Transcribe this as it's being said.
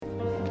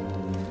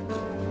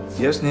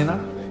Yes, Nina?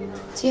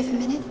 Do you have a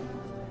minute?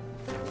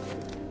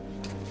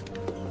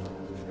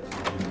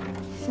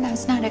 If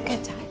now's not a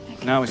good time, I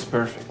can... Now it's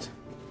perfect.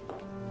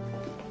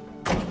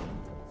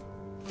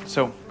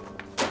 So,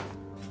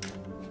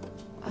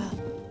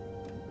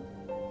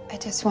 I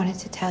just wanted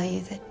to tell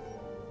you that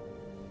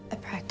I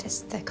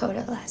practiced the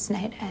coda last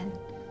night and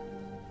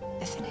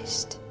I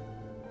finished.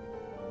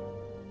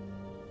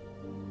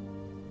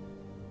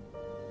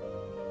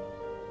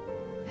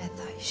 I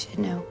thought you should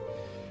know.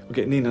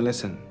 okay, Nina,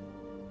 listen.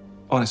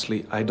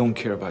 Honestly, I don't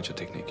care about your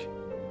technique.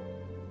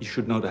 You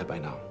should know that by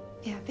now.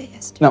 Yeah, but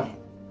yesterday... No.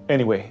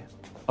 Anyway,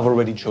 I've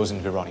already chosen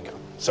Veronica.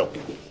 So.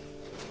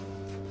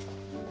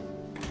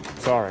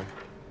 Sorry.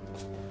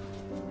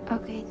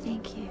 Okay,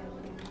 thank you.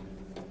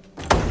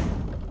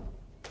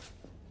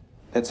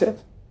 That's it?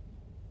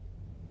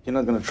 You're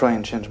not gonna try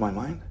and change my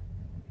mind?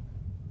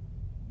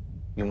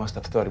 You must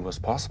have thought it was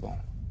possible.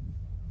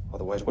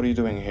 Otherwise, what are you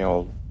doing here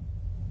all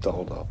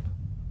dolled up?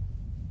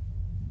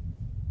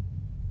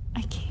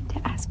 I came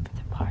to ask for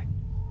the part.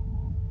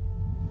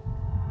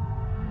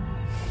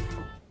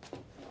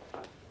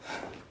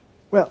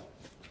 Well,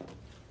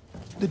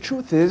 the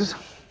truth is,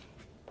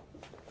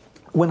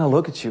 when I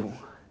look at you,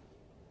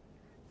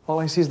 all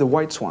I see is the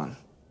white swan.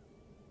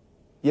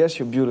 Yes,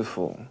 you're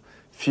beautiful,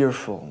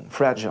 fearful,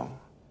 fragile.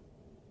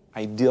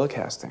 Ideal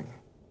casting.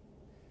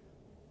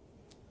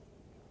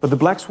 But the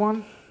black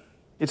swan,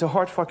 it's a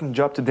hard fucking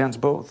job to dance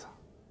both.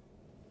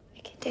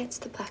 I can dance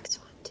the black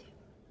swan, too.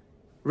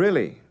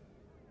 Really?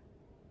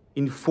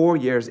 In 4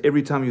 years,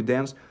 every time you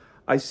dance,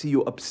 I see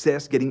you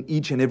obsessed, getting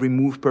each and every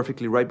move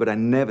perfectly right, but I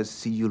never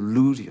see you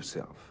lose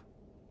yourself.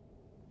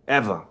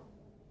 Ever.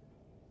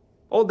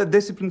 All that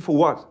discipline for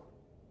what?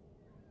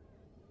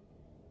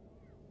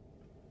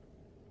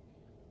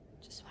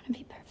 Just want to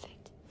be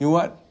perfect. You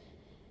what?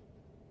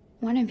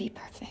 Want to be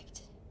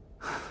perfect.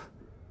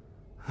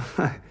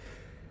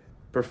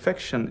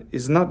 Perfection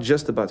is not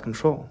just about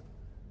control.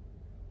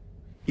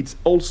 It's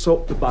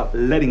also about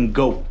letting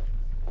go.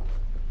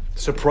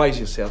 Surprise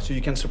yourself so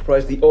you can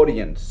surprise the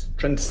audience.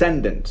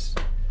 Transcendence.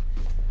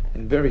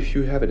 And very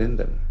few have it in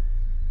them.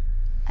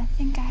 I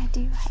think I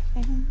do have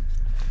it.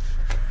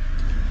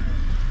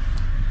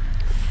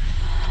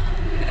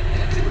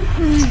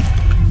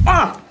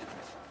 Ah!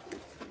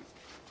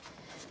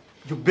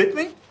 You bit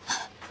me?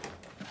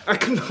 I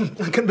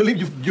can't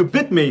believe you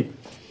bit me.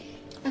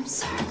 I'm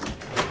sorry.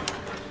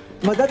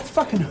 But that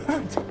fucking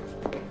hurt.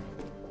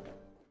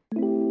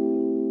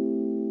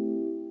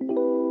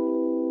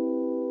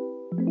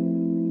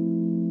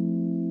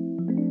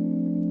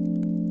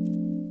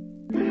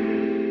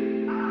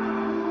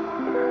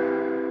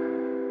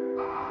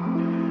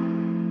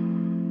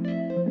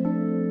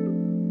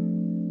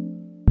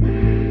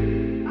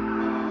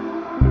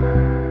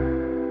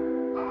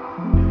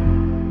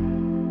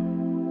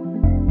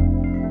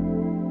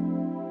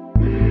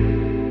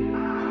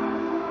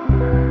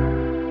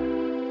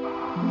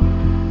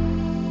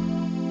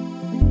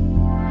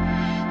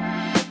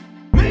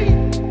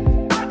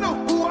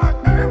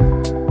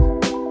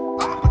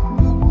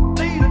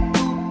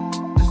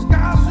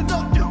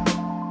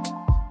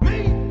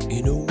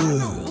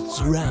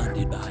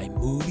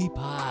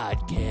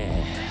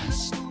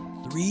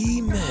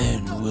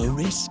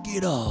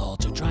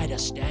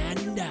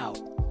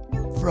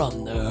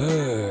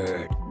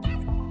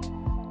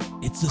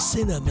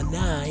 Cinema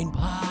 9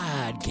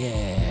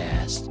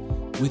 Podcast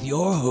with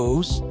your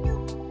hosts,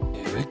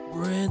 Eric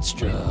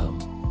Brandstrom,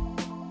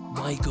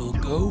 Michael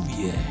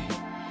Govier,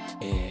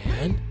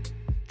 and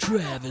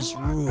Travis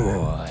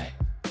Roy.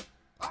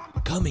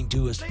 Coming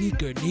to a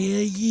speaker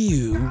near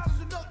you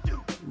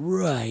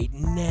right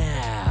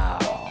now.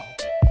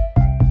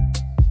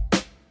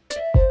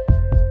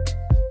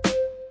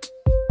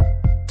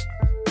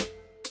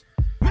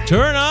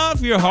 Turn off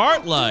your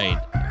heart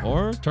light.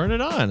 Or turn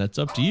it on. It's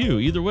up to you.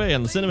 Either way,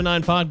 on the Cinema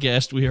 9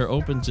 Podcast, we are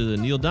open to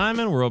Neil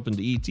Diamond. We're open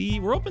to E.T.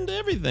 We're open to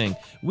everything.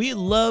 We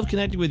love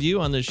connecting with you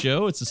on this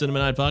show. It's the Cinema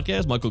 9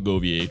 Podcast. Michael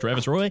Govier,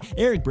 Travis Roy,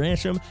 Eric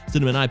Bransham,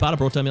 Cinema9pod at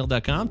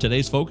ProtonMail.com.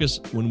 Today's focus,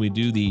 when we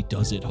do the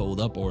Does It Hold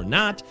Up or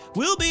Not,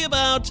 will be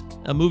about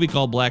a movie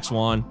called Black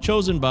Swan,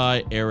 chosen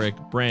by Eric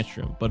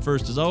Bransham. But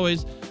first, as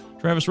always,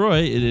 Travis Roy,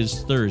 it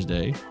is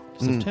Thursday,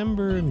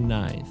 September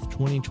 9th,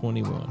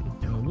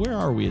 2021. Where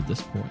are we at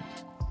this point?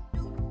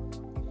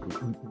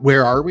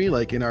 Where are we?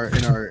 Like in our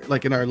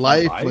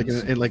life,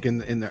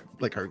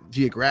 like our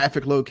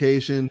geographic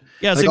location.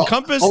 Yeah, it's like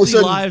encompass all the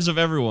sudden, lives of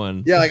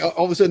everyone. Yeah, like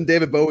all of a sudden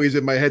David Bowie's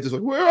in my head, just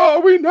like, where are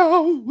we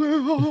now? Where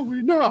are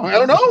we now?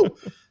 I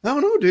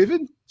don't know,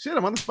 David. Shit,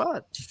 I'm on the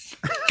spot.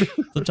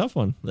 It's a tough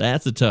one.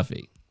 That's a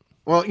toughie.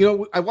 Well, you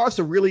know, I watched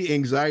a really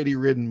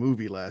anxiety-ridden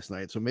movie last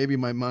night, so maybe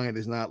my mind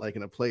is not like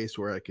in a place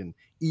where I can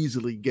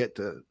easily get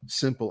to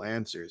simple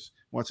answers.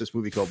 I watched this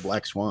movie called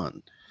Black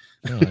Swan.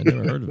 Oh, I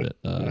never heard of it.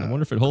 I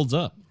wonder if it holds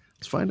up.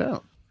 Let's find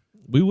out.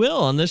 We will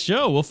on this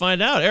show. We'll find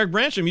out. Eric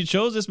Bransham, you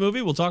chose this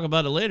movie. We'll talk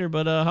about it later.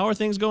 But how are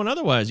things going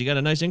otherwise? You got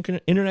a nice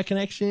internet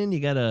connection? You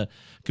got a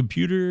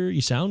computer?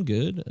 You sound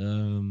good.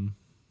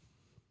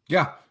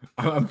 Yeah,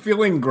 I'm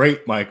feeling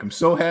great, Mike. I'm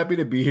so happy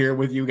to be here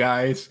with you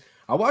guys.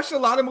 I watched a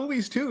lot of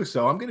movies too,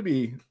 so I'm going to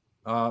be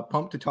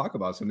pumped to talk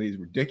about some of these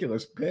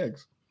ridiculous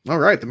picks. All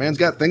right, the man's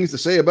got things to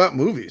say about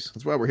movies.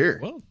 That's why we're here.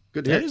 Well,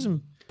 Good to that hear. is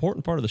an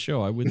important part of the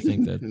show. I would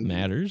think that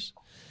matters.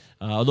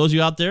 Those of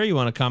you out there, you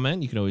want to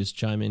comment, you can always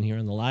chime in here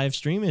on the live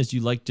stream as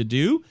you like to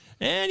do.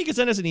 And you can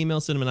send us an email,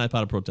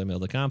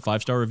 cinema9pod@protonmail.com.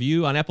 5-star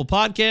review on Apple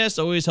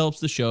Podcasts always helps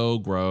the show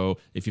grow.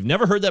 If you've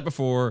never heard that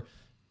before,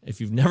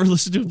 if you've never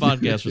listened to a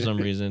podcast for some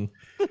reason,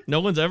 no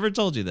one's ever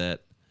told you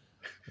that.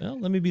 Well,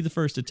 let me be the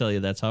first to tell you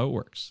that's how it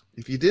works.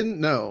 If you didn't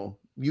know,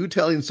 you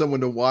telling someone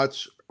to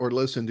watch or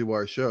listen to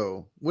our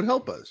show would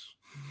help us.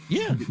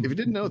 Yeah. If you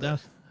didn't know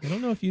that. I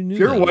don't know if you knew If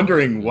you're that.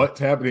 wondering what's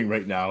happening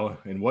right now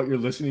and what you're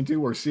listening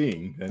to or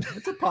seeing, then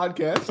it's a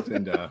podcast,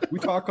 and we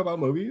talk about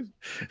movies.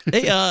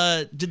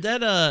 Hey, did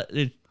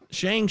that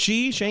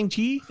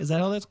Shang-Chi? Is that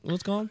how that's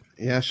what's called?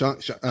 Yeah,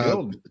 Shang-Chi.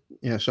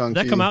 Did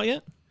that come out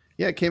yet?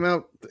 Yeah, it came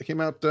out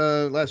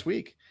last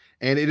week.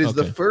 And it is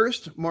the Okay.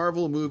 first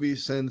Marvel movie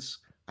since,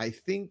 I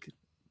think,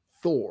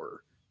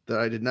 Thor that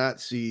I did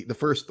not see, the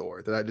first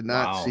Thor that I did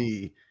not Wow.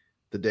 see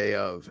the day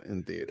of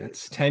in theater.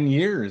 That's 10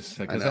 years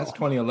because know. that's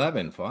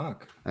 2011.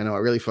 Fuck. I know I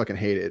really fucking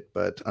hate it,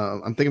 but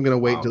I'm thinking I'm gonna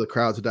wait Wow. until the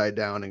crowds die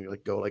down and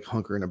like go like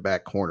hunker in a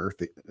back corner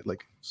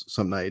like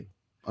some night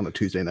on a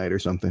Tuesday night or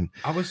something.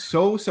 I was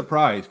so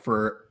surprised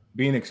for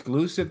being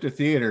exclusive to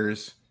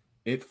theaters.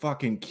 It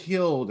fucking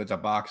killed at the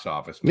box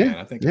office, man.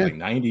 Yeah, I think yeah. it's like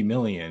 90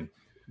 million.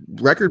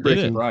 Record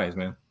breaking. Surprise,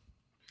 man.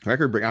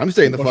 Record breaking. I'm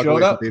staying the People fuck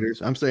away showed from up.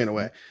 theaters. I'm staying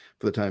away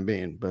for the time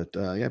being. But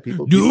yeah,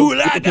 people Do people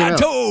like came I out.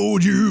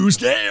 told you,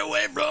 stay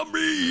away from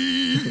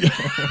me.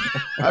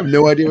 I have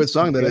no idea what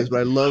song that is,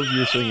 but I love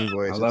your singing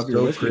voice. I love It's your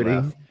so whiskey pretty.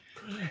 laugh.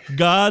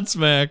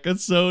 Godsmack.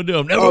 That's so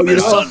dumb. Never Oh, you know,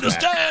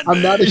 misunderstand I'm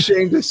me. not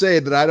ashamed to say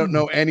that I don't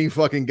know any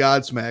fucking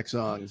Godsmack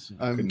songs.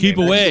 I'm Keep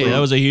Name away. that. That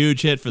was a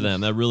huge hit for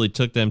them. That really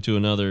took them to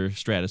another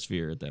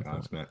stratosphere at that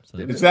point. Godsmack. So-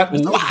 Is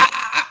that?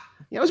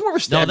 Yeah, I was more of a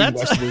Stabbing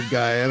that's- Westwood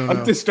guy. I don't I'm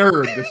know.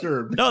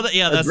 disturbed. No, A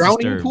that's drowning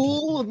disturbed.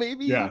 pool,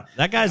 maybe. Yeah.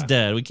 That guy's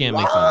dead. We can't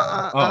make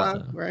fun.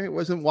 Oh. Right. It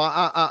wasn't was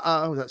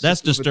that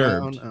That's System of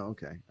a Disturbed. Down? Oh,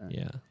 okay.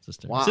 Yeah,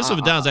 disturbed. Wah, System of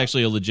a ah, Down's ah.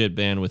 actually a legit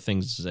band with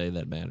things to say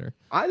that matter.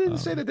 I didn't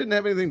say they didn't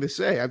have anything to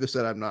say. I just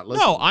said I'm not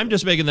listening. No, I'm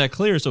just making that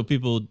clear so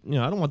people, I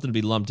don't want them to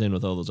be lumped in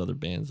with all those other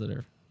bands that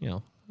are,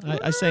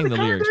 I sang the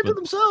lyrics, to but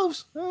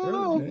themselves. I don't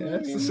know. Yeah,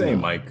 it's the same,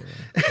 Mike.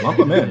 Lump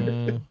them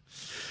in.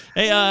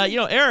 hey,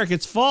 Eric,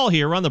 it's fall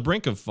here. We're on the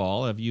brink of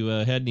fall. Have you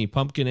had any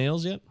pumpkin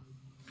ales yet?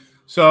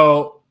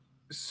 So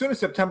as soon as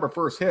September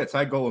 1st hits,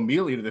 I go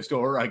immediately to the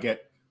store. I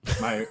get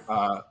my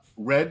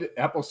red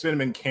apple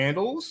cinnamon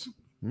candles.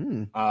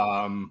 Mm.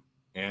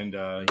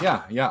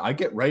 I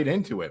get right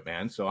into it,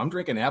 man. So I'm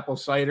drinking apple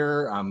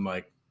cider. I'm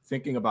like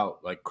thinking about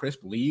like crisp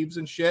leaves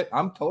and shit.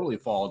 I'm totally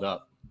falled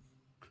up.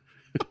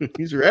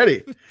 He's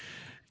ready. He's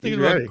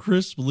Thinking ready. about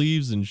crisp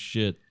leaves and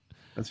shit.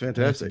 That's That's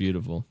fantastic.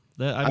 beautiful.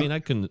 I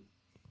couldn't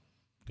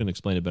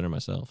explain it better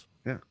myself.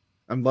 Yeah.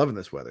 I'm loving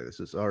this weather. This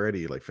is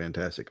already like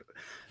fantastic.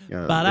 It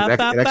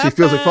Ba-da-ba-ba-ba. actually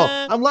feels like fall.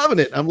 I'm loving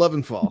it. I'm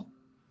loving fall.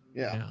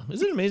 Yeah. Yeah.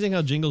 Isn't it amazing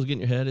how jingles get in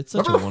your head? It's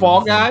such Remember a the Fall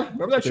wonderful Guy? thing.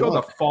 Remember that show,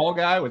 The Fall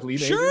Guy with Lee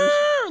Majors?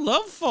 Sure,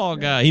 love Fall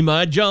Guy. He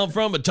might jump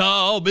from a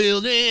tall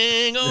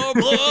building or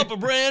blow up a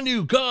brand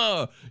new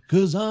car.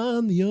 Cause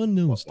I'm the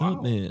unknown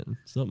stuntman.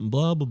 Something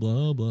blah blah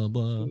blah blah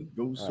blah.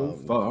 Go so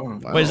far. wow.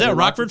 Wait, is that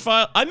Rockford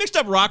Files? I mixed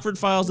up Rockford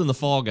Files and the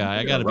Fall Guy. I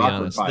Yeah, gotta be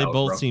Rockford honest. They Files,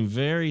 both bro. seem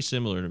very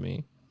similar to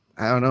me.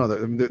 I don't know.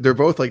 They're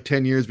both like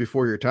 10 years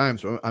before your time,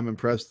 so I'm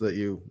impressed that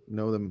you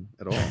know them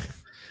at all.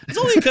 It's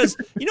only because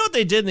you know what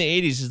they did in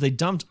the 80s is they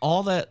dumped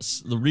all the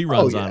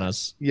reruns on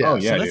us. Yeah. Oh,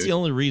 yeah. So that's dude. the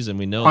only reason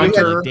we know Hunter,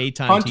 they're like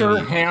daytime Hunter,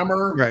 TV.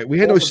 Hammer. Right. We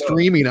had no both of those.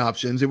 streaming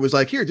options. It was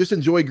like, here, just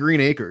enjoy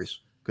Green Acres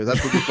because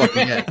that's what you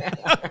fucking get.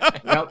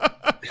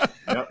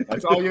 Yep,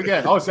 that's all you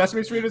get. Oh,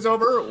 Sesame Street is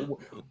over.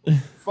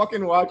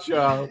 Fucking watch.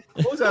 What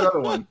was that other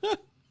one?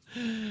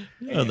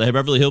 Oh, the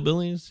Beverly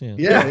Hillbillies? Yeah.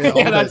 Yeah, all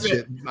Yeah, that that's shit.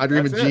 it. I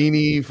Dream of That's it.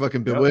 Genie,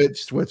 fucking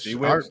Bewitched, which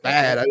Bewitched. aren't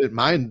bad. I didn't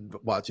mind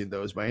watching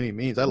those by any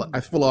means. I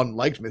full on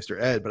liked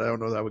Mr. Ed, but I don't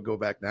know that I would go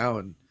back now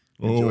and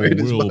enjoy it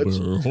as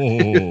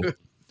much.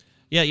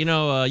 Yeah,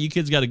 you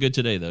kids got it good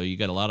today, though. You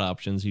got a lot of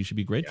options. You should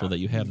be grateful that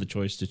you have the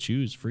choice to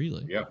choose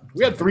freely. Yeah,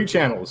 we had 3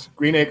 channels.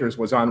 Green Acres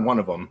was on one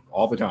of them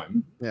all the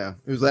time. Yeah,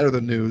 it was that or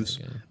the news.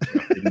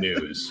 The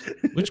news.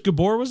 Which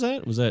Gabor was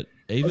that? Was that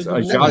Ava Was,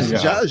 Gabor?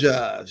 Zsa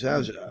Zsa.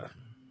 Zsa Zsa.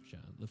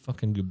 The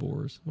fucking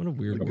Gabors. What a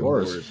weird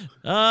Gabors.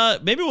 Gabors.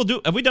 Maybe we'll do.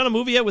 Have we done a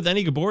movie yet with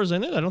any Gabors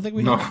in it? I don't think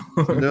we have.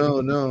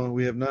 No. No,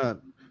 we have not.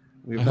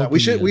 We have I not. hope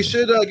We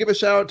should give a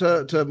shout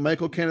out to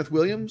Michael Kenneth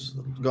Williams.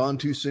 Gone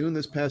too soon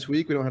this past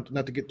week. We don't have to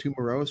not to get too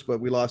morose,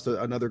 but we lost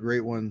another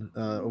great one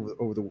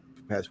over the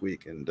past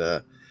week. And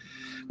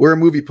we're a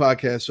movie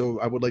podcast, so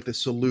I would like to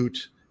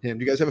salute him.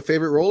 Do you guys have a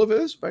favorite role of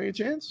his by any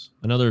chance?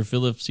 Another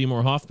Philip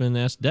Seymour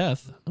Hoffman-ass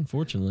death,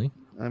 unfortunately.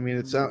 I mean,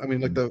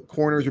 like the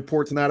coroner's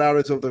report's not out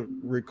as of the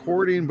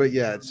recording, but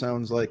yeah, it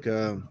sounds like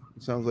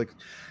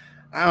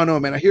I don't know,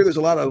 man. I hear there's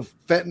a lot of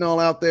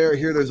fentanyl out there. I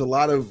hear there's a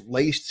lot of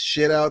laced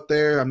shit out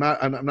there. I'm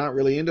not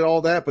really into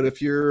all that, but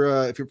if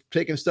you're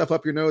taking stuff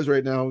up your nose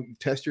right now,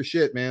 test your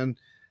shit, man.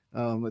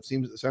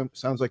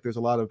 Sounds like there's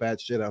a lot of bad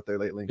shit out there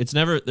lately.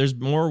 There's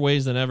more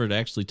ways than ever to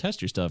actually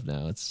test your stuff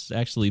now. It's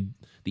actually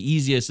the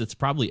easiest it's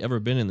probably ever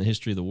been in the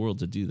history of the world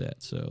to do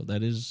that. So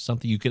that is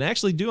something you can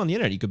actually do on the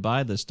internet. You could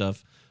buy this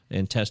stuff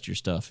and test your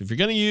stuff. If you're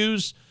going to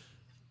use,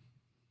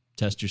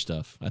 test your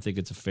stuff. I think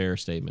it's a fair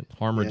statement.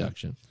 Harm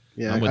reduction.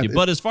 Yeah, I'm with you.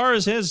 But as far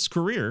as his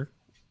career,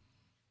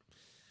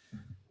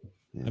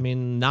 I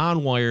mean,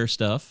 non-wire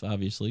stuff,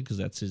 obviously, because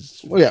that's his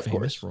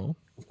famous role.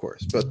 Of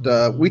course.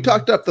 But we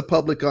talked up The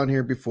Public on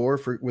here before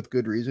with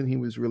good reason. He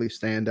was really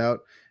standout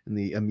in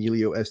the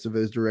Emilio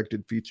Estevez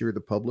directed feature, The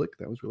Public.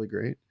 That was really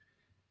great.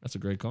 That's a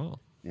great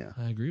call. Yeah.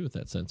 I agree with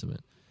that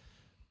sentiment.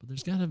 But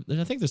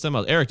I think there's some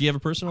else. Eric, do you have a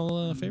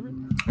personal favorite?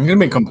 I'm going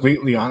to be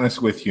completely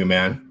honest with you,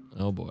 man.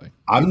 Oh, boy.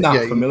 I'm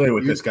not familiar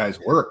with this guy's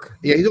work.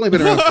 Yeah, he's only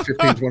been around for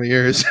 15, 20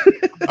 years.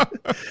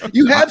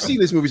 You have seen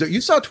his movies.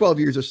 You saw 12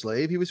 Years a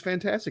Slave. He was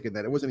fantastic in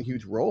that. It wasn't a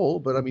huge role,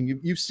 but I mean,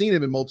 you've seen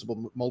him in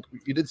multiple.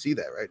 You did see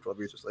that, right? 12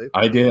 Years a Slave.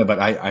 I did, but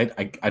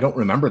I don't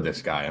remember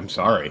this guy. I'm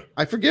sorry.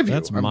 I forgive you.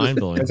 That's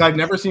mind-blowing. Because I've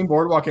never seen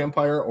Boardwalk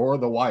Empire or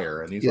The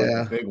Wire, and these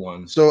are the big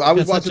ones. So I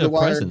was watching The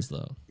Wire. Presence,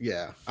 though.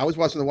 Yeah, I was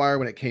watching The Wire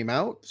when it came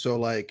out. So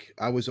like,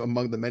 I was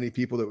among the many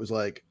people that was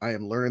like, I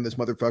am learning this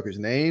motherfucker's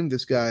name.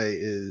 This guy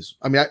is.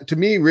 I mean, to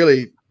me,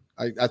 really.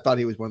 I thought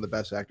he was one of the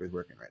best actors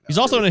working right now. He's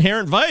also in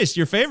Inherent Vice,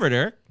 your favorite,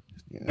 Eric.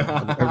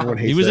 Yeah, everyone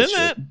hates he was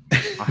that in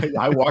shit. that.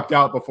 I walked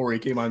out before he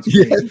came on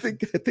screen. Yeah,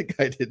 I think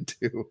I did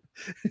too.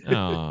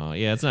 Oh,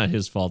 yeah, it's not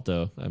his fault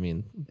though. I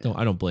mean,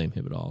 I don't blame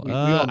him at all. We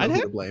all know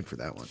who to blame for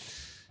that one.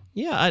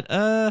 Yeah,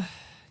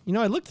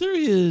 I looked through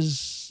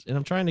his, and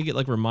I'm trying to get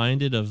like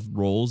reminded of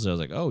roles. And I was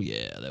like, oh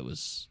yeah, that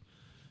was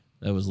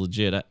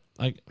legit.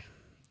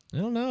 I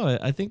don't know.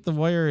 I think The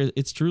Wire.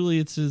 It's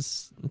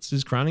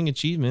his crowning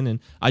achievement, and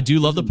I do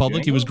love The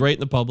Public. He was great in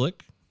The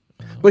Public,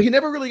 but he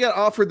never really got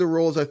offered the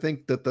roles. I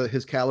think that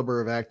his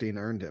caliber of acting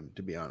earned him.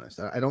 To be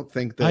honest, I don't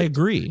think that. I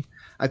agree.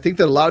 I think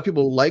that a lot of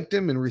people liked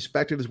him and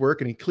respected his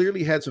work, and he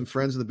clearly had some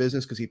friends in the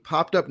business because he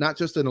popped up not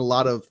just in a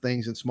lot of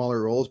things in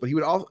smaller roles, but he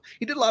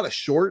did a lot of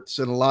shorts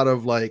and a lot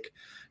of like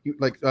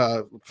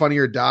Funny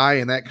or Die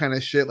and that kind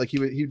of shit. Like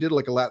he did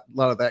like a lot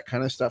of that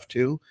kind of stuff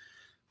too.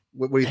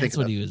 What do you think? That's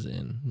what he was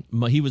in.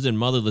 He was in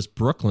Motherless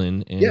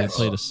Brooklyn, and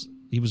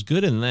he was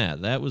good in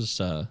that. That was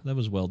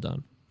well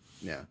done.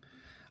 Yeah.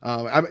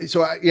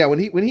 When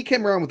he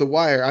came around with The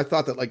Wire, I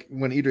thought that like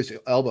when Idris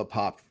Elba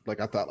popped, like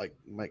I thought like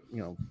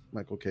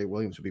Michael K.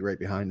 Williams would be right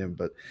behind him,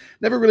 but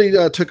never really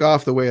took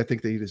off the way I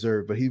think that he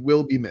deserved. But he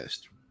will be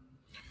missed.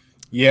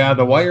 Yeah,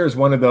 The Wire is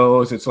one of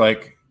those. It's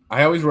like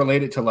I always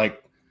relate it to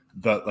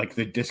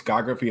the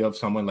discography of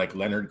someone like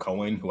Leonard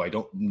Cohen, who I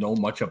don't know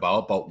much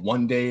about, but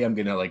one day I'm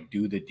gonna like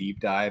do the deep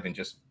dive and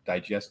just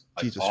digest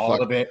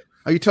all of it.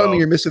 Are you telling me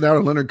you're missing out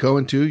on Leonard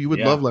Cohen too? You would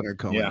love Leonard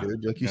Cohen,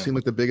 dude. Like you seem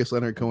like the biggest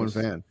Leonard Cohen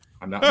fan.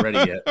 I'm not ready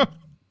yet.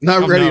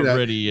 Not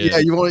ready yet. Yeah,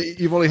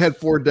 you've only had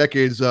 4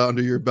 decades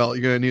under your belt.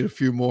 You're gonna need a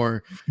few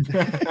more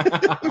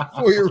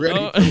before you're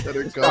ready for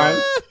Leonard Cohen.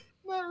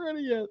 Not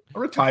ready yet.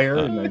 I'll retire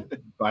and then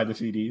buy the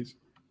CDs.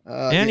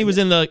 And he was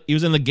in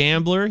the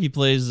Gambler. He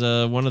plays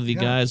one of the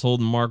guys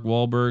holding Mark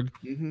Wahlberg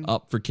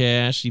up for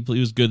cash. He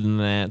was good in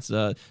that.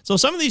 So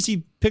some of these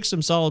he picked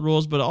some solid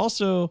roles, but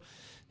also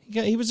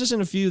he was just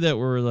in a few that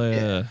were he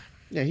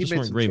made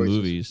weren't some great choices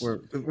movies.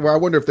 Where I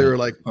wonder if they were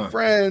like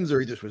friends or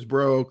he just was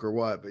broke or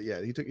what. But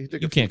yeah, he took.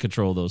 You can't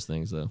control those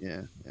things though.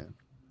 Yeah.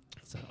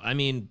 So I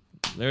mean,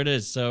 there it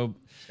is. So.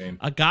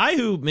 A guy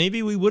who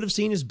maybe we would have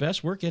seen his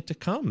best work yet to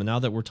come now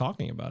that we're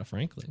talking about it,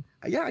 frankly.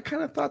 Yeah, I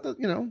kind of thought that,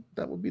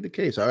 that would be the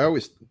case. I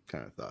always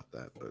kind of thought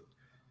that, but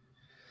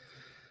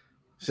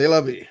c'est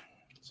la vie.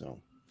 So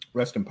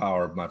rest in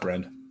power, my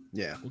friend.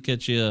 Yeah. We'll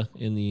catch you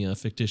in the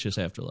fictitious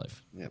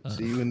afterlife. Yep.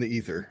 See you in the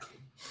ether.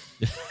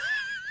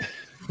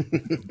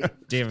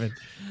 Damn it.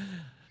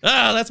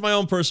 That's my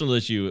own personal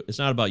issue. It's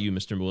not about you,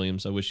 Mr.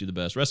 Williams. I wish you the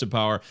best. Rest in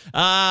power.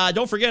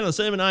 Don't forget, on the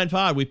Cinema 9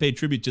 pod, we paid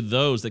tribute to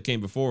those that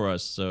came before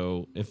us.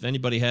 So if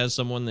anybody has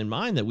someone in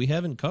mind that we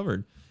haven't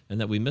covered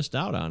and that we missed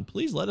out on,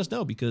 please let us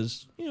know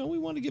because, we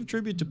want to give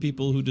tribute to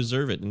people who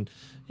deserve it. And,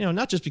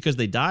 not just because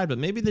they died, but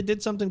maybe they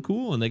did something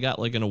cool and they got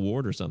like an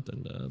award or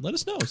something. Let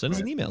us know. Send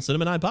us an email,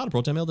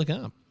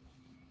 cinema9pod@protonmail.com.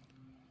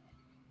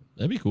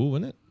 That'd be cool,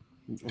 wouldn't it?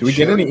 Do we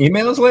get any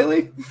emails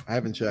lately? I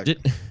haven't checked.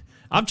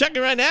 I'm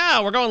checking right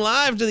now. We're going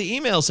live to the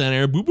email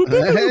center.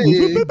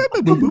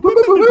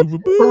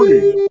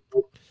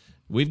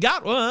 We've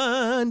got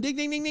one. Ding,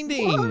 ding, ding, ding,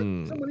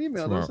 ding. Someone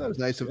emailed us. That was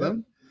nice of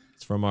them.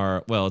 It's from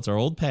it's our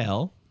old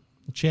pal,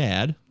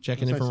 Chad,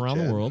 checking in from around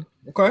the world.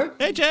 Okay.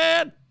 Hey,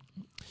 Chad.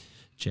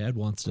 Chad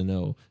wants to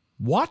know,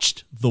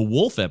 watched the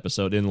Wolf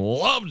episode and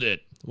loved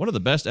it. One of the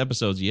best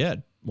episodes yet.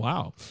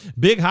 Wow.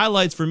 Big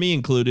highlights for me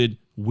included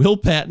Will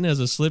Patton as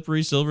a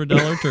slippery silver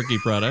dollar turkey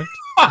product.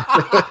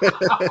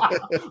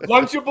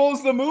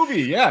 Lunchables the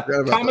movie, yeah.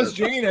 Thomas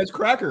Jane as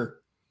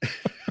Cracker.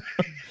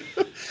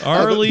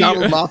 Arlie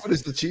Donald Moffat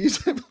is the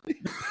cheese. I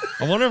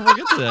wonder if we'll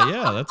get to that.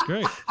 Yeah, that's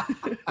great.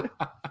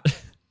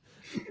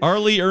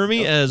 Arlie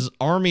Ermy as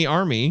Army.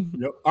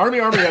 Yep. Army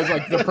has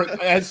like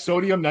as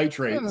sodium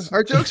nitrates.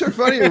 Our jokes are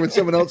funnier when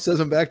someone else says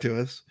them back to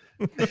us.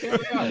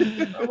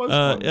 That was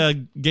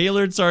fun.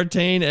 Gaylord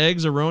Sartain,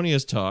 eggs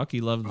erroneous talk.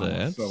 He loved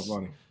that. So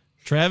funny.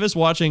 Travis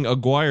watching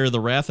Aguirre,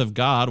 The Wrath of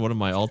God, one of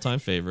my all-time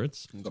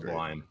favorites.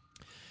 Sublime.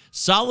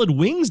 Solid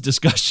Wings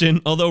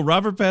discussion, although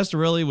Robert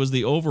Pastorelli was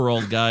the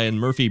overall guy in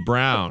Murphy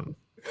Brown.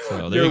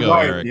 So there you go,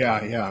 right. Eric.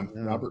 Yeah.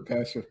 Robert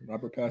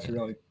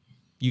Pastorelli.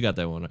 You got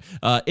that one.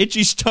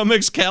 Itchy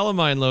Stomach's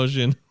calamine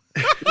lotion.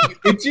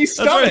 Itchy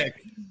stomach.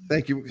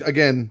 Thank you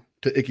again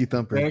to Icky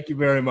Thumper. Thank you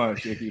very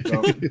much, Icky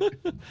Thumper.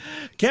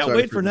 Can't Sorry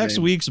wait for for the next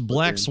name. week's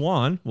Black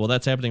Swan. Well,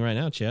 that's happening right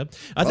now, Chad.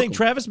 I think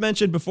Travis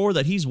mentioned before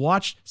that he's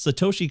watched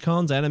Satoshi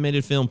Kon's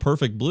animated film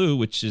Perfect Blue,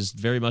 which is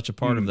very much a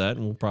part of that,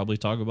 and we'll probably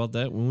talk about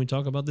that when we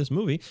talk about this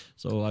movie.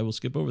 So I will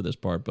skip over this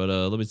part. But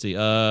let me see.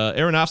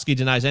 Aronofsky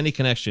denies any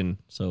connection.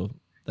 So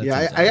that's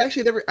I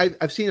actually never.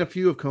 I've seen a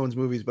few of Cohen's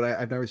movies, but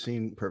I've never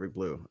seen Perfect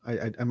Blue.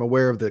 I'm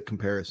aware of the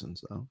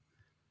comparisons, though.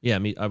 Yeah,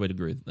 I would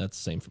agree.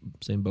 That's the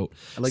same boat.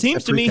 Like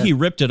Seems to me he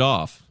ripped it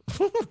off.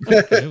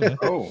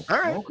 Oh, all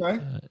right. Okay.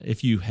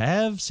 If you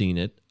have seen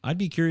it, I'd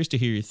be curious to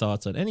hear your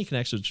thoughts on any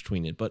connections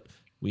between it, but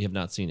we have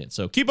not seen it.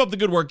 So keep up the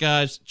good work,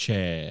 guys.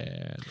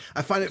 Chad.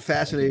 I find it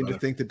fascinating to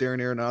think that Darren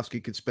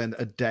Aronofsky could spend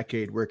a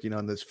decade working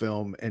on this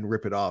film and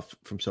rip it off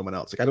from someone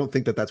else. Like, I don't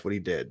think that that's what he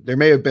did. There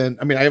may have been.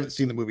 I mean, I haven't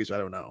seen the movie, so I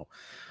don't know.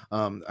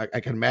 I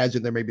can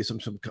imagine there may be some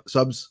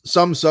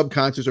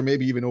subconscious or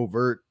maybe even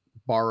overt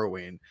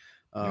borrowing.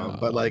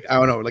 But like, I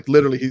don't know, like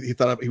literally he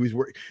thought he was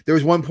there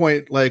was one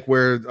point like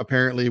where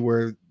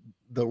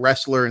the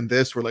wrestler and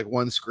this were like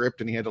one script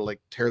and he had to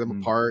like tear them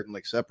apart and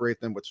like separate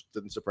them, which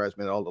didn't surprise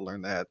me at all to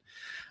learn that.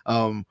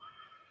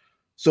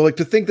 So like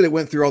to think that it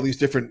went through all these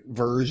different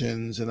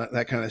versions and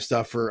that kind of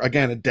stuff for,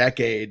 again, a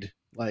decade,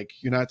 like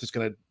you're not just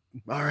going to,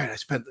 all right,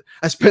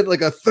 I spent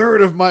like a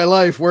third of my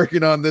life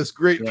working on this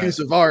great piece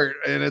of art,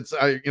 and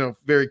I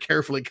very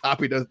carefully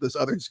copied this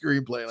other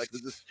screenplay. Like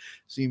this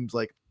seems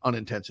like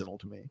unintentional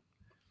to me.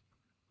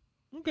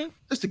 Okay.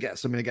 Just a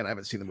guess. I mean, again, I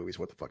haven't seen the movies.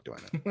 What the fuck do I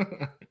know?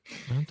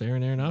 Well,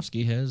 Darren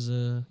Aronofsky has,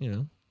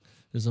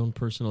 his own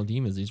personal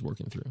demons he's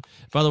working through.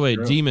 By the way,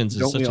 demons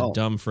is such a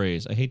dumb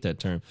phrase. I hate that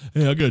term.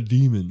 Hey, I got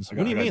demons.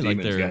 What do you mean?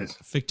 Like they're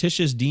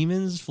fictitious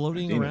demons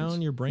floating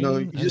around your brain? No,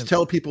 you just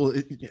tell people,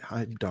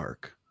 I'm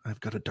dark.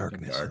 I've got a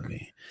darkness in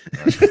me.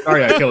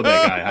 Sorry, I killed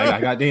that guy.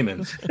 I got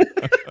demons.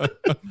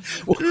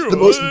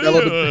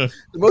 The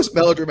most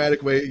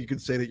melodramatic way you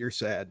could say that you're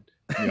sad.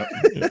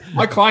 Yep.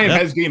 My client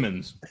has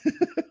demons.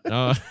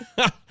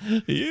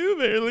 You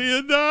barely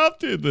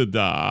adopted the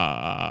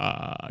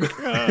dog.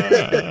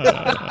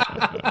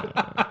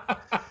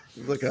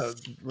 It's like a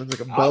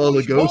Bela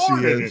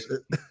Lugosi.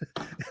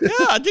 Yeah,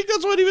 I think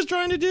that's what he was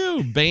trying to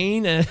do.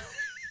 Bane.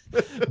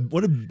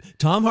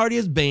 Tom Hardy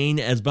as Bane,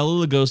 as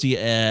Bela Lugosi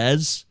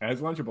as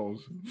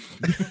Lunchables,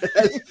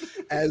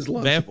 as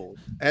Lunchables,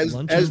 as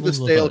Lunchables the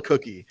stale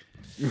cookie.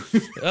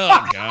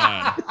 Oh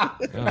God!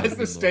 As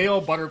the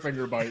stale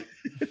Butterfinger bite.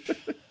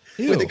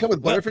 Wait, they come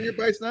with Butterfinger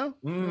bites now?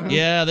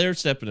 Yeah, they're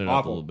stepping it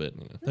up a little bit.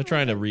 They're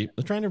trying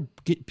to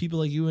get people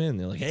like you in.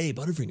 They're like, hey,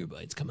 Butterfinger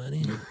bites, come on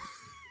in.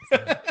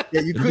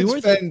 Yeah, you could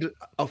spend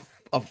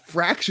a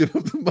fraction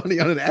of the money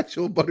on an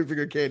actual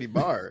Butterfinger candy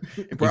bar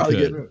and probably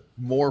get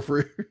more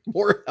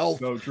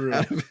health out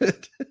of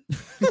it.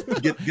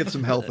 get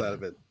some health out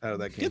of that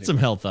candy. Get some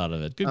health out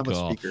of it. Good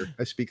call. I'm a speaker.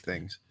 I speak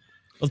things.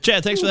 Well,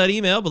 Chad, thanks for that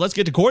email, but let's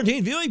get to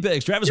quarantine viewing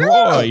picks. Travis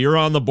Roy, you're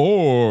on the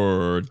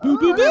board.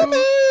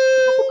 I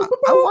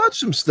watched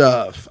some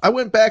stuff. I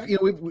went back,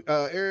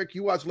 Eric,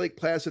 you watched Lake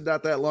Placid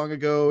not that long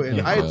ago, and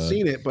I had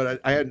seen it,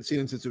 but I hadn't seen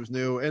it since it was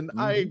new, and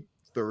I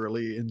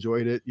thoroughly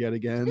enjoyed it yet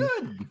again.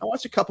 Good. I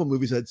watched a couple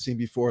movies I'd seen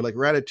before, like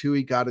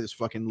Ratatouille. God, I just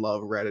fucking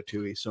love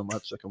Ratatouille so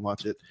much I can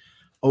watch it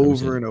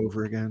over and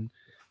over again.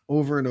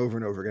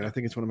 I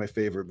think it's one of my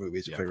favorite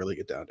movies if I really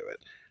get down to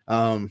it.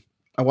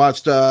 I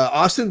watched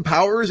Austin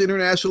Powers,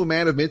 International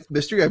Man of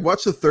Mystery. I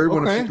watched the third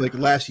one like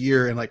last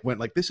year and like went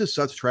like, this is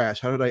such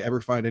trash. How did I ever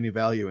find any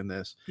value in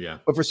this? Yeah.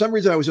 But for some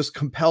reason I was just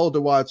compelled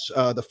to watch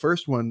the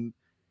first one.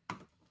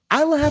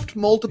 I laughed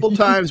multiple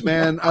times,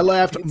 man. I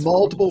laughed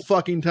multiple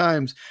fucking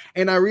times.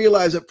 And I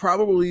realized that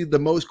probably the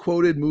most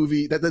quoted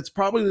movie, that's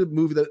probably the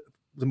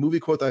movie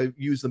quote I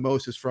use the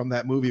most is from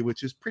that movie,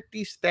 which is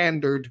pretty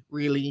standard,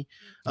 really.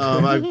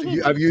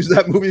 I've used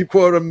that movie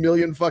quote a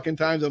million fucking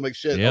times. I'm like,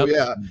 shit, oh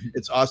yeah,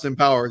 it's Austin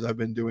Powers I've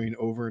been doing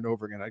over and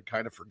over again. I'd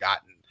kind of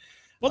forgotten.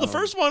 Well, the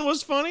first one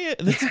was funny.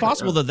 It's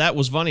possible that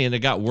was funny and it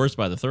got worse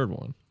by the third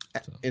one.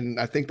 So. And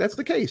I think that's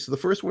the case. The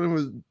first one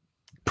was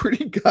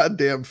pretty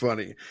goddamn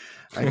funny,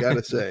 I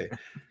gotta say.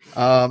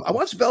 I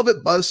watched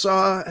Velvet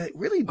Buzzsaw. It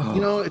really,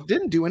 it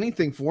didn't do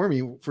anything for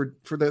me for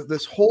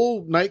this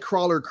whole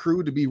Nightcrawler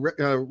crew to be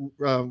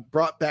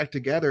brought back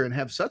together and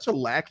have such a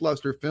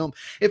lackluster film.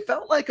 It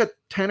felt like a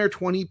 10 or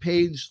 20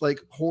 page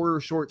like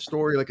horror short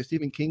story, like a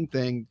Stephen King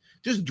thing,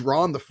 just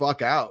drawn the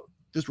fuck out,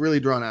 just really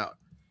drawn out.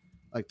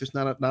 Like there's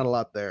not a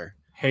lot there.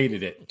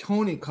 Hated it.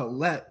 Toni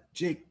Collette,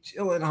 Jake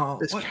Gyllenhaal.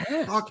 What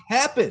the fuck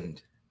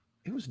happened?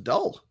 It was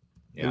dull.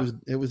 Yeah.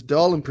 It was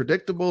dull and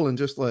predictable and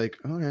just like,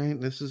 okay,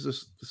 this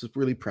is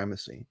really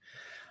premisey.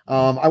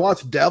 I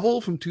watched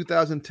Devil from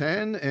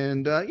 2010,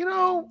 and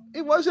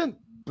it wasn't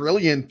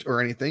brilliant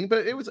or anything,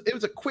 but it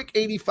was a quick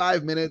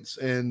 85 minutes,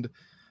 and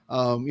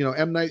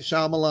M. Night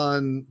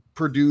Shyamalan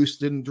produced,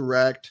 didn't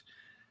direct.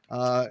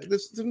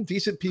 There's some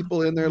decent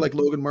people in there like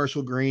Logan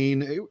Marshall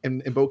Green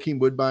and Bokeem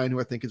Woodbine, who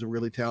I think is a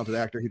really talented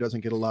actor. He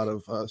doesn't get a lot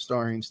of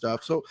starring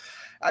stuff. So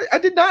I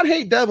did not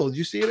hate Devil. Did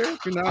you see it, Eric?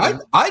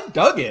 I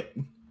dug it.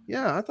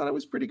 Yeah, I thought it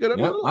was pretty good.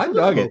 I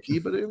dug it.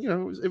 But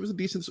it was a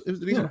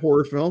decent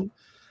horror film.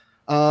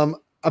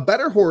 A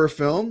better horror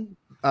film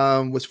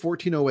was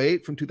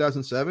 1408 from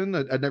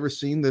 2007. I'd never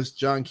seen this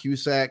John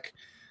Cusack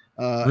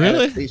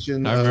really?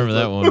 adaptation. I remember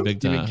that one big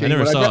time. I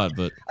never saw it,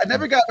 but I'd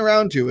never gotten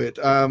around to it.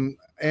 And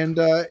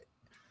I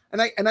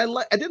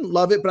didn't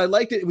love it, but I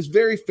liked it. It was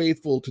very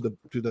faithful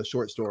to the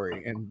short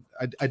story, and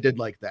I did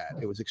like that.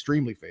 It was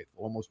extremely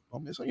faithful, almost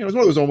it was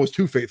one of those almost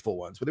too faithful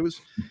ones, but it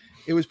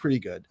was pretty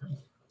good.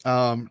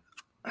 All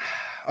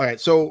right,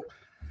 so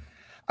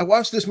I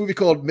watched this movie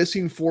called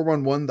Missing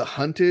 411: The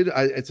Hunted.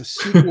 It's a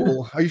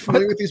sequel. Are you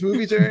familiar with these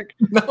movies, Eric?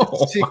 No.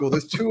 It's a sequel.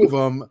 There's two of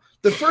them.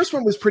 The first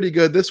one was pretty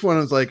good. This one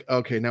was like,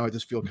 okay, now I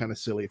just feel kind of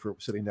silly for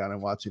sitting down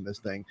and watching this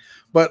thing.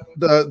 But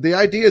the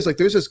idea is like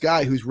there's this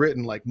guy who's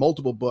written like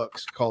multiple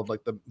books called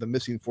like the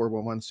Missing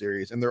 411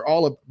 series, and they're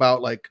all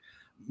about like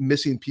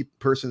missing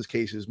persons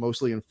cases,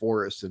 mostly in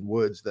forests and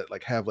woods that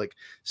like have like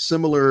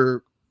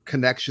similar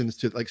connections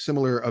to like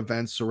similar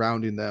events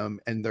surrounding them,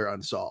 and they're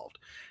unsolved.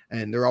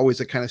 And they're always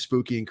like kind of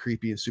spooky and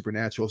creepy and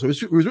supernatural. So it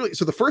was really,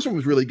 so the first one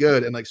was really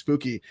good and like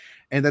spooky.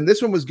 And then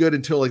this one was good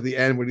until like the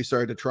end when he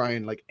started to try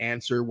and like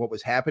answer what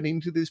was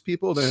happening to these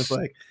people. Then it's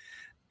like,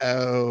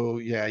 oh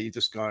yeah, you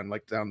just gone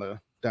like down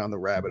the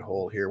rabbit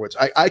hole here, which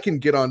I can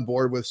get on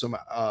board with some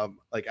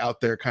like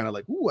out there kind of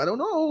like, ooh, I don't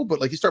know. But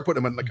like you start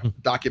putting them in like a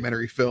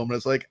documentary film and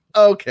it's like,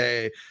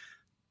 okay,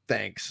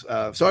 thanks.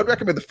 So I'd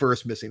recommend the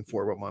first Missing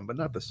 411, but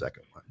not the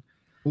second one.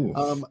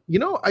 I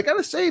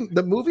gotta say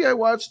the movie I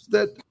watched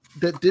that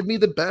did me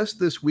the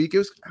best this week, it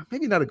was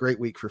maybe not a great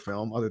week for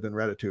film other than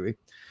Ratatouille.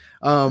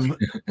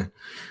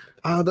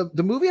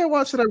 The movie I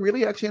watched that I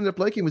really actually ended up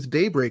liking was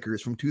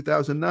Daybreakers from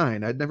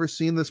 2009. I'd never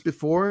seen this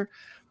before,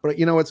 but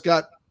it's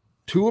got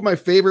two of my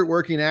favorite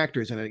working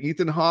actors in it,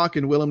 Ethan Hawke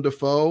and Willem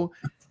Dafoe,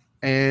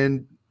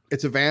 and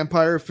it's a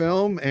vampire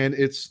film, and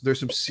there's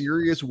some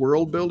serious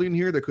world building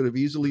here. There could have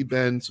easily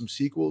been some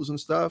sequels and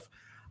stuff.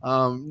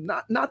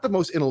 Not the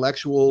most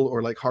intellectual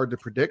or like hard to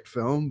predict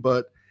film,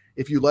 but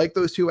if you like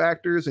those two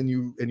actors and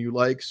you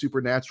like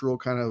supernatural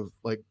kind of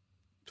like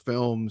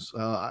films,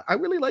 I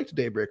really liked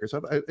Daybreakers.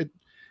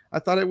 I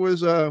thought it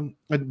was a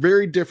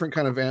very different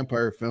kind of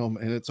vampire film,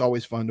 and it's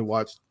always fun to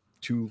watch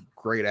two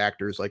great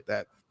actors like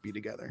that be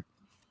together.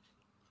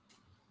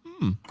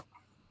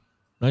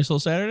 Nice little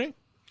Saturday.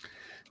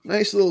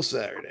 Nice little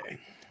Saturday.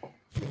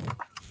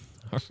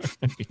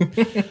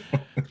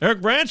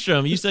 Eric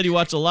Brandstrom, you said you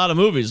watched a lot of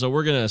movies, so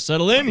we're gonna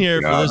settle in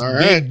here for this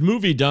big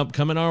movie dump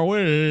coming our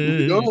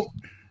way.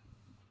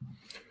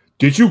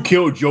 Did you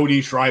kill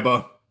Jody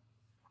Schreiber?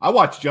 I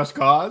watched Just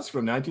Cause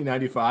from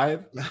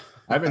 1995.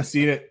 I haven't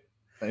seen it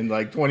in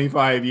like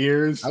 25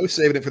 years. I was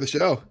saving it for the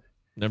show.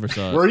 Never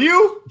saw it. Were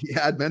you?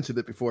 Yeah, I'd mentioned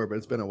it before, but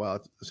it's been a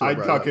while. I'd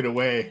tuck it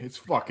away. It's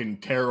fucking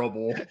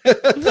terrible.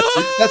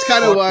 That's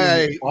kind of why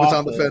I was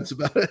on the fence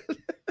about it.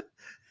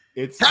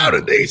 How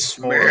did they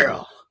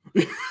smell?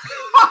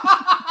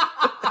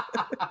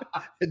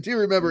 I do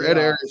remember Ed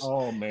Harris.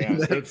 Oh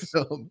man,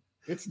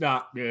 it's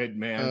not good,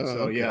 man. So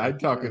okay. yeah, I'd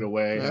tuck it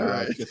away. All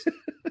right.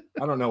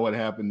 I don't know what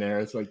happened there.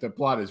 It's like the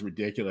plot is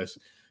ridiculous.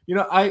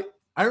 I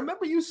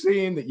remember you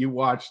saying that you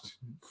watched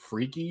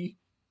Freaky,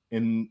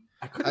 and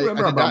I couldn't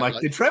remember.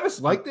 Did Travis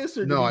like this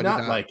or did he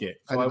not like it?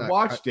 So I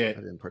watched it.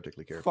 I didn't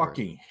particularly care.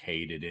 Fucking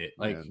hated it.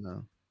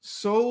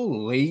 So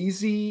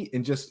lazy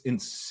and just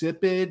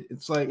insipid.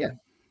 It's like,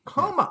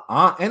 come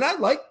on. And I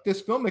like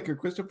this filmmaker,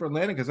 Christopher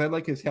Landon, because I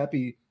like his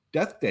Happy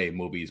Death Day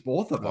movies,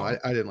 both of them. I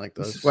didn't like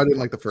those. I didn't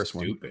like the first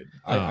one. Stupid.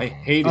 I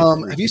hate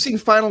it. Have you seen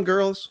Final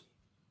Girls?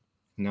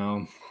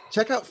 No.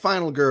 Check out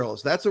Final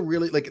Girls. That's a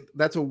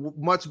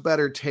much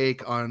better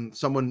take on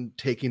someone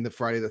taking the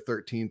Friday the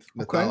 13th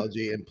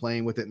mythology and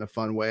playing with it in a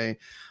fun way.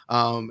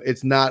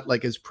 It's not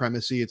like as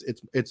premisey.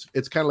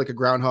 It's kind of like a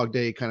Groundhog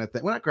Day kind of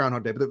thing. Well, not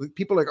Groundhog Day, but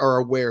people are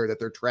aware that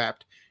they're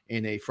trapped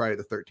in a Friday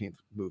the 13th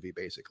movie,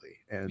 basically,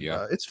 and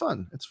it's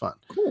fun. It's fun.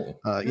 Cool.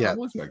 I'll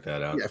check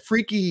that out. Yeah,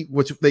 Freaky,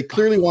 which they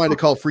clearly wanted to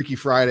call Freaky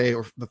Friday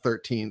or the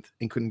 13th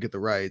and couldn't get the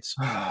rights.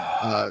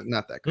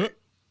 Not that great.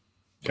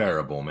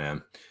 Terrible,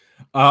 man.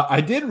 I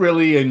did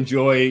really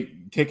enjoy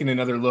taking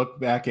another look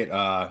back at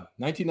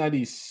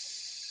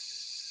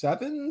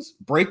 1997's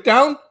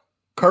Breakdown.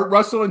 Kurt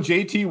Russell and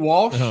JT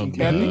Walsh and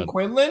Kathy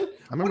Quinlan.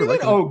 I remember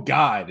Oh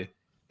God.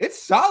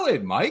 It's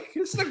solid, Mike.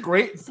 It's a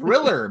great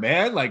thriller,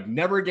 man. Like,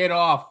 never get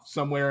off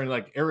somewhere in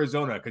like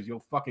Arizona because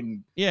you'll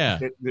fucking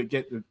get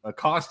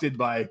accosted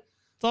by it's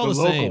all the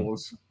the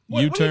locals. same.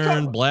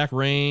 U-Turn, Black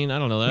Rain. I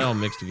don't know. That all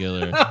mixed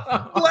together.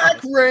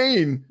 Black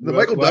Rain, the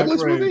Michael Black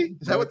Douglas Rain. movie.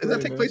 Is that what? Does that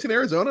Black take Rain, place in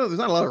Arizona? There's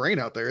not a lot of rain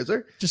out there, is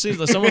there? Just seems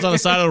like someone's on the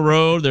side of the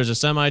road. There's a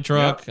semi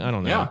truck. Yeah. I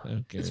don't know. Yeah.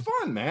 Okay. It's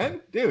fun,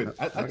 man, dude.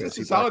 gotta It's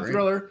see a solid Black Rain.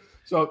 thriller.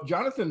 So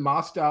Jonathan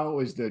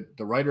Mostow is the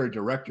writer and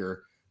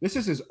director. This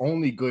is his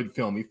only good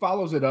film. He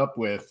follows it up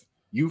with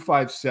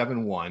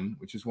U-571,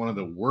 which is one of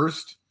the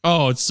worst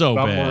Oh, it's so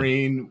bad.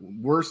 submarine,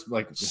 worst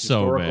like So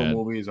historical bad.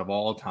 movies of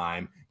all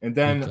time. And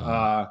then Oh,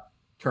 God.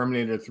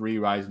 Terminator 3,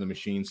 Rise of the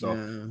Machine. So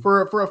Yeah.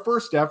 for a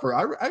first effort,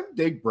 I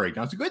dig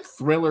Breakdown. It's a good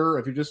thriller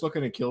if you're just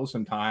looking to kill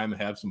some time,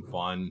 have some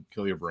fun,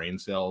 kill your brain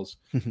cells.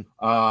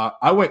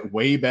 I went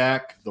way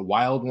back. The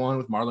Wild One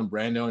with Marlon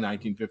Brando,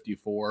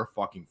 1954.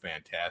 Fucking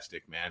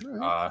fantastic, man.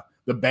 All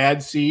The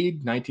Bad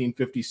Seed,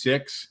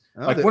 1956.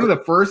 Oh, Like one of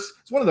the first,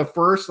 it's one of the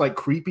first like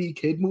creepy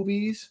kid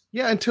movies.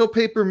 Yeah, until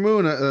Paper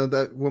Moon,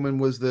 that woman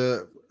was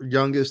the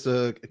youngest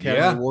Academy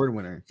Yeah. Award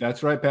winner.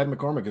 That's right. Pat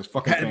McCormick is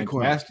fucking Pat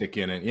McCormick. fantastic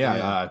in it. Yeah.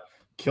 Yeah.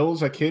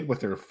 Kills a kid with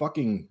their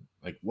fucking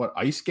like what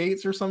ice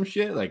skates or some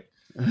shit. Like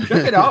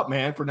check it out,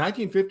 man. For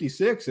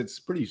 1956, it's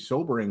pretty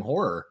sobering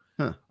horror.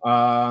 Huh.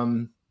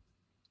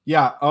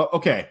 Yeah.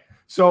 Okay.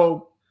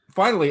 So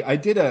finally, I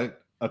did a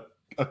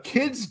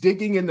kids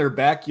digging in their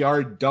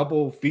backyard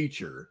double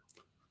feature.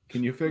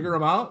 Can you figure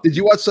them out? Did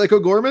you watch Psycho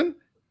Gorman?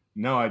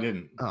 No, I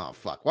didn't. Oh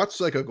fuck! Watch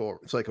Psycho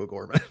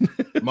Gorman.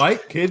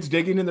 Mike, kids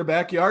digging in their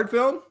backyard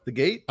film? The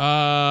Gate.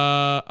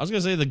 I was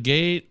gonna say The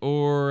Gate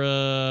or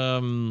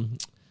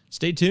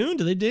Stay Tuned.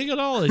 Do they dig at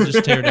all? Or they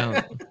just tear down.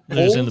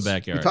 They're just in the Holes?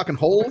 backyard. You talking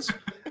holes?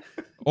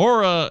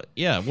 Or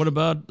yeah. What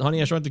about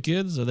Honey I Shrunk the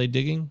Kids? Are they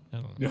digging? I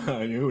don't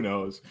know. Who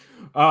knows?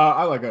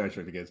 I like Honey I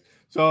Shrunk the Kids.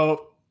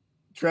 So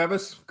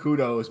Travis,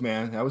 kudos,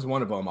 man. That was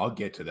one of them. I'll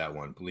get to that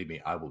one. Believe me,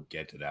 I will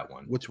get to that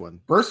one. Which one?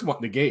 First one,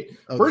 The Gate.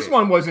 Oh, First Gate.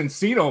 one was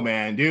Encino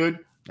Man, dude.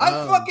 I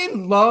Oh.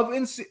 fucking love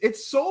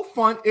it's so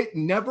fun. It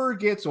never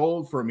gets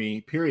old for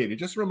me, period. It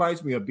just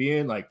reminds me of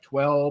being like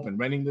 12 and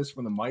renting this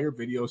from the Meyer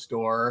video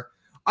store.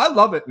 I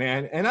love it,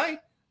 man. And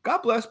God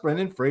bless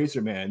Brendan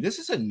Fraser, man. This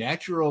is a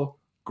natural,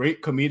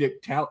 great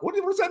comedic talent. What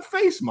was that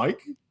face,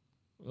 Mike?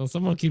 Well,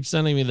 someone keeps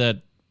sending me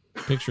that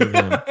picture of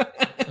him.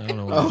 I don't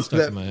know why it's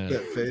stuck in my head.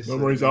 that face.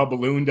 Remember he's all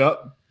ballooned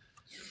up?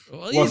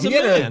 Well, Well, he's a he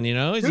had man, you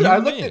know. He's Dude, a I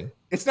human looked being. at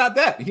it's not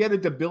that. He had a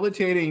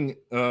debilitating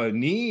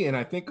knee and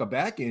I think a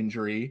back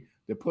injury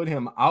that put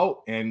him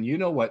out. And you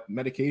know what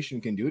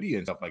medication can do to you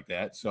and stuff like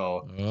that.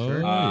 So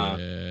Oh,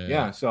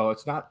 yeah, so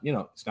it's not,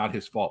 it's not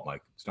his fault,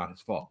 Mike. It's not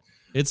his fault.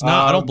 It's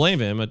not. I don't blame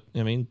him.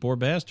 I mean, poor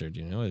bastard.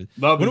 You know.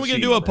 Love When and are we gonna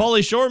see do a him, man.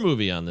 Pauly Shore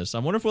movie on this? I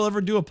wonder if we'll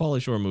ever do a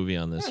Pauly Shore movie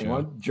on this. You show.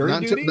 want jury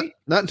Not duty?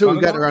 until we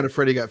got Son-in-law? around to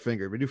Freddy Got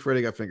Fingered. We do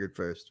Freddy Got Fingered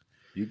first.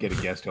 You get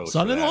a guest host.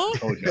 Son-in-law? For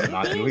that. I told you, I'm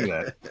not doing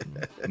that.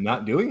 I'm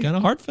not doing it. Kind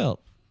of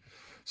heartfelt.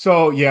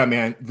 So yeah,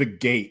 man, The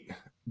Gate,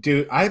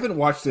 dude. I haven't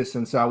watched this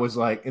since I was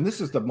like, and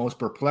this is the most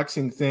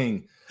perplexing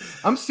thing.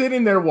 I'm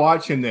sitting there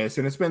watching this,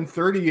 and it's been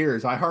 30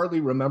 years. I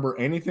hardly remember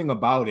anything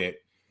about it.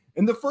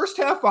 In the first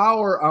half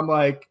hour, I'm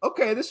like,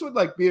 okay, this would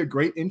like be a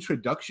great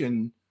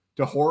introduction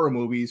to horror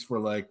movies for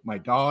like my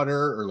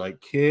daughter or like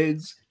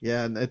kids.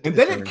 Yeah, and And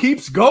then it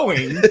keeps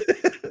going.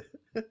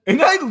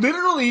 And I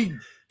literally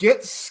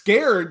get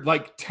scared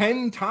like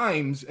 10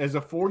 times as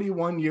a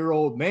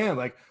 41-year-old man.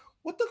 Like,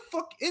 what the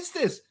fuck is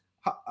this?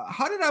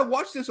 How did I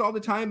watch this all the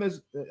time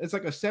as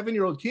like a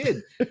 7-year-old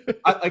kid?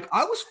 I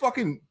was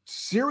fucking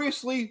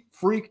seriously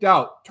freaked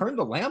out. Turned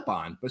the lamp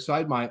on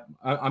beside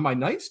on my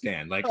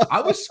nightstand. Like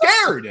I was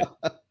scared.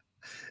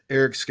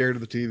 Eric's scared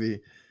of the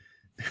TV.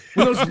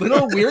 When those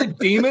little weird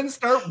demons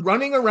start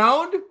running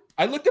around,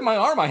 I looked at my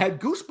arm. I had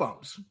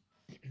goosebumps.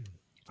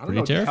 I don't Pretty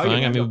know what to tell you,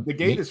 terrifying. I man. mean, The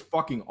Gate is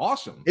fucking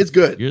awesome. It's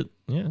good.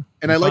 Yeah.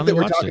 And I like that finally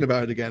we're watched talking it.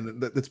 about it again.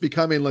 That's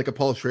becoming like a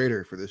Paul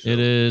Schrader for this show. It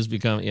is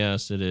become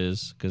yes, it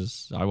is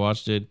because I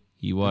watched it.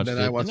 He watched then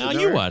it. I watched and now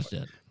it. you All right. watched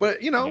it. But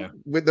Yeah.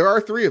 there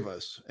are three of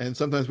us, and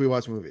sometimes we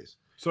watch movies.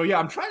 So yeah,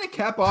 I'm trying to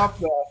cap off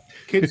the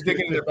Kids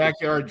Digging in Their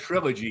Backyard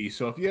trilogy.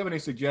 So if you have any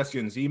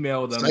suggestions,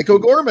 email them. Psycho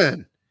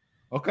Gorman.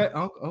 Okay.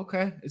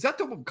 Okay. Is that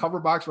the cover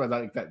box where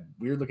like that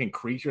weird looking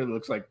creature that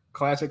looks like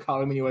classic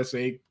Hollywood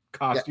USA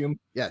costume?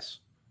 Yes,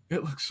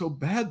 It looks so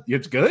bad.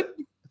 It's good.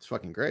 it's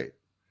fucking great.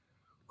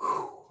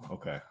 Whew.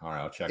 Okay. All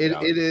right. I'll check it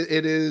out. It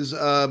is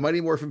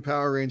Mighty Morphin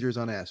Power Rangers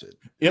on acid.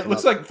 It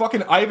looks like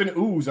fucking Ivan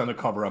Ooze on the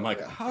cover. I'm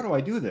like, how do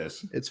I do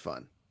this? It's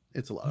fun.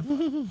 It's a lot of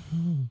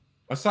fun.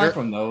 Aside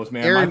from those,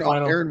 man,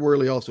 Aaron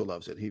Worley also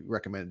loves it. He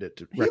recommended it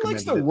to. he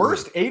likes the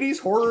worst 80s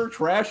horror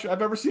trash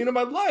I've ever seen in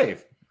my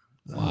life.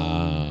 Wow.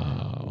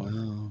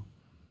 Wow.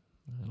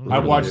 don't know I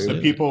what watched it The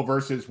is. People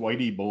versus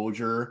Whitey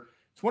Bulger.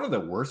 It's one of the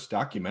worst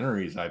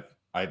documentaries I've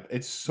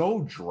it's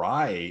so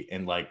dry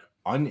and like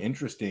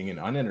uninteresting and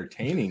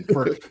unentertaining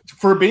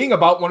for being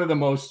about one of the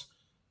most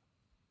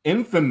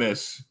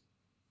infamous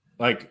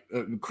like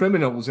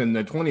criminals in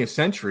the 20th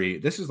century.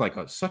 This is like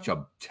such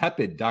a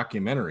tepid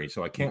documentary,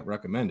 so I can't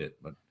recommend it.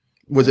 But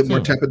Was it more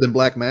Yeah. tepid than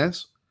Black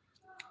Mass?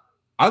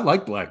 I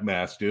like Black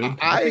Mass, dude.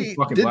 I think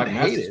fucking didn't Black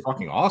Mass hate is it.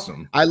 fucking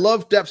awesome. I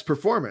love Depp's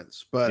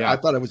performance, but Yeah. I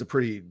thought it was a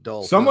pretty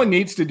dull. Someone film.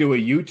 needs to do a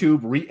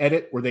YouTube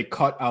re-edit where they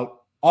cut out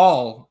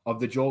all of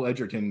the Joel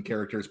Edgerton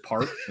character's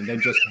part and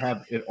then just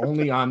have it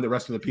only on the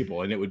rest of the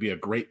people, and it would be a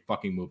great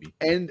fucking movie.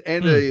 and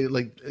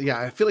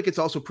I feel like it's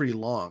also pretty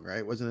long,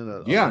 right? Wasn't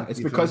it? Yeah,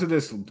 it's because of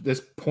this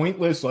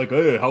pointless like,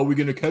 hey, how are we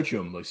gonna catch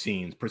him? Like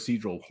scenes,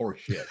 procedural horse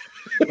shit.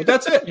 But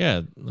that's it.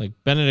 Yeah, like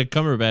Benedict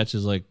Cumberbatch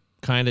is like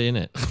kind of in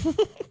it.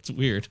 It's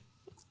weird.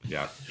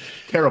 Yeah,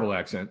 terrible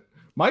accent,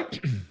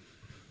 Mike.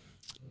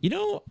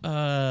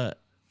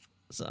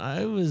 So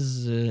I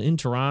was in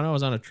Toronto. I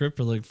was on a trip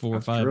for like 4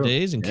 or 5 true.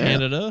 days in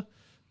Canada.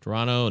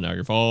 Toronto,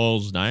 Niagara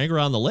Falls.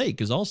 Niagara on the Lake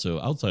is also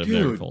outside of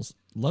Niagara Dude. Falls.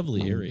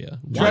 Lovely area.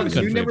 Wine Travis,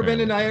 country, you've never been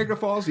to apparently. Niagara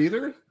Falls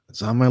either?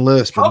 It's on my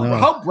list. But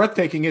How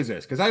breathtaking is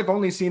this? Because I've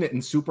only seen it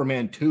in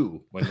Superman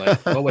 2. When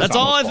like Lois That's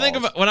all I almost think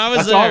falls. about when I was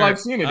That's there. all I've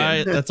seen it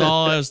in. That's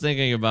all I was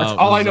thinking about. That's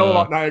all I was, know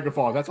about Niagara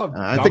Falls. That's how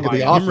I dumb think of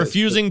The am. Office. him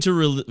refusing to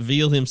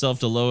reveal himself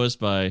to Lois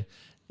by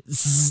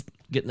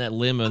getting that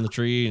limb on the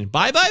tree and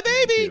bye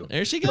baby.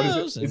 There she But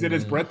goes. is it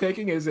as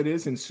breathtaking as it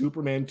is in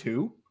Superman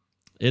 2?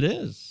 It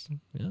is.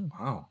 Yeah.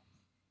 Wow.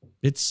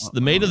 It's the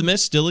Maid of the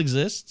Mist still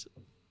exists,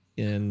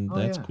 and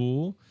that's yeah.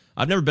 cool.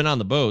 I've never been on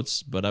the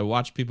boats, but I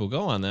watch people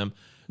go on them.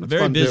 That's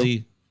Very fun,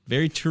 busy,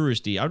 very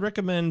touristy. I'd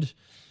recommend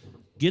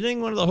getting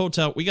one of the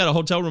hotel. We got a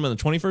hotel room on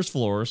the 21st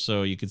floor,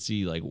 so you could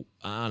see like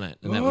on it,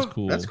 and that was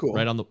cool. That's cool.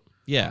 Right on the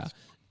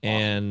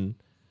and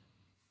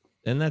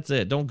that's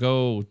it. Don't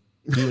go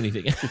do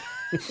anything.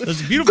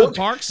 There's a beautiful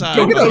park side.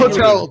 Go get a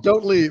hotel.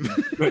 Don't leave.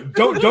 But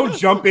don't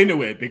jump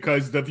into it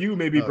because the view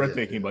may be Oh,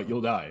 breathtaking, yeah. but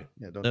you'll die.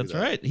 Yeah, don't That's do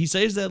that. right. He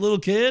saves that little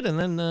kid, and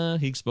then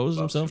he exposes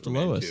Love himself to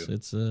Superman Lois. too. He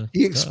It's tough.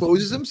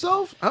 exposes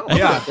himself. I don't know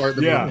Yeah, that part of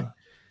the movie.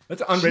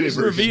 That's an unrated He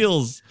version.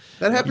 reveals.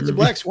 That happens in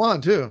Black Swan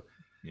too.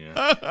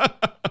 Yeah,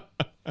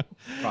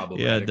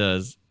 probably. Yeah, it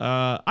does.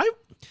 I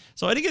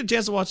didn't get a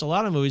chance to watch a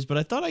lot of movies, but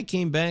I thought I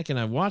came back and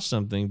I watched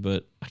something,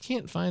 but I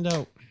can't find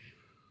out.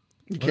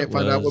 You What can't it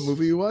find out what was.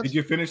 movie you watched. Did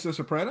you finish The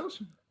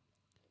Sopranos?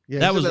 Yeah,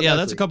 That you was said yeah, last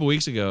that's a week. couple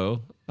weeks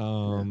ago.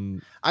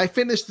 I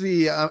finished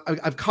the.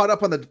 I've caught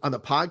up on the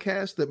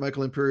podcast that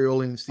Michael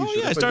Imperioli and Steve. Oh yeah,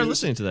 I Sharp started do.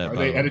 listening to that. Are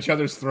by they the at way. each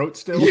other's throats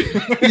still?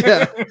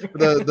 Yeah,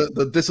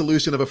 the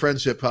dissolution of a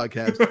friendship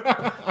podcast.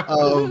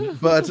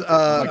 But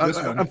Like this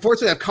one.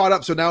 unfortunately, I've caught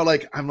up. So now,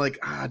 I'm like,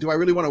 do I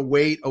really want to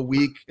wait a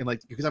week? And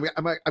because I've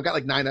got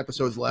like 9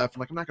 episodes left. I'm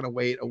like, I'm not going to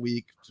wait a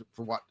week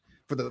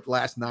for the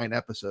last 9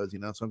 episodes.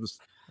 So I'm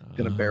just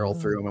going to barrel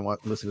through them and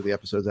listen to the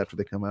episodes after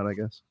they come out. I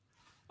guess.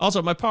 Also,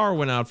 my power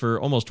went out for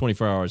almost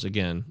 24 hours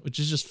again, which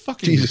is just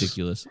fucking Jesus.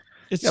 ridiculous.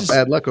 It's Yeah, just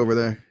bad luck over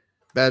there.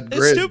 Bad it's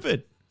grid.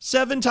 stupid.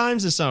 7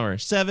 times this summer.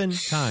 7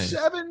 times.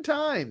 7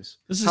 times.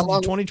 This is How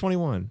long?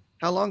 2021.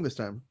 How long this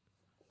time?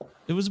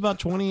 It was about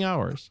 20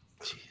 hours.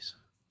 Jeez.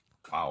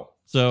 Wow.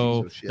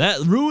 So Jesus, shit. that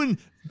ruined.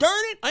 Darn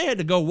it! I had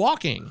to go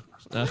walking.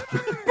 I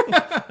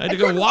had to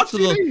go walk to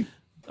the.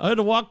 I had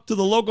to walk to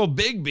the local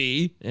Big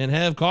B and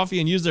have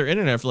coffee and use their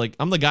internet for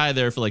I'm the guy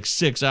there for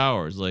 6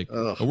 hours. Ugh.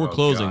 Oh, we're Oh,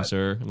 closing, God.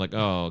 sir. I'm like,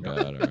 oh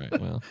god, all right,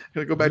 well,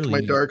 Gotta go back to my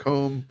Really? dark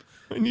home.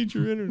 I need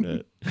your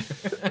internet.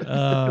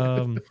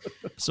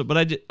 But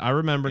I did. I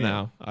remember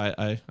now.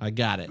 I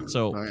got it.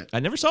 So All right.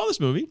 I never saw this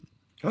movie.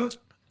 Huh?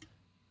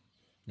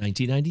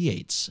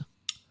 1998's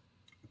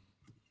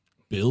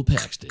Bill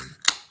Paxton,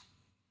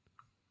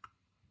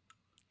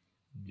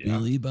 Yeah.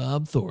 Billy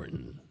Bob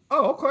Thornton.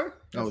 Oh, okay.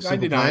 Oh, That's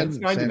Simple 99. Plan, It's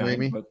Sam 99.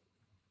 Raimi. But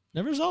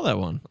Never saw that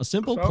one. A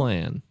Simple So?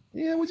 Plan.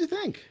 Yeah, what'd you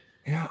think?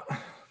 yeah.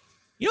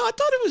 I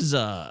thought it was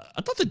I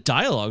thought the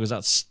dialogue was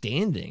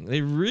outstanding.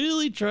 They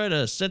really try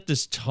to set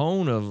this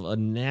tone of a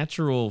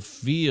natural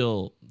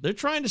feel. They're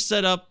trying to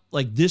set up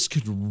this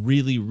could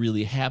really,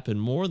 really happen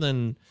more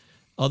than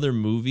other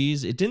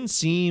movies. It didn't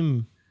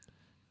seem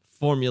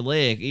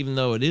formulaic, even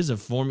though it is a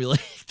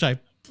formulaic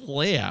type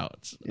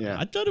playout. Yeah.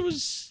 I thought it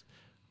was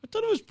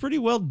pretty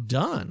well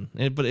done.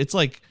 But it's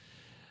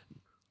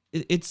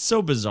it's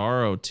so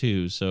bizarro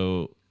too,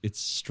 so it's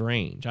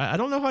strange. I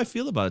don't know how I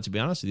feel about it, to be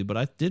honest with you, but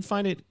I did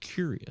find it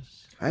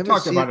curious. I I haven't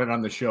talked seen- about it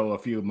on the show a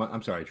few months.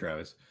 I'm sorry,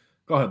 Travis.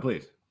 Go ahead,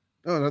 please.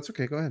 Oh, that's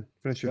okay. Go ahead.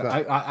 Finish your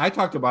thought. I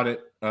talked about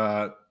it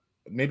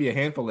maybe a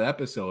handful of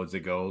episodes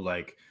ago.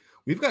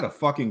 We've got a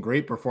fucking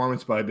great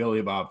performance by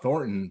Billy Bob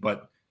Thornton,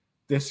 but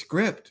this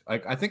script,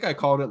 I think I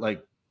called it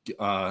like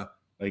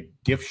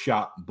gift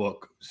shop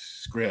book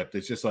script.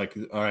 It's just all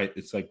right,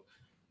 it's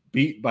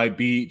beat by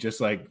beat,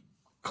 just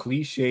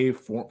cliche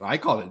form. I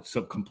call it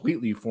so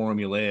completely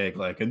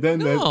formulaic. And then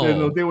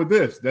they'll deal with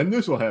this. Then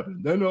this will happen.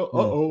 Then No.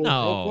 oh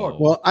fuck.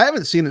 Well, I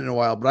haven't seen it in a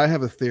while, but I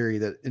have a theory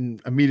that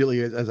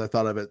immediately as I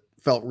thought of it,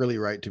 felt really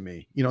right to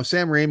me.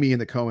 Sam Raimi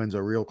and the Coens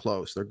are real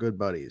close. They're good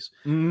buddies.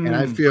 And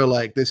I feel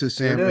like this is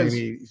Sam It is.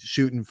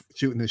 Raimi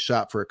shooting his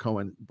shot for a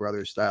Coen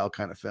brothers style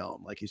kind of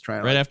film. He's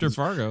trying to Right after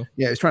Fargo.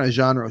 Yeah, he's trying to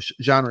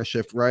genre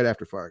shift right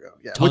after Fargo.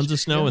 Yeah. Tons of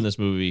snow in this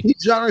movie. He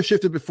genre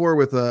shifted before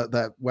with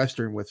that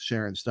Western with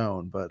Sharon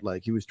Stone, but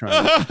he was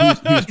trying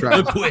he was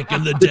trying The Quick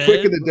and the The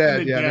Quick Dead. and the Dead.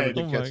 The Yeah, I never Dead.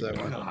 did Oh catch my that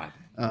one.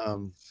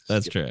 God.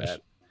 That's skip trash.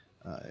 that.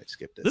 I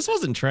skipped it. This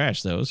wasn't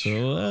trash though, so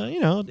you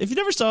know, if you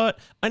never saw it,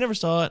 I never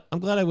saw it. I'm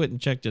glad I went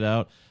and checked it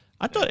out.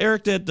 I thought,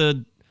 Eric, that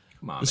the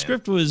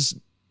script was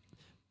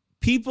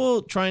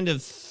people trying to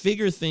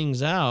figure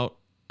things out.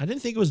 I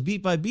didn't think it was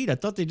beat by beat. I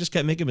thought they just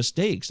kept making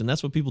mistakes, and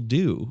that's what people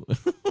do.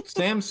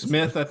 Sam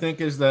Smith, I think,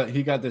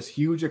 he got this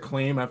huge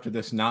acclaim after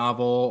this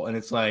novel, and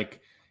it's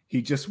like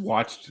he just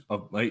watched.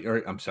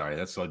 I'm sorry,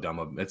 that's so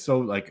dumb. It's so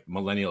like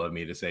millennial of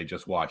me to say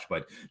just watch,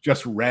 but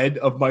just read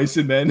Of Mice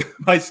and Men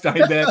by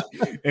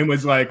Steinbeck and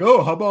was like,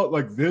 oh, how about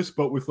like this,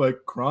 but with like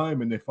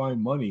crime and they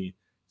find money.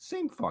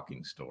 Same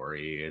fucking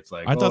story. It's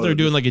like I thought they were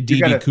doing like a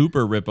D.B.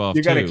 Cooper ripoff.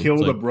 You got to kill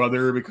the like,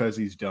 brother because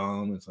he's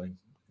dumb. It's like.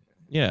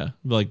 Yeah,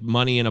 like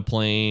money in a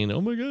plane.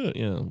 Oh my god,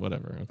 yeah,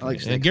 whatever. Okay.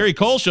 Like and Gary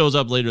Cole shows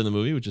up later in the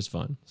movie, which is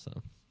fun.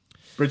 So,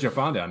 Bridget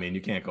Fonda. I mean,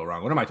 you can't go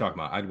wrong. What am I talking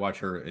about? I'd watch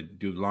her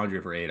do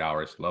laundry for 8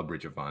 hours. Love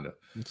Bridget Fonda.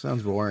 It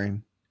sounds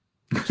boring.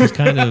 she's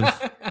kind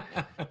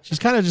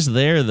of just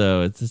there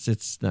though.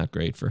 It's not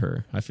great for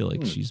her. I feel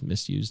like she's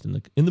misused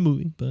in the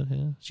movie, but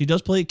yeah, she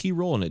does play a key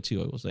role in it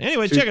too. I will say.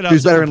 Anyway, check it out.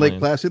 She's better in Lake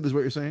Placid, is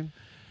what you're saying?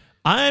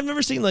 I've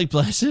never seen Lake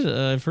Placid.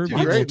 I've heard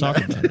people talk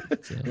about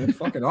it. So. It's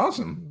fucking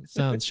awesome.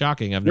 Sounds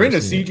shocking. You're into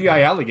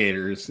CGI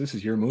alligators. This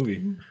is your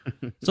movie.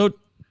 So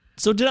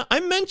did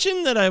I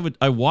mention that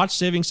I watched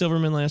Saving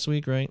Silverman last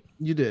week? Right?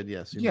 You did,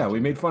 yes. Yeah,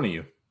 we made fun of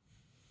you.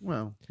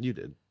 Well, you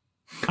did.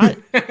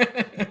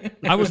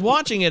 I was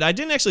watching it. I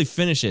didn't actually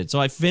finish it,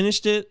 so I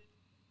finished it,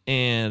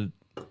 and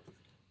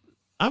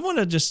I want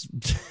to just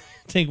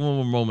take one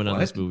more moment on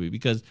this movie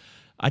because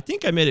I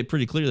think I made it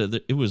pretty clear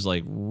that it was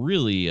like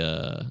really.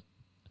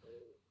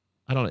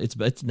 I don't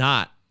know. It's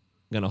not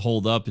going to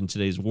hold up in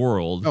today's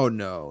world. Oh,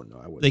 no,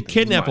 I wouldn't. They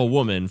kidnap a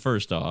woman,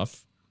 first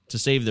off, to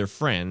save their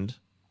friend.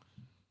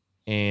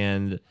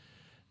 And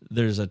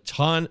there's a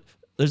ton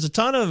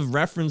of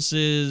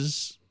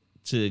references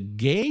to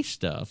gay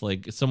stuff.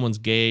 Like someone's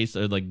gay,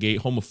 so like gay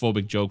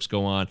homophobic jokes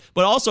go on.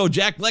 But also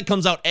Jack Black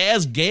comes out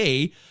as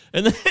gay.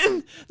 And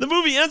then the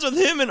movie ends with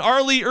him and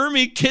R. Lee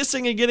Ermey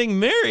kissing and getting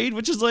married,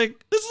 which is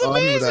like, this is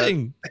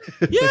amazing.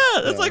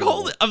 Yeah, that's like,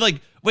 holy. I'm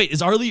like, wait,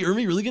 is R. Lee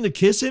Ermey really going to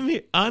kiss him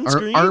on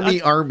screen? Army.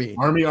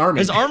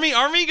 Is Army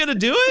going to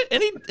do it?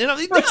 And he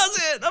does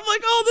it. I'm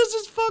like, oh, this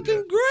is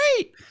fucking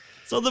great.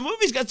 So the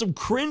movie's got some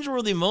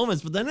cringeworthy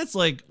moments, but then it's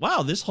like,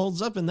 wow, this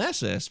holds up in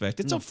that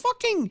aspect. It's a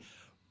fucking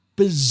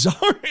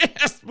bizarre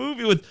ass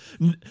movie with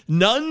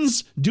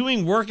nuns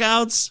doing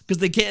workouts because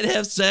they can't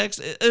have sex.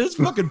 It's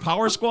fucking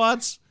power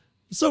squats.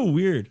 It's so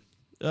weird.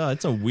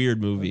 It's a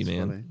weird movie,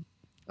 man.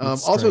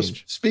 Also,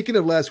 speaking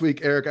of last week,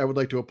 Eric, I would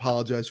like to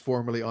apologize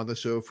formally on the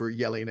show for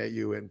yelling at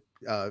you and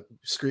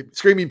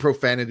screaming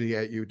profanity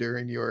at you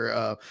during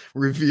your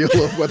reveal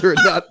of whether or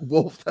not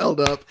Wolf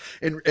held up.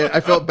 And I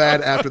felt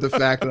bad after the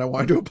fact, and I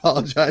wanted to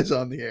apologize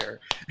on the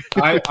air.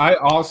 I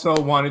also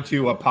wanted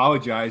to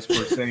apologize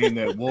for saying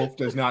that Wolf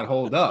does not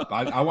hold up.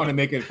 I want to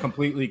make it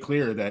completely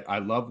clear that I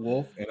love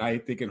Wolf, and I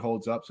think it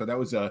holds up. So that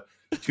was a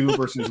 2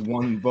 versus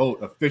 1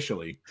 vote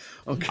officially.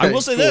 Okay, I will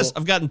say this.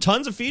 I've gotten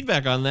tons of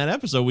feedback on that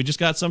episode. We just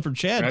got some from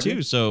Chad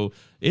too. So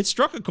it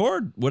struck a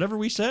chord, whatever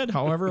we said,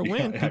 however it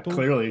went. People,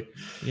 clearly.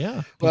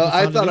 Yeah. Well,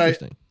 I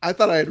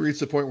thought I had reached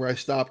the point where I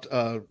stopped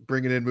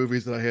bringing in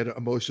movies that I had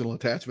emotional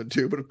attachment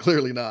to, but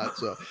clearly not.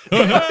 So.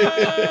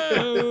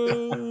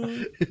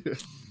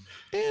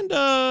 And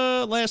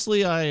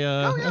lastly,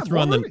 I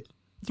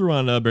threw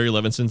on Barry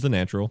Levinson's The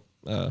Natural,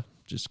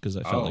 just because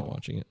I felt like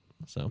watching it.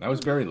 So that was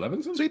Barry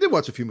Levinson. So you did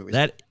watch a few movies.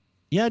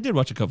 Yeah, I did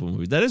watch a couple of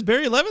movies. That is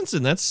Barry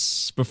Levinson.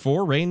 That's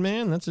before Rain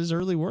Man. That's his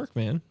early work,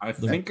 man. I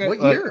think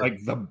what year?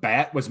 Like The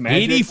Bat was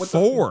magic.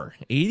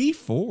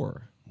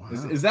 84. Wow.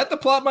 Is that the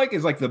plot, Mike?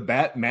 Is like the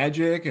bat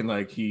magic and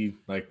like he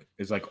like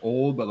is like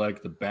old, but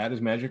like the bat is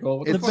magical?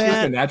 What the fuck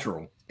is The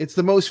Natural? It's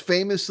the most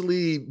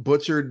famously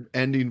butchered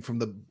ending from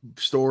the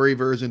story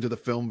version to the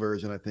film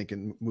version, I think,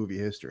 in movie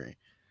history.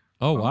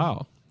 Oh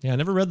wow. Yeah, I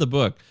never read the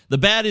book. The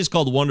Bat is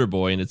called Wonder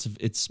Boy, and it's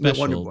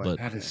special, but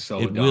that is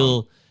so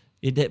dumb.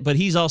 But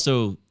he's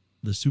also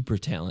the super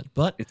talent.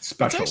 But it's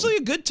special. It's actually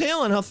a good tale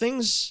on how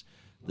things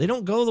they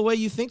don't go the way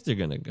you think they're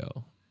gonna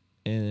go,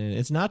 and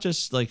it's not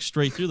just like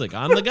straight through. Like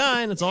I'm the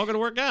guy, and it's all gonna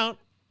work out.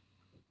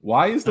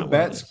 Why is the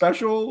Bat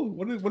special?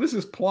 What is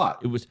his plot?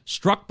 It was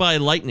struck by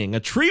lightning. A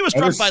tree was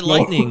struck by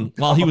lightning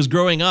while he was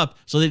growing up,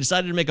 so they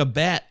decided to make a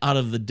bat out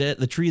of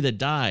the tree that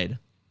died.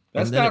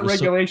 That's not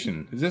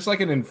regulation. Is this like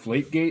an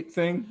Inflategate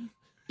thing?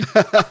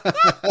 Hey,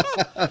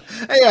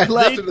 I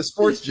laughed at the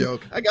sports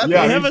joke. I got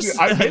that.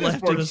 I made a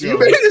sports joke. You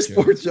made a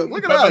sports joke.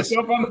 Look at us.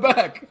 Myself on the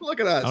back.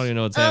 Look at us. I don't even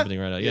know what's happening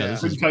right now. Yeah, I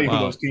couldn't tell you who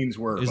those teams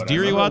were. Is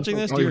Deary watching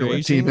this? Deary,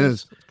 what team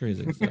is? It's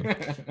crazy.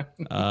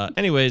 So.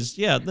 Anyways,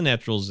 yeah, The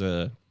Natural's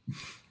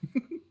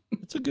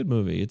it's a good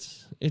movie.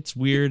 It's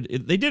weird.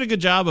 They did a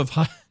good job of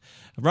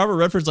Robert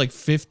Redford's like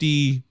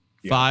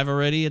 55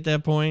 already at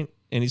that point.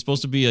 And he's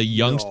supposed to be a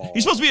youngster.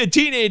 He's supposed to be a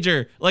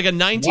teenager, like a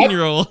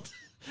 19-year-old.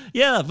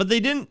 Yeah, but they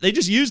didn't. They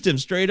just used him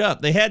straight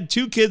up. They had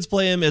 2 kids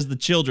play him as the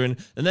children.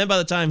 And then by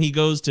the time he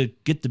goes to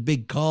get the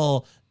big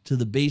call to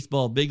the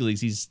baseball big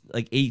leagues. He's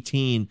like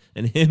 18,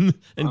 and him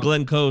and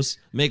Glenn Close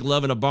make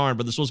love in a barn,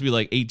 but they're supposed to be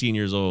like 18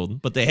 years old.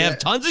 But they have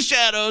tons of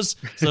shadows,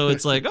 so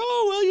it's like,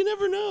 oh, well, you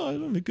never know. I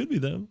don't know, it could be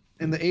them.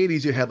 In the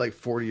 80s, you had like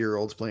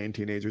 40-year-olds playing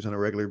teenagers on a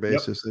regular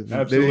basis. They didn't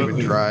absolutely.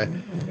 even try.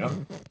 Yep.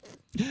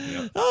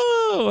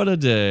 Oh, what a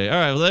day. All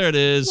right, well, there it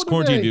is. What a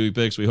Quarantine day. Movie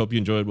Picks. We hope you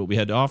enjoyed what we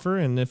had to offer,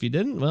 and if you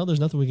didn't, well, there's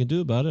nothing we can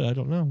do about it. I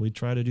don't know. We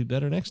try to do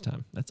better next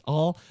time. That's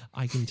all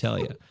I can tell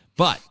you.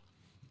 But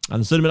on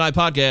the Cinema Night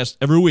podcast,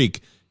 every week,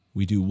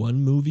 we do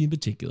one movie in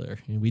particular,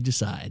 and we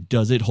decide,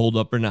 does it hold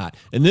up or not?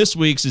 And this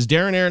week's is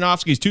Darren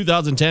Aronofsky's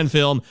 2010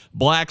 film,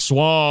 Black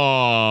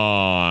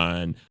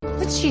Swan.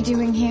 What's she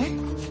doing here?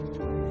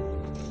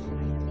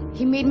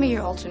 He made me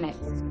your alternate.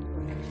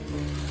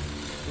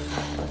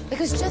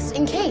 Because just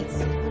in case.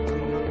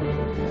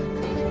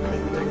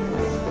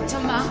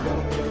 Thomas!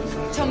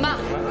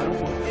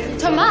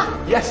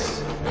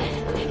 Yes.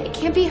 It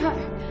can't be her.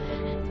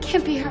 It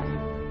can't be her.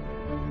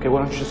 Okay,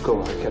 why don't you just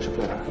go? I'll catch up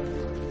later.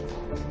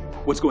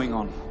 What's going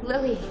on?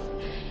 Lily.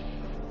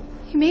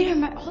 He made her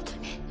my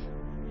alternate.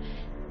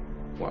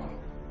 Well,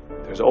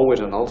 there's always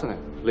an alternate.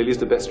 Lily's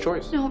the best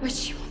choice. No, but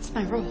she wants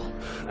my role.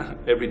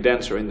 Every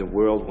dancer in the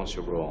world wants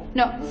your role.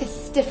 No,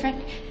 this is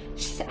different.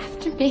 She's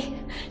after me.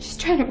 She's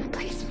trying to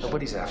replace me.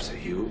 Nobody's after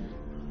you.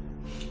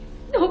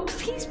 No,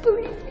 please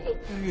believe me.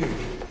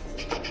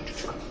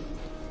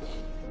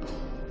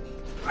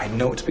 I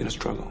know it's been a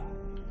struggle.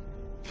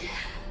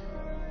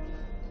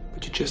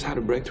 But you just had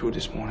a breakthrough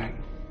this morning.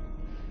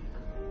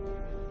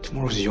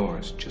 Tomorrow's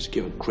yours. Just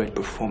give a great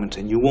performance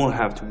and you won't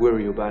have to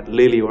worry about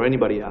Lily or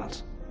anybody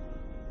else.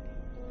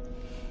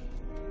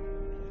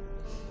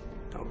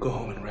 Now go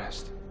home and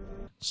rest.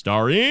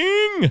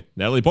 Starring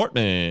Natalie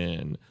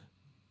Portman,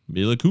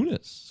 Mila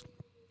Kunis,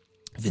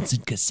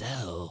 Vincent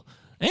Cassell,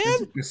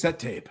 and Cassette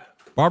tape.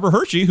 Barbara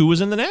Hershey, who was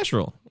in The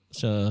Natural.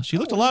 So she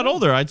looked a lot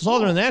older. I saw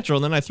her in The Natural,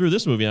 and then I threw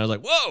this movie, and I was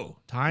like, whoa,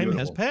 time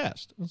has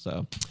passed.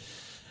 So,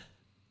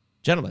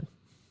 gentlemen,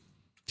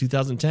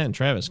 2010,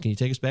 Travis, can you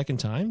take us back in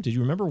time? Did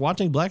you remember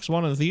watching Black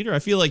Swan in the theater? I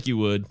feel like you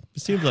would.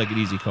 It seemed like an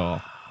easy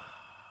call.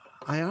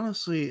 I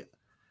honestly,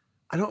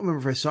 I don't remember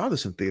if I saw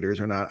this in theaters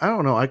or not. I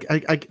don't know.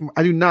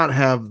 I do not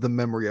have the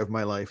memory of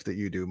my life that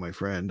you do, my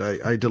friend.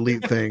 I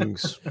delete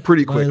things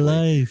pretty quickly. My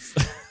life.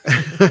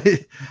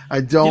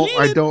 I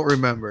don't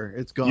remember.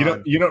 It's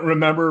gone. You don't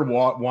remember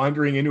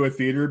wandering into a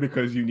theater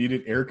because you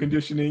needed air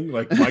conditioning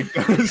like Mike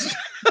does?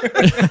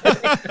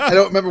 I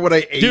don't remember what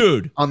I ate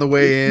Dude. on the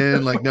way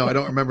in. Like, no, I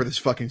don't remember this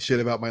fucking shit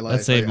about my life.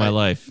 That saved my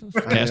life.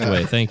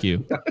 Castaway, thank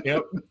you.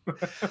 Yep.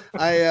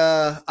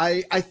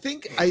 I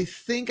think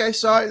I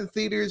saw it in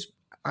theaters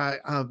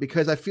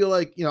because I feel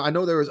like, I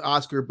know there was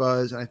Oscar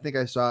buzz, and I think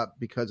I saw it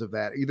because of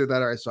that. Either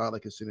that or I saw it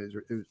like as soon as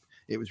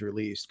it was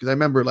released, because I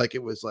remember like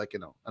it was like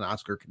an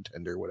Oscar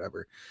contender,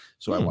 whatever.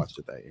 So I watched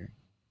it that year.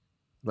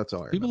 That's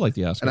all I People remember. like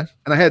the Oscars.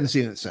 And I hadn't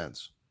seen it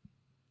since.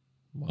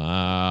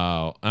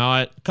 Wow. All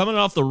right. Coming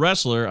off The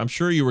Wrestler, I'm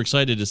sure you were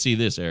excited to see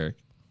this, Eric.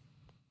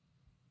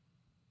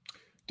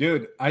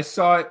 Dude, I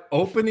saw it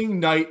opening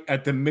night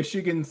at the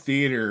Michigan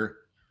Theater,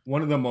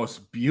 one of the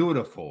most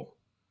beautiful,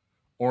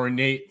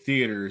 ornate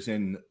theaters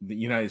in the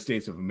United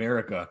States of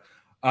America,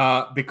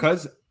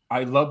 because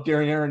I love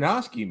Darren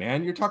Aronofsky,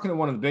 man. You're talking to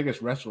one of the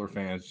biggest wrestler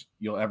fans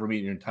you'll ever meet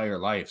in your entire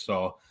life.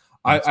 So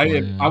I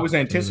was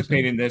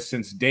anticipating this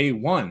since day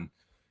one.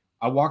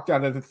 I walked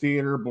out of the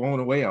theater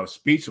blown away. I was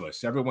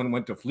speechless. Everyone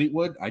went to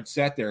Fleetwood. I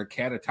sat there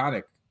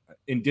catatonic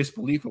in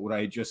disbelief at what I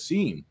had just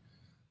seen,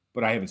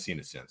 but I haven't seen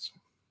it since.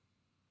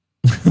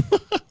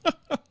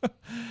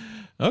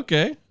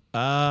 Okay.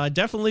 I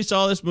definitely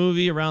saw this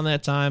movie around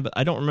that time, but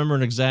I don't remember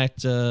an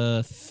exact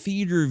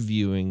theater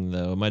viewing,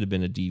 though. It might have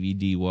been a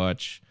DVD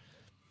watch,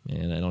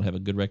 and I don't have a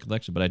good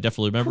recollection, but I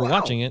definitely remember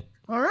watching it.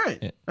 All right.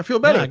 Yeah. I feel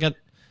better. Yeah,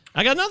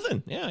 I got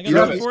nothing. Yeah, I got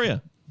nothing for you.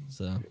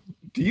 So,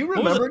 do you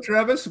remember,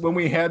 Travis, when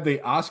we had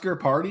the Oscar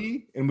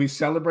party and we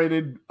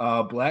celebrated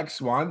Black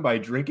Swan by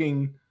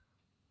drinking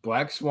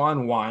Black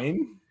Swan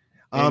wine?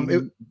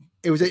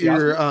 It was at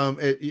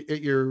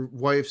your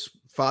wife's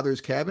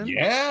father's cabin.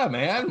 Yeah,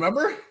 man.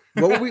 Remember?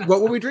 What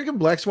were we drinking?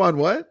 Black Swan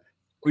what?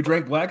 We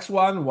drank Black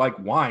Swan like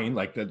wine,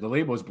 like the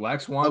label is Black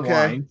Swan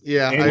wine.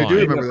 Yeah, and I do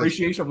remember in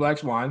appreciation of Black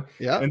Swan.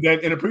 Yeah. And then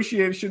in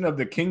appreciation of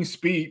the King's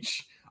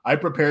Speech, I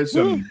prepared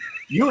some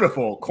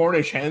beautiful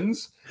Cornish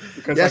hens.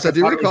 Because yes, I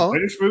do recall.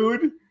 British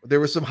food. There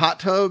was some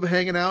hot tub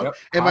hanging out. Yep,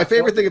 and my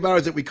favorite thing about it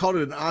is that we called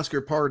it an Oscar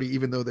party,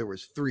 even though there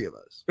was 3 of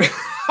us.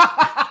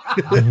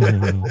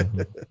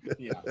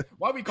 Yeah.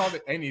 Why we called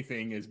it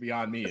anything is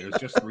beyond me. It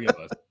was just 3 of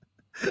us.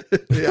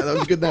 Yeah, that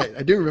was a good night.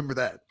 I do remember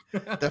that.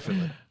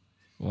 Definitely.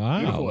 wow.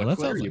 Beautiful Well, that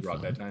eclair sounds you like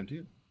brought fun. that time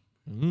too.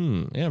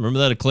 Yeah, remember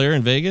that eclair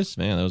in Vegas?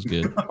 Man, that was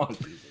good. Oh,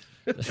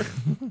 Jesus.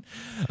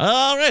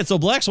 All right, so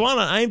Black Swan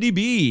on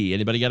IMDb.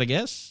 Anybody got a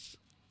guess?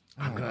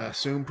 I'm gonna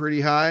assume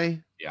pretty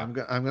high. Yeah.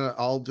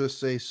 I'll just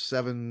say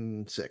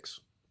 7.6.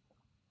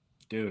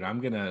 Dude,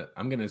 I'm gonna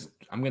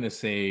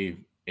say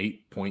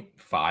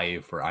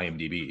 8.5 for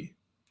IMDb.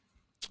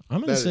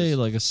 I'm gonna say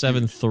like a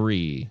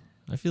 7.3.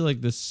 I feel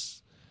like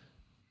this.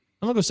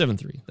 I'm going to go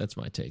 7.3. That's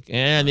my take.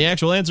 And the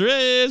actual answer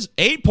is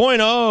 8.0.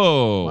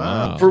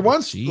 Wow. For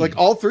once, geez. like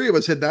all three of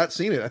us had not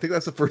seen it. I think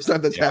that's the first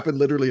time that's happened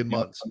literally in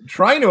months. I'm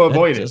trying to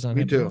avoid it.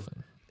 Me too.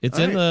 It's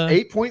All in right. the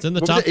 8 point, it's in the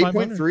what top was it,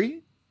 500.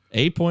 8.3?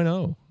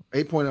 8.0.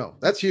 8.0.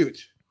 That's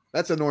huge.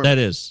 That's enormous. That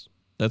is.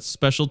 That's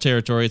special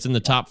territory. It's in the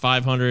top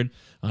 500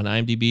 on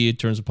IMDb in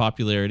terms of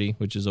popularity,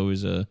 which is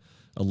always a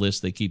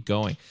list they keep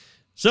going.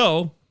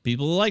 So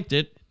people liked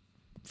it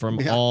from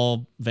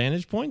all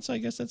vantage points. I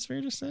guess that's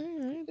fair to say,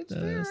 right? It's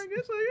fair, I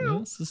guess. You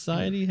know.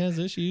 Society has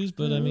issues,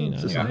 but I mean,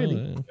 society.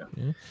 I don't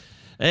know.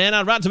 And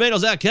on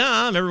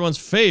RottenTomatoes.com, everyone's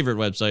favorite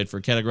website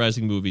for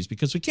categorizing movies,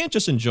 because we can't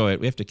just enjoy it.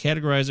 We have to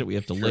categorize it. We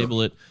have to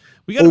label it.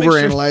 We got to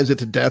overanalyze it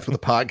to death with a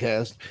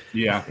podcast.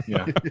 Yeah.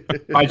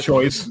 By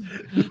choice.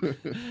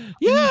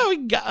 Yeah,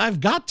 I've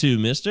got to,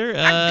 mister.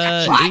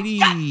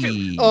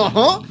 80.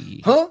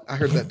 Huh? I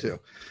heard that too.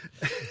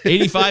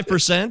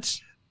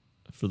 85%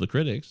 for the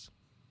critics.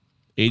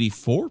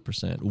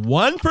 84%.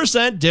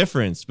 1%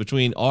 difference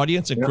between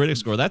audience and critic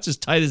score. That's as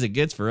tight as it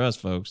gets for us,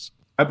 folks.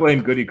 I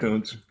blame Goody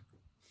Coons.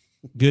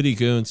 Goody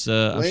Coons.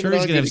 I'm sure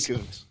he's going to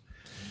have...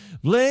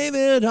 Blame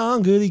it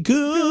on Goody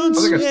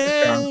Coons.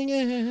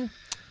 Yeah.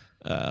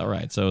 All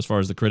right. So as far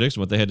as the critics,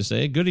 what they had to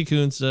say, Goody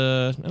Coons,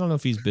 I don't know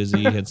if he's busy.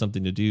 He had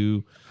something to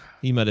do.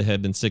 He might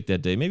have been sick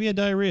that day. Maybe he had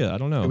diarrhea. I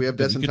don't know. Do we have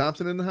Desson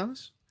Thompson in the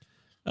house?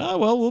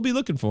 Well, we'll be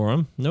looking for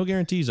him. No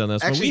guarantees on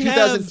this. Actually,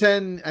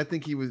 2010, I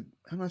think he was...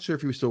 I'm not sure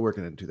if he was still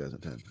working in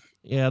 2010.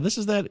 Yeah, this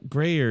is that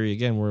gray area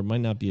again where it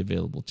might not be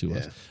available to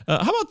us.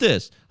 How about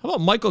this? How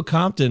about Michael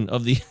Compton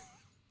of the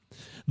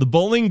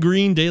Bowling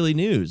Green Daily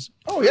News?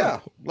 Oh, yeah.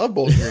 Love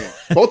Bowling Green.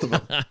 Both of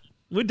them.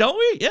 Don't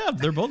we? Yeah,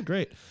 they're both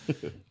great.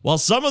 While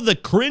some of the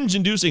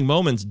cringe-inducing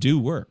moments do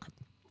work,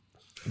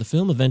 the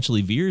film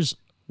eventually veers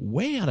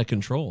way out of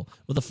control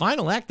with a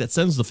final act that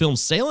sends the film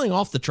sailing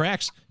off the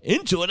tracks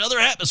into another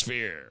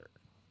atmosphere.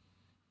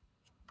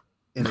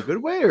 In a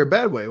good way or a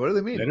bad way? What do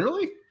they mean?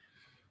 Literally?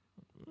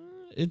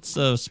 It's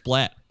a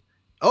splat.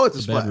 Oh, it's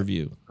a splat. Bad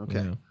review.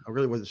 Okay. Yeah. I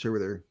really wasn't sure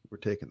where we're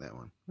taking that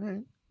one. All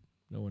right.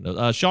 No one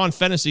knows. Sean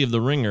Fennessy of The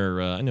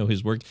Ringer. I know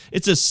his work.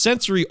 It's a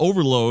sensory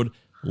overload,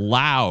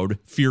 loud,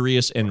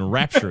 furious, and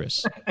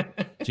rapturous.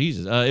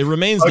 Jesus. It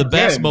remains the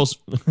best, most...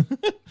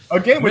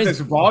 Again, with this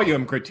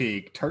volume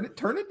critique, turn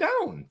it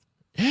down.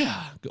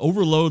 Yeah.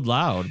 Overload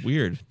loud.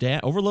 Weird.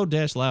 Overload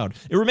dash loud.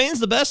 It remains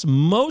the best,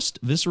 most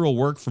visceral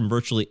work from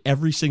virtually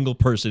every single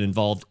person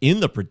involved in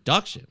the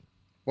production.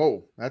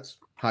 Whoa, that's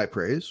high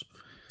praise.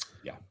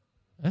 Yeah.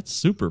 That's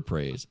super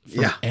praise.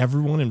 From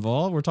everyone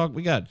involved.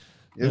 We got...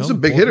 there's some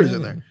big hitters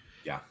in there.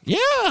 Yeah.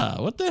 Yeah.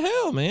 What the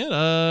hell,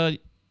 man?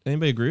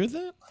 Anybody agree with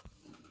that?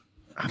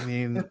 I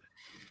mean,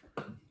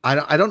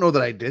 I don't know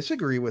that I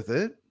disagree with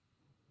it.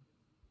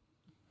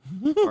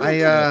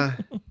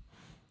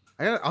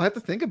 I'll have to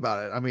think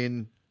about it. I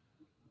mean,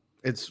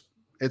 it's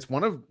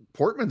one of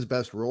Portman's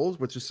best roles,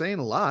 which is saying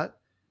a lot.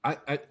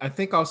 I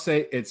think I'll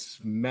say it's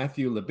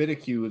Matthew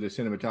Lebidicu, the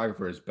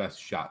cinematographer's best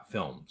shot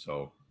film.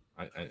 So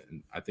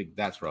I think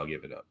that's where I'll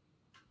give it up.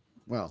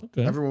 Well,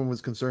 everyone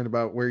was concerned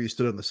about where you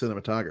stood on the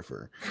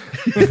cinematographer.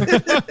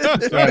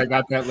 Sorry, I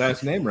got that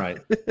last name right.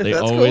 They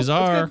always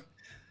are.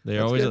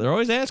 They're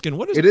always asking.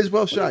 What is it? Is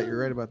well shot. You're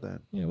right about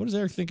that. Yeah. What is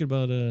Eric thinking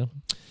about? Yeah.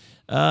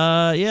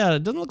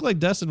 It doesn't look like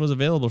Destin was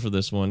available for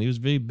this one. He was a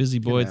very busy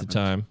boy at the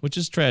time, which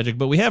is tragic.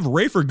 But we have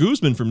Rafer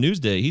Guzman from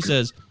Newsday. He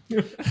says,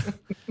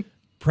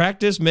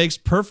 "Practice makes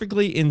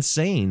perfectly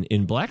insane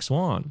in Black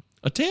Swan,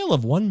 a tale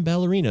of one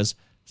ballerina's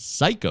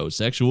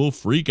psychosexual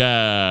freak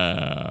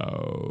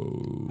out."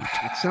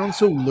 It sounds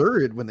so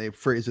lurid when they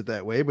phrase it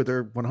that way, but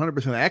they're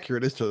 100%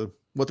 accurate as to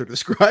what they're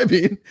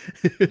describing.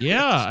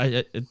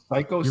 Yeah,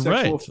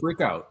 psychosexual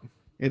freak out.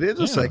 It is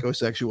a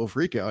psychosexual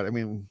freak out. I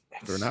mean,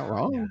 they're not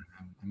wrong. Yeah.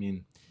 I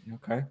mean,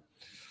 okay.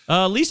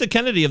 Lisa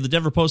Kennedy of the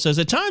Denver Post says,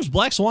 at times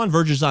Black Swan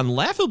verges on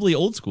laughably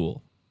old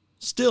school.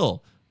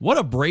 Still, what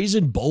a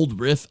brazen,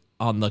 bold riff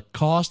on the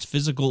cost,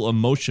 physical,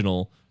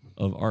 emotional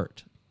of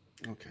art.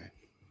 Okay.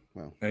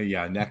 Well,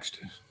 yeah. Next.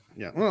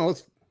 Yeah. Well,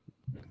 let's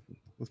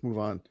move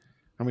on.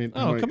 Come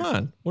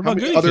on. What about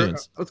Goody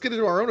Coons? Let's get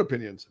into our own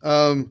opinions.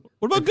 What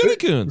about Goody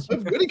Coons?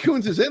 If Goody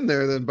Coons is in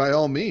there, then by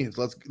all means,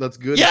 let's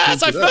Goody.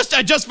 Yes,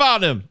 I just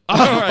found him. All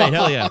right,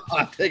 hell yeah.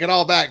 Take it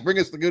all back. Bring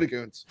us the Goody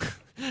Coons.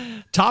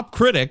 Top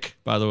critic,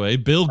 by the way,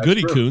 Bill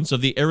Goody Coons of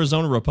the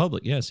Arizona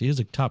Republic. Yes, he is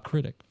a top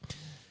critic.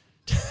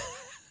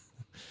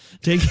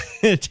 Taking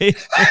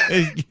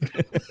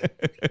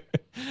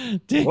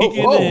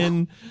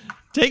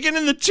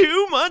in the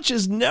too much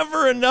is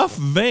never enough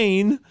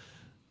vein.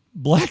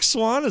 Black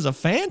Swan is a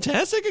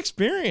fantastic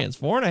experience.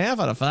 4.5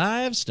 out of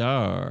 5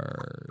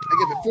 stars. I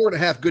give it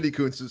 4.5 Goody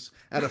Coonses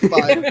out of 5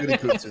 Goody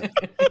Coonses.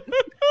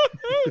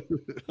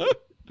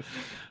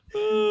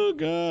 Oh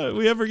God! If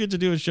we ever get to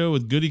do a show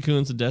with Goody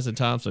Coons and Destin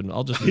Thompson,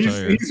 I'll just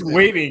retire. He's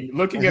waiting,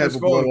 looking at his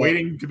phone,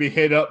 waiting to be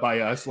hit up by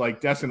us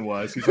like Destin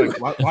was. He's like,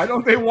 why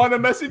don't they want to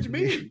message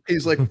me?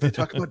 He's like, they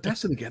talk about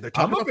Destin again. They're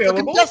talking about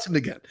fucking Destin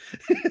again.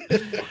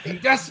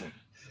 Destin.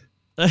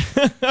 All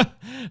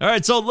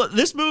right, so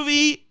this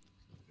movie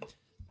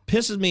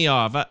pisses me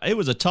off. It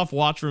was a tough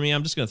watch for me.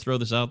 I'm just going to throw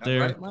this out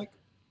there. Right, Mike?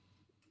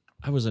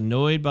 I was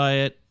annoyed by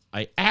it.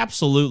 I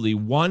absolutely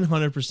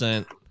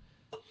 100%.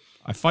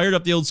 I fired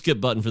up the old skip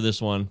button for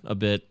this one a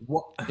bit.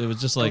 What? It was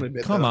just Don't like,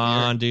 admit come that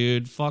on on,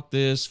 dude. Fuck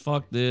this.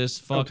 Fuck this.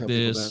 Fuck tell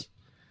people this.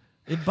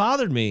 It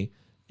bothered me.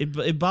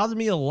 It bothered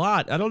me a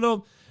lot. I don't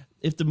know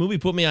if the movie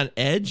put me on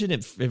edge and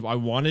if I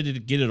wanted to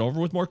get it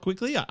over with more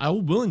quickly. I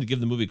was willing to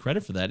give the movie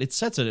credit for that. It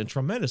sets a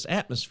tremendous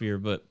atmosphere,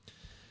 but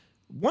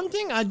one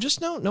thing I just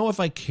don't know if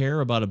I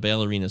care about a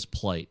ballerina's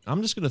plight.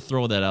 I'm just going to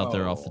throw that out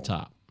there off the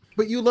top.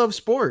 But you love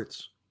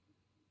sports.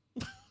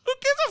 Who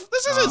gives a?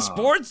 This isn't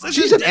sports. This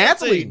She's is an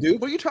dancing. athlete,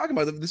 dude. What are you talking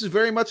about? This is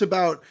very much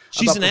about.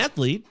 She's an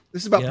athlete.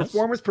 This is about Yes.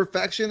 performance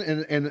perfection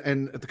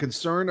and the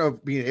concern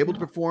of being able to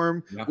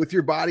perform Yeah. with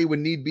your body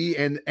when need be,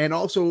 and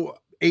also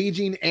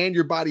aging and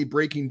your body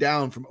breaking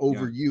down from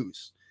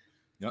overuse.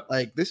 Yep.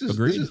 Like this is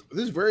Agreed.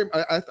 this is very.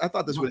 I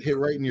thought this would hit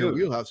right in your Dude.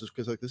 wheelhouse,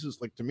 because like this is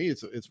like, to me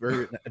it's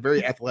very a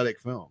very athletic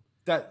film.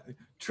 That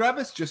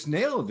Travis just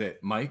nailed it,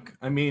 Mike.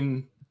 I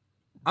mean,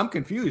 I'm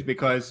confused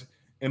because,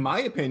 in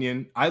my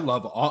opinion, I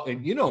love all,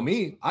 and you know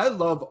me, I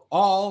love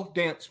all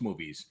dance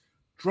movies.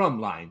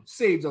 Drumline,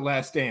 Save the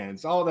Last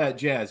Dance, all that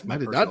jazz. My I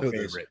did personal not know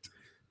this. favorite.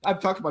 I've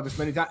talked about this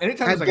many times.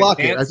 Anytime I there's like block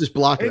a it. I dance, just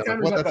block it. anytime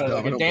I'm like, there's what? That's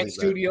like dumb. I a don't dance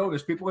believe that. studio,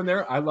 there's people in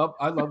there. I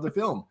love the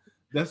film.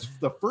 That's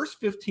the first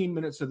 15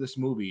 minutes of this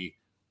movie,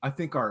 I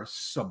think, are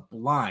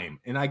sublime.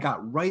 And I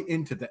got right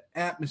into the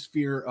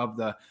atmosphere of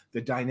the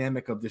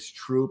dynamic of this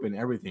troupe and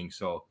everything.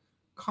 So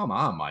come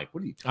on, Mike.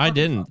 What are you talking I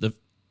didn't. about?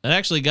 It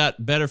actually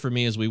got better for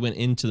me as we went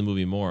into the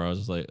movie more. I was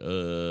just like,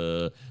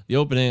 the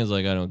opening is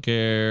like, I don't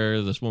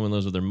care. This woman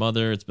lives with her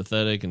mother. It's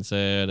pathetic and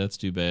sad. That's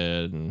too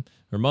bad. And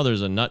her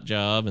mother's a nut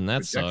job, and that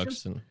Rejection?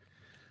 sucks.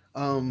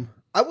 And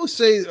I will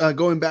say,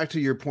 going back to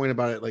your point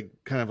about it, like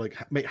kind of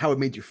like how it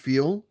made you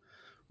feel,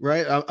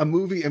 right? A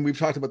movie, and we've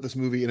talked about this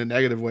movie in a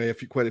negative way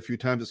quite a few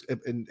times,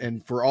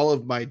 and for all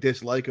of my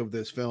dislike of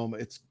this film,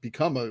 it's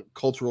become a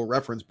cultural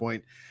reference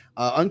point.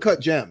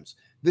 Uncut Gems.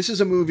 This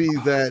is a movie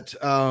that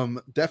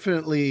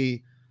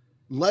definitely,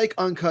 like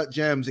Uncut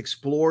Gems,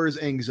 explores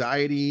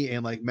anxiety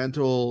and like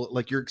mental,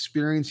 like you're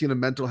experiencing a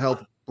mental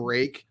health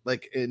break,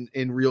 like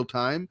in real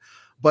time.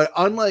 But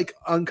unlike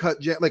Uncut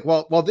Gem, like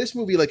while this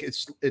movie, like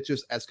it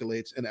just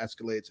escalates and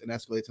escalates and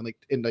escalates,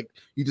 and like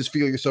you just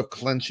feel yourself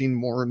clenching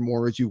more and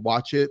more as you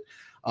watch it.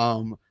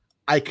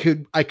 I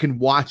can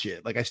watch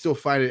it. Like I still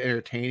find it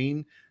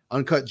entertaining.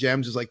 Uncut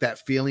Gems is like that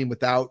feeling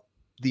without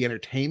the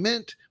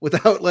entertainment,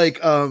 without like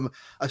a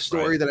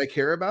story that I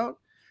care about.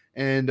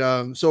 And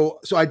so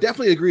I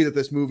definitely agree that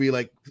this movie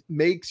like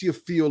makes you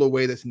feel a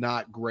way that's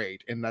not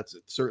great, and that's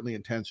certainly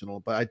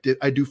intentional. But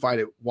I do find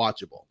it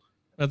watchable.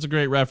 that's a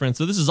great reference.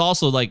 So this is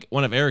also like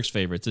one of Eric's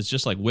favorites. It's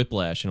just like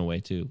Whiplash in a way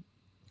too.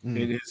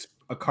 It is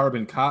a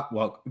carbon copy.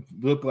 Well,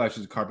 Whiplash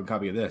is a carbon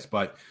copy of this,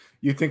 but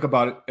you think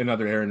about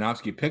another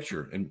Aronofsky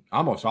picture, and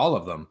almost all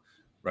of them,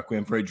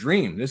 Requiem for a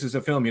Dream. This is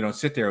a film you don't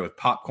sit there with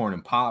popcorn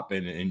and pop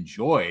and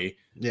enjoy,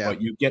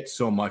 but you get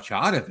so much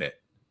out of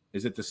it.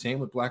 Is it the same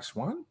with Black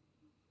Swan?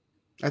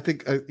 I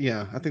think, I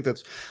think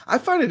that's. I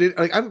find it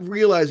like I'm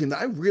realizing that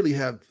I really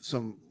have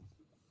some.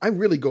 I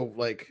really go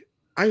like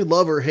I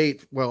love or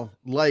hate,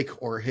 like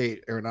or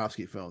hate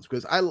Aronofsky films,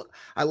 because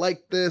I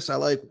like this. I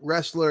like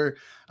Wrestler.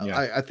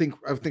 Yeah. I think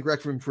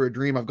Requiem for a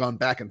Dream I've gone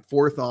back and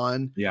forth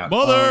on. Yeah.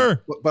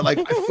 Mother. But like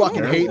I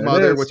fucking There hate it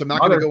Mother, is. which I'm not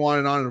going to Mother. go on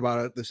and on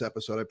about it this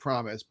episode, I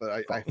promise.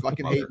 But I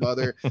fucking hate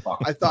Mother.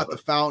 I thought The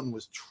Fountain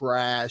was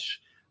trash.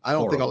 I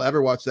don't think Horrible. I'll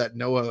ever watch that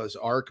Noah's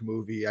Ark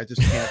movie. I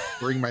just can't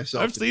bring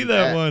myself. I've to seen do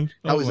that one.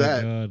 How was my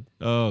that? God.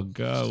 Oh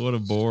God, what a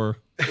bore.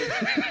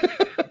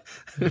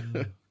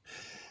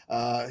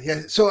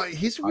 Yeah, so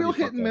he's How do real you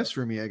hit fuck and that miss up?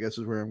 for me, I guess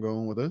is where I'm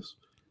going with this.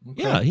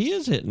 Okay. Yeah, he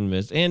is hit and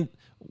miss. And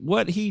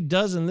what he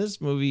does in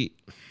this movie,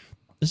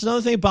 this is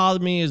another thing that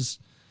bothered me, is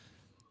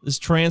this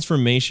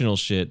transformational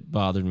shit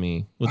bothered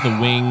me with the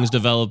wings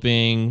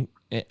developing.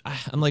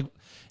 I'm like,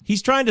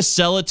 he's trying to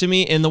sell it to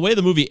me, and the way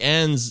the movie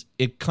ends,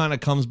 it kind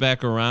of comes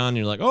back around.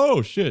 You're like,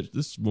 oh shit,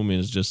 this woman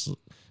is just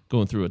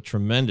going through a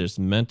tremendous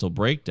mental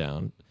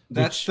breakdown.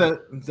 That's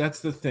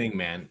the thing,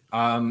 man.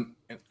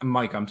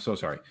 Mike, I'm so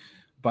sorry,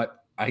 but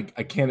I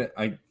can't.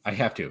 I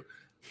have to.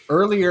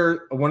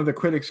 Earlier, one of the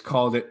critics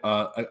called it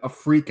a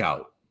freak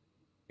out,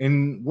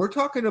 and we're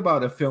talking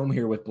about a film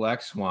here with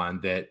Black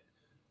Swan that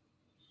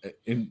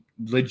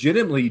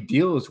legitimately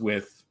deals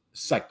with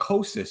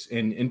psychosis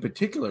and, in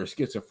particular,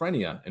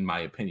 schizophrenia, in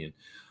my opinion.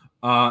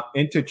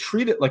 And to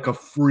treat it like a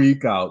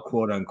freak out,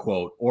 quote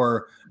unquote,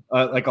 or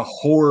like a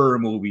horror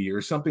movie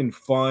or something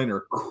fun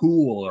or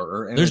cool,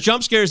 or There's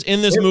jump scares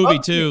in this It movie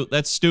loves too.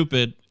 That's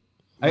stupid.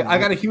 I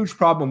got a huge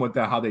problem with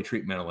how they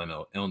treat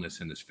mental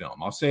illness in this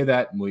film. I'll say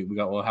that, and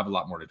we'll have a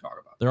lot more to talk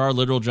about. There are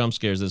literal jump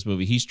scares in this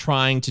movie. He's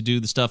trying to do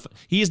the stuff.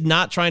 He is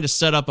not trying to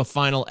set up a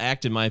final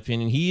act, in my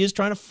opinion. He is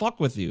trying to fuck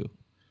with you.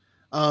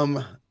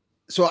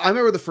 So I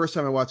remember the first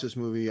time I watched this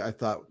movie, I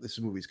thought this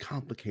movie's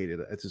complicated.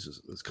 It's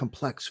this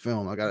complex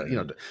film. I got to,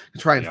 to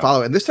try and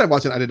follow it. And this time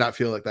watching, I did not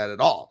feel like that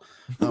at all.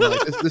 Like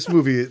this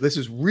movie, this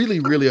is really,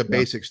 really a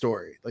basic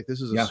story. Like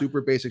this is a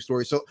super basic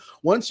story. So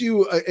once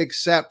you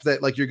accept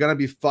that, like you're gonna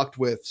be fucked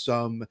with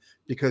some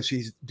because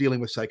she's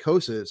dealing with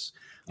psychosis,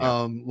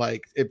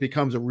 like it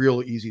becomes a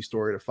real easy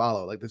story to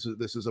follow. Like this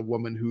is a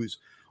woman who's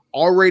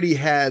already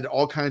had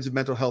all kinds of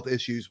mental health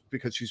issues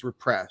because she's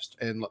repressed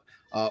and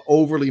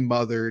overly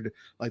mothered.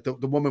 Like the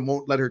woman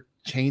won't let her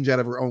change out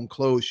of her own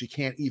clothes. She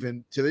doesn't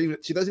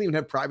even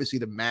have privacy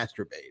to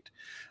masturbate.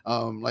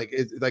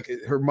 Like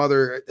her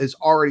mother has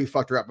already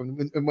fucked her up.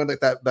 And when like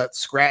that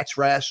scratch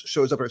rash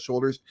shows up on her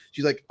shoulders,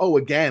 she's like, oh,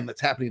 again,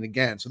 that's happening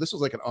again. So this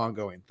was like an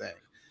ongoing thing.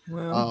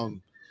 Well,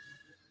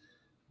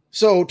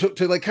 so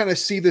to like kind of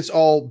see this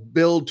all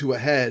build to a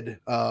head,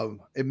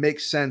 it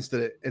makes sense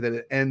that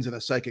it ends in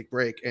a psychic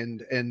break,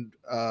 and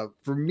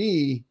for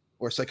me,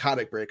 or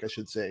psychotic break, I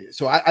should say.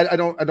 So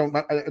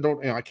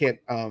I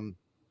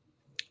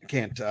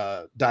can't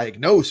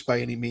diagnose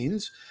by any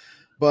means,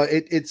 but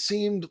it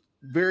seemed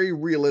very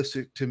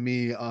realistic to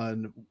me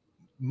on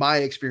my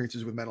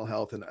experiences with mental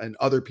health and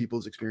other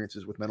people's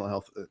experiences with mental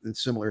health in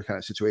similar kind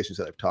of situations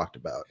that I've talked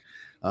about.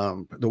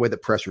 The way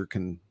that pressure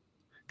can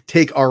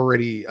take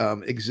already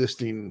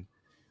existing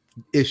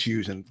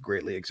issues and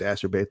greatly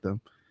exacerbate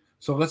them.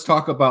 So let's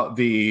talk about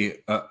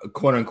the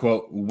quote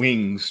unquote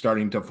wings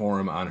starting to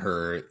form on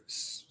her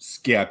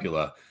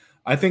scapula.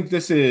 I think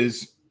this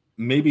is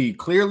maybe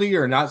clearly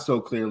or not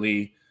so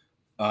clearly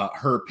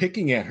her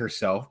picking at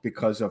herself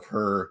because of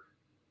her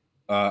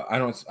I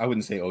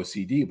wouldn't say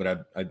OCD,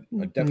 but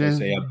I'd definitely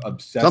say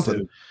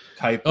obsessive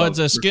type. Oh, it's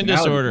a skin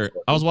disorder.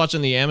 I was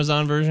watching the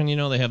Amazon version.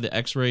 They have the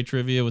X-ray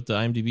trivia with the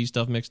IMDb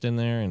stuff mixed in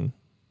there, and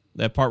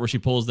that part where she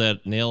pulls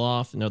that nail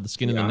off, the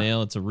skin of the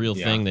nail, it's a real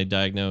thing they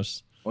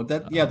diagnose. Well,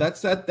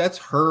 that's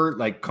her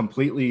like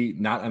completely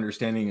not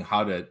understanding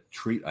how to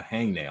treat a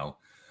hangnail.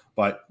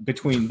 But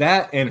between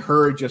that and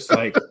her just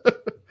like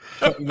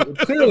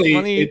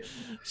clearly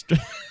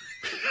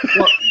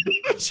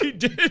she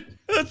did.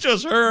 That's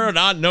just her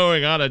not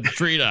knowing how to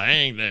treat a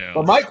hangnail.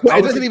 Well,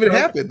 it doesn't even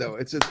happen though.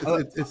 It's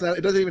not.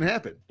 It doesn't even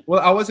happen. Well,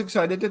 I was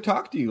excited to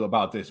talk to you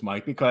about this,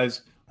 Mike,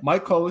 because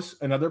Mike hosts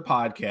another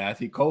podcast.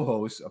 He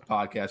co-hosts a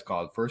podcast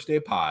called First Day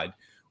Pod,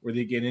 where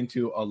they get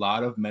into a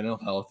lot of mental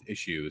health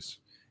issues.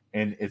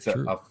 And it's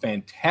a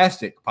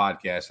fantastic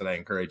podcast that I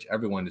encourage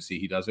everyone to see.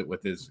 He does it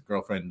with his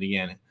girlfriend,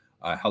 Leanne.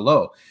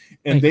 Hello.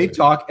 And they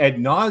talk ad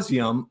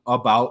nauseum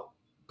about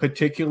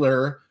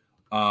particular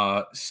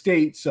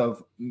states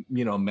of,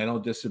 mental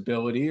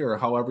disability, or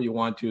however you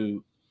want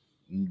to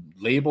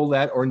label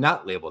that or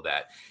not label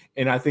that.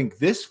 And I think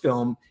this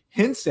film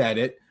hints at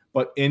it,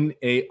 but in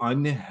a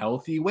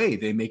unhealthy way.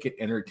 They make it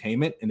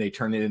entertainment and they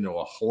turn it into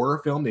a horror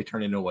film. They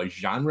turn it into a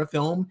genre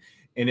film,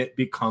 and it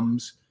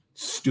becomes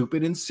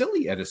stupid and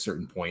silly at a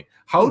certain point.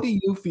 How do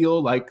you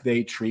feel like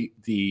they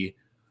treat the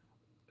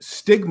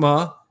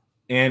stigma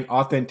and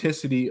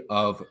authenticity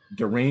of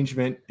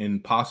derangement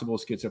and possible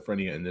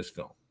schizophrenia in this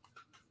film?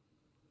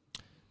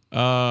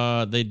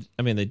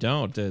 They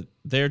don't.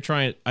 They're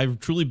trying. I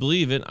truly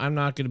believe it. I'm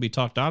not going to be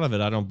talked out of it.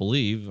 I don't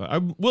believe.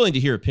 I'm willing to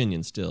hear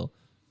opinions still.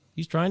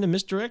 He's trying to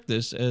misdirect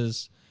this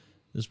as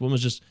this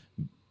woman's just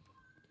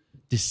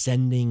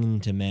descending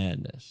into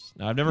madness.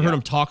 Now, I've never heard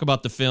him talk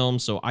about the film,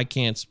 so I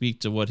can't speak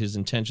to what his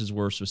intentions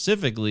were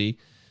specifically.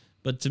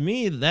 But to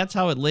me, that's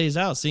how it lays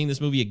out. Seeing this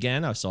movie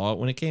again, I saw it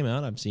when it came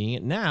out. I'm seeing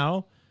it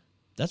now.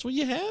 That's what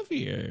you have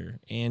here.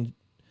 And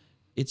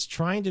it's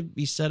trying to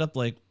be set up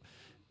like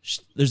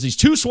there's these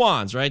two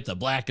swans, right? The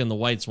black and the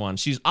white swan.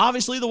 She's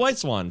obviously the white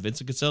swan,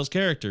 Vincent Cassel's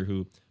character,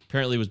 who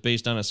apparently was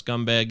based on a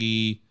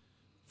scumbaggy,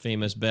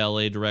 famous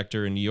ballet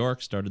director in New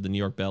York, started the New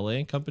York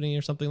Ballet Company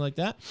or something like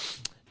that.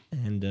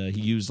 And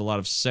he used a lot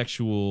of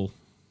sexual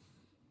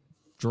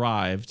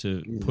drive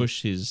to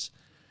push his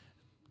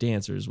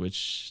dancers,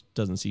 which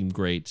doesn't seem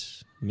great.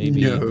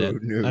 Maybe I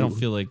don't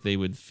feel like they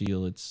would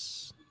feel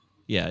it's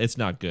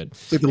not good.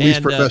 It's like the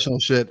least professional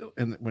shit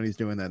when he's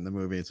doing that in the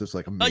movie. It's just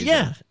like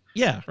amazing.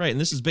 Yeah, right. And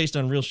this is based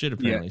on real shit,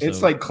 apparently. Yeah,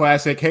 it's like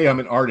classic, hey,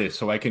 I'm an artist,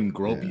 so I can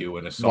grope you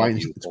and assault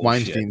you. It's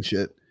Weinstein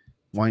shit.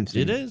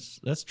 Weinstein. It is.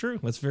 That's true.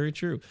 That's very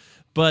true.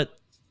 But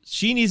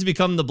she needs to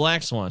become the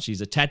black swan.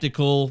 She's a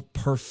tactical,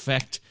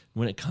 perfect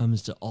when it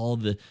comes to all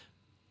the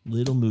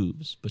little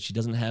moves, but she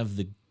doesn't have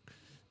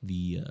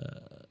the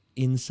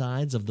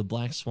insides of the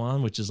black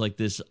swan, which is like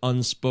this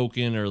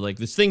unspoken, or like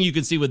this thing you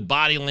can see with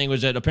body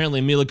language that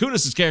apparently Mila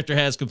Kunis' character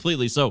has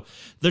completely. So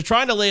they're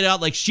trying to lay it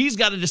out like she's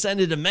got to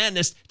descend into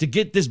madness to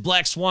get this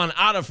black swan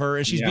out of her,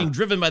 and she's being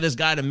driven by this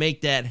guy to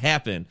make that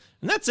happen.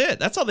 And that's it.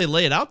 That's how they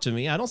lay it out to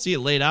me. I don't see it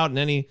laid out in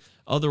any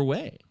other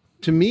way.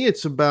 To me,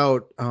 it's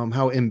about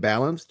how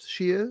imbalanced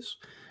she is.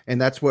 And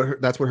that's what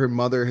her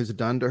mother has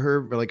done to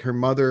her. Like her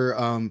mother,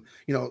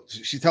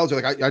 she tells her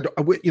like, I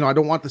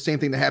don't want the same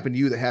thing to happen to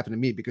you that happened to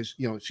me, because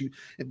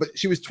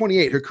she was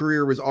 28. Her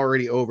career was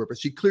already over, but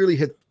she clearly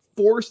had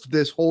forced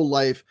this whole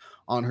life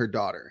on her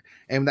daughter.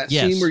 And that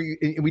Yes. scene where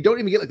and we don't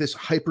even get like this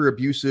hyper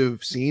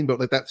abusive scene, but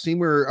like that scene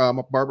where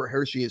Barbara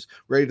Hershey is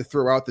ready to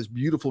throw out this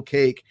beautiful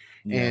cake,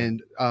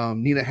 and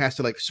Nina has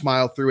to like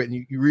smile through it,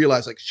 and you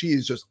realize like she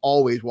is just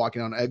always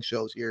walking on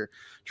eggshells here,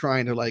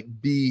 trying to like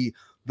be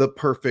the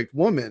perfect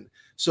woman.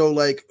 So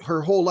like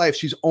her whole life,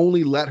 she's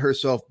only let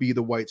herself be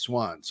the white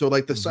swan. So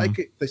like the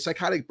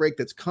psychotic break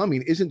that's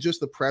coming isn't just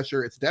the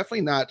pressure. It's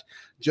definitely not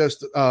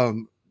just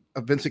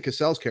Vincent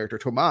Cassel's character,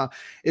 Thomas.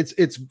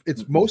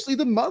 It's mostly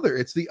the mother.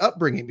 It's the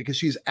upbringing, because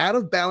she's out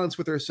of balance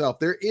with herself.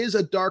 There is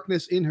a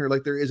darkness in her,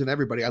 like there is in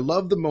everybody. I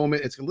love the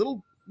moment. It's a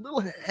little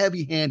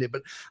heavy-handed,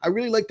 but I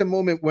really like the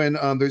moment when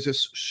there's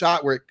this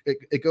shot where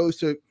it goes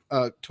to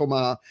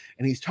Thomas,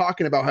 and he's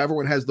talking about how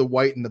everyone has the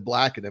white and the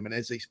black in him, and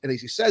as he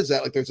says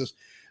that, like there's this,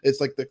 it's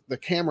like the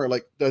camera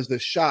like does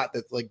this shot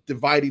that's like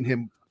dividing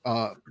him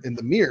in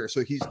the mirror.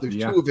 So there's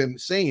two of him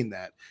saying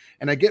that,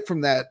 and I get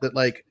from that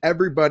like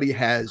everybody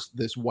has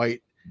this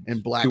white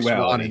and black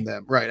swan in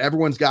them, right?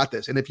 Everyone's got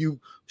this, and if you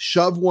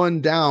shove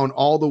one down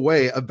all the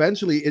way,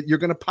 eventually you're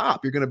gonna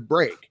pop, you're gonna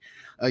break.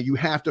 You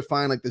have to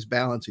find like this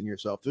balance in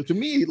yourself. So to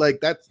me,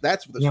 like that's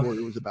what the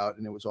story was about,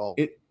 and it was all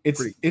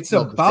it's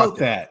about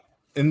that.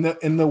 In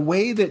the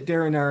way that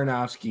Darren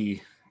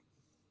Aronofsky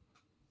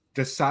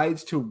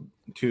decides to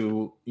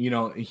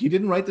he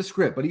didn't write the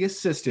script, but he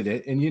assisted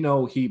it, and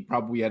he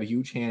probably had a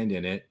huge hand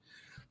in it.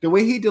 The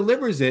way he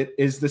delivers it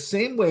is the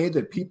same way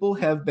that people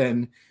have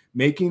been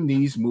making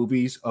these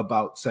movies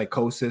about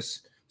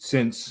psychosis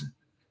since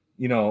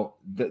the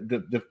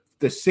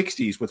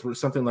 60s with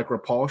something like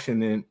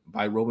Repulsion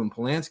by Roman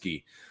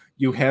Polanski.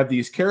 You have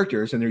these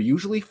characters, and they're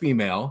usually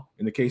female.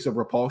 In the case of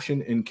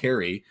Repulsion and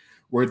Carrie,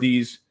 where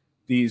these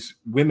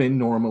women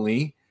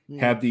normally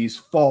have these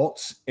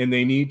faults, and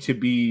they need to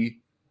be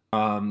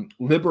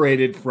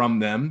liberated from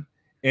them,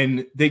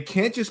 and they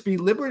can't just be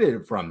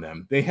liberated from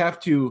them. They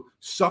have to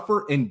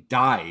suffer and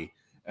die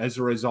as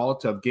a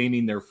result of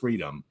gaining their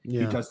freedom.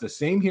 Because the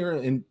same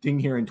thing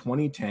here in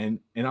 2010,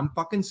 and I'm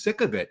fucking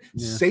sick of it.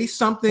 Say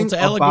something. It's an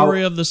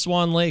allegory of the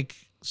Swan Lake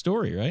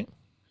story, right?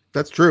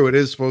 That's true. It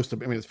is supposed to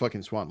be. I mean, it's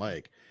fucking Swan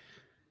Lake.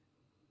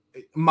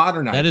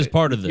 Modernize that is it.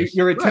 Part of this.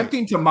 You're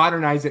attempting to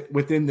modernize it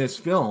within this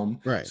film,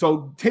 right?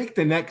 So take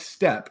the next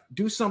step.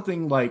 Do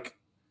something like,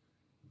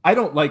 I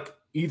don't like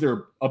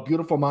either A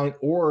Beautiful Mind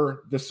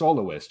or The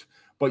Soloist,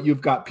 but you've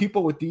got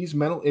people with these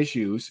mental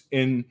issues,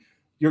 and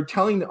you're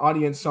telling the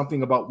audience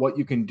something about what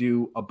you can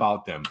do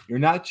about them. You're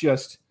not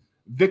just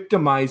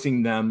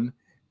victimizing them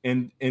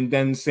and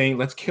then saying,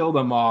 let's kill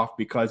them off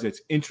because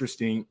it's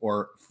interesting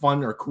or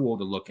fun or cool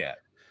to look at.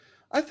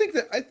 I think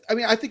that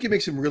I think you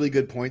make some really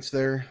good points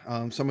there.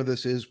 Some of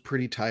this is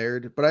pretty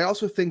tired, but I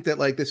also think that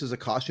like this is a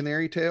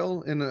cautionary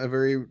tale in a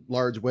very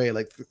large way.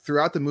 Like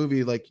throughout the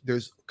movie, like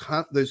there's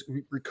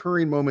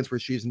recurring moments where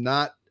she's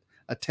not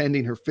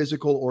attending her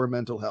physical or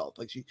mental health.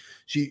 Like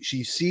she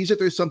sees that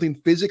there's something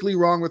physically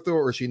wrong with her,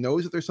 or she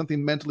knows that there's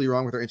something mentally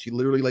wrong with her, and she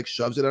literally like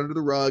shoves it under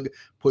the rug,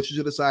 pushes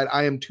it aside.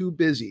 I am too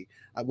busy.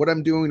 What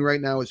I'm doing right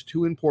now is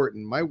too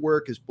important. My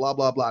work is blah,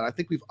 blah, blah. And I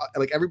think we've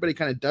like everybody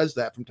kind of does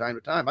that from time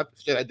to time. I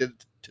did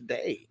it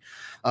today.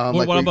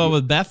 What about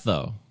with Beth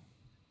though?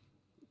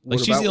 Like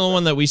she's the only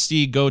one that we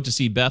see go to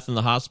see Beth in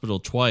the hospital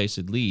twice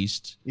at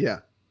least. Yeah.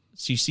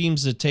 She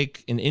seems to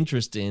take an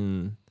interest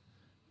in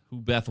who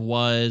Beth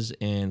was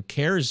and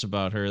cares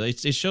about her. It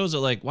shows that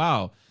like,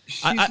 wow.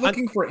 She's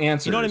looking for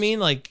answers. You know what I mean?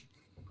 Like,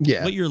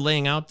 yeah, what you're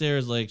laying out there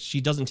is like,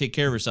 she doesn't take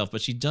care of herself, but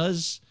she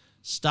does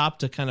stop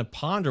to kind of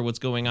ponder what's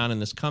going on in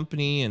this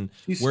company and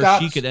where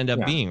she could end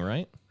up being,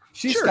 right?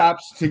 She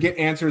stops to get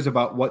answers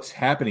about what's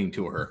happening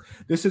to her.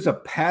 This is a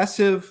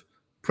passive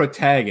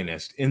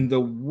protagonist in the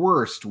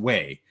worst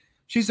way.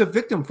 She's a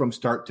victim from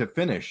start to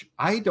finish.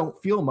 I don't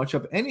feel much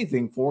of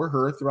anything for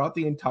her throughout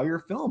the entire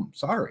film.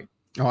 Sorry.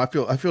 Oh,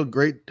 I feel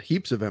great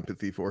heaps of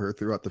empathy for her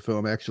throughout the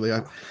film. Actually,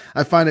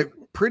 I find it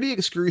pretty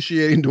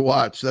excruciating to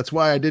watch. That's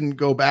why I didn't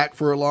go back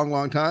for a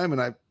long time,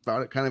 and I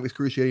found it kind of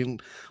excruciating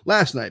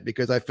last night,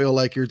 because I feel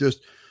like you're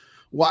just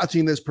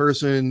watching this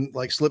person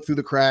like slip through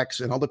the cracks,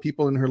 and all the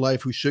people in her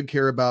life who should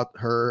care about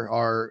her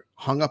are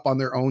hung up on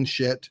their own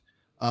shit.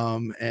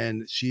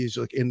 And she's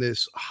like in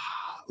this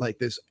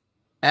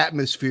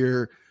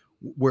atmosphere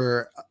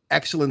where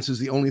excellence is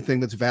the only thing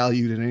that's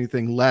valued, and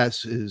anything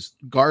less is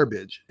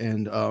garbage.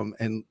 And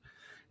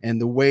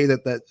the way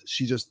that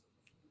she just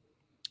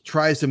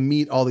tries to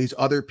meet all these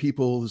other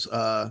people's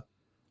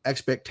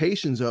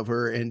expectations of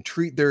her and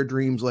treat their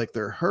dreams like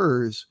they're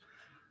hers.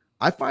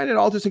 I find it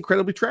all just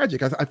incredibly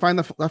tragic. I find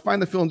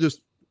the film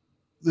just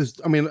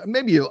this. I mean,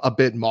 maybe a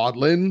bit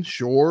maudlin,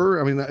 sure.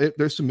 I mean,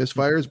 there's some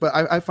misfires, but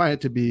I find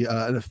it to be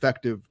an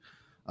effective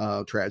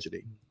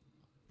tragedy.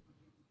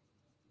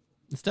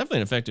 It's definitely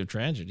an effective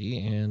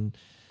tragedy, and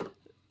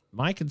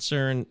my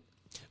concern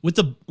with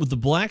the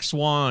Black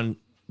Swan,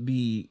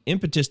 the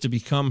impetus to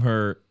become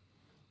her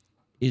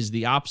is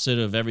the opposite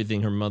of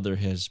everything her mother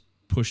has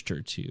pushed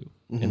her to.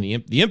 Mm-hmm. And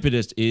the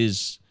impetus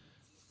is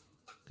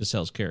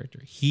Cassel's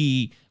character.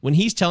 When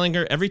he's telling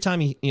her every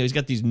time he's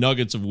got these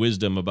nuggets of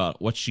wisdom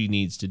about what she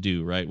needs to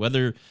do, right?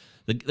 Whether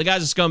the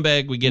guy's a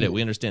scumbag. We get it.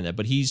 We understand that.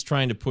 But he's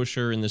trying to push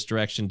her in this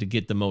direction to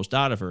get the most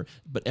out of her.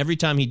 But every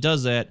time he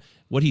does that,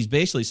 what he's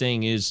basically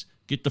saying is,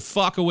 get the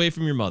fuck away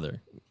from your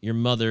mother. Your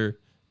mother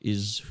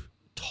is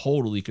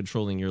totally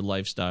controlling your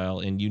lifestyle,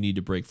 and you need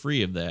to break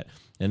free of that.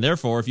 And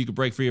therefore, if you could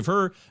break free of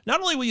her, not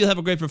only will you have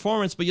a great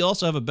performance, but you'll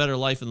also have a better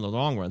life in the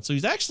long run. So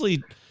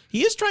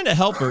he is trying to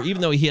help her,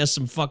 even though he has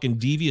some fucking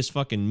devious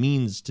fucking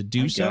means to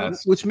do so.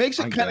 Which makes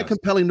it kind of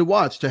compelling to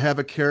watch, to have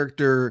a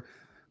character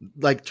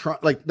like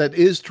that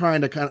is trying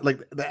to kind of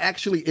like that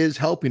actually is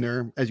helping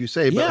her, as you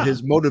say, but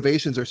his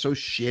motivations are so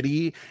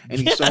shitty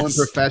and he's so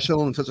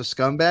unprofessional and such a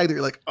scumbag that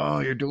you're like, oh,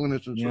 you're doing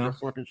this in such a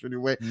fucking shitty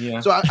way.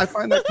 So I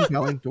find that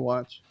compelling to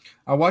watch.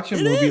 I watch a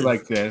movie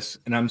like this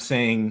and I'm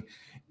saying,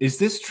 is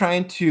this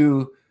trying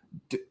to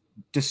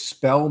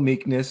dispel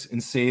meekness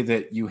and say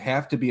that you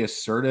have to be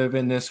assertive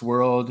in this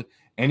world?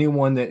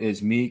 Anyone that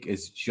is meek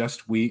is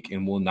just weak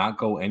and will not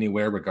go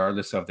anywhere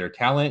regardless of their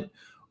talent?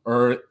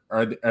 Or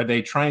are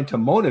they trying to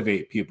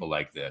motivate people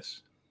like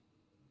this?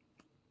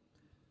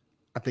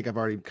 I think I've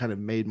already kind of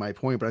made my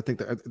point, but I think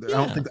that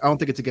I don't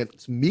think it's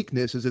against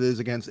meekness as it is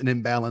against an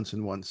imbalance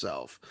in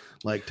oneself.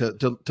 Like to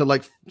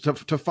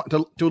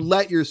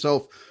let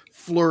yourself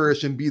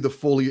flourish and be the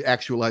fully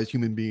actualized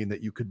human being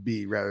that you could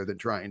be, rather than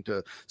trying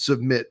to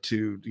submit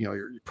to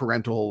your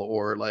parental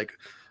or like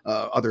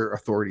other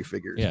authority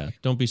figures. Yeah,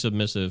 don't be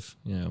submissive.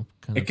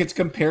 It gets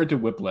compared to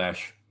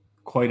Whiplash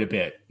quite a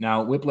bit.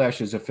 Now,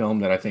 Whiplash is a film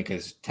that I think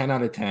is 10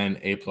 out of 10,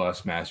 A+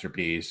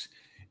 masterpiece.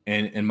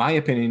 And in my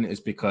opinion, is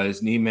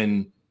because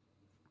Neiman,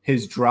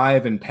 his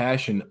drive and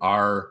passion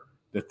are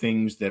the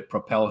things that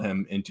propel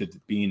him into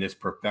being this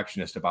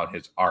perfectionist about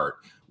his art.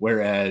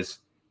 Whereas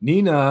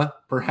Nina,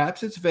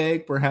 perhaps it's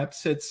vague,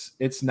 perhaps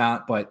it's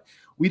not, but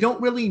we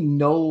don't really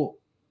know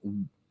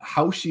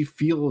how she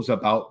feels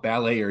about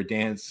ballet or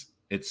dance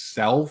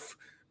itself.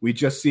 We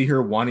just see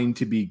her wanting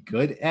to be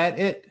good at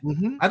it.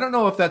 I don't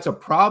know if that's a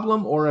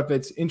problem or if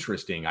it's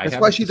interesting. That's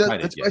why she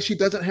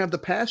doesn't have the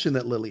passion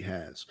that Lily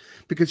has,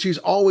 because she's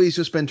always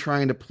just been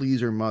trying to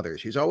please her mother.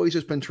 She's always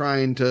just been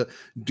trying to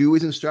do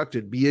as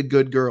instructed, be a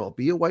good girl,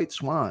 be a white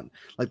swan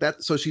like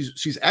that. So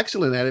she's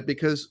excellent at it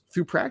because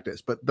through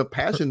practice, but the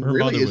passion her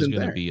really mother isn't was going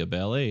there. to be a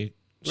ballet.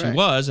 She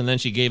was, and then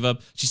she gave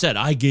up. She said,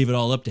 "I gave it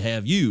all up to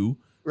have you."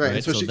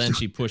 Right. So then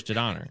she pushed it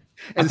on her.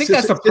 I think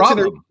that's a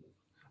problem.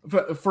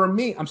 For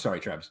me, I'm sorry,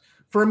 Travis.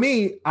 For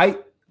me, I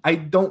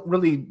don't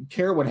really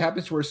care what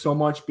happens to her so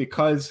much,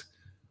 because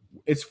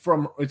it's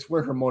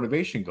where her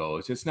motivation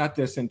goes. It's not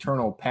this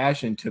internal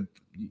passion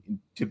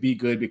to be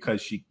good because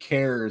she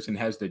cares and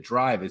has the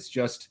drive. It's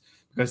just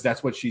because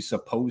that's what she's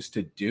supposed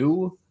to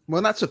do.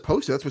 Well, not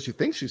supposed to. That's what she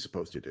thinks she's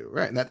supposed to do,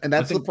 right? And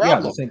that's the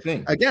problem. Yeah, the same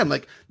thing. Again,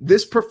 like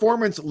this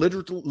performance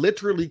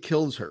literally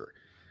kills her.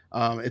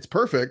 It's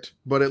perfect,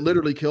 but it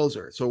literally kills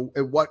her. So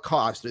at what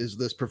cost is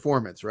this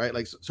performance, right?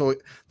 Like, so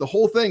the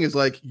whole thing is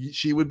like,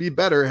 she would be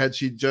better had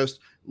she just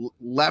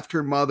left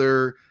her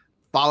mother,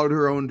 followed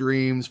her own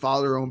dreams,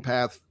 followed her own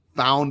path,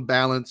 found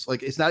balance.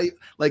 Like, it's not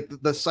like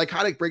the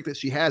psychotic break that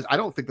she has. I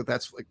don't think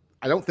that's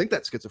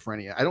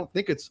schizophrenia. I don't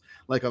think it's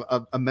like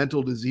a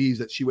mental disease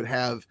that she would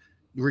have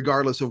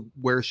regardless of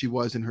where she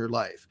was in her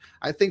life.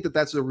 I think that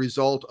that's a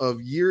result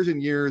of years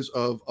and years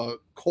of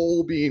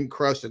coal being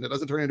crushed, and it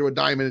doesn't turn into a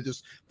diamond. It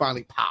just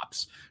finally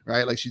pops,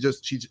 right? Like she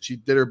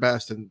did her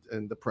best, and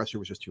the pressure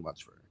was just too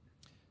much for her.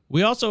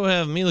 We also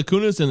have Mila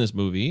Kunis in this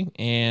movie,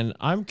 and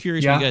I'm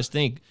curious what you guys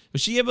think.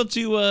 Was she able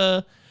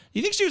to,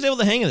 you think she was able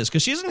to hang in this?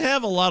 Because she doesn't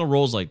have a lot of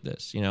roles like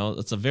this.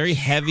 It's a very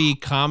heavy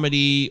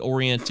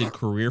comedy-oriented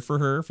career for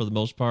her, for the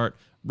most part.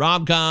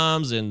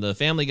 Rom-coms and the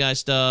Family Guy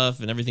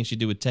stuff and everything she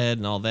did with Ted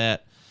and all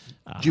that.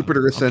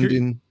 Jupiter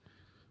Ascending.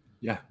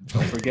 Yeah,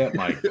 don't forget,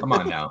 Mike. Come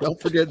on now.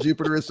 Don't forget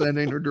Jupiter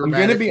Ascending. I'm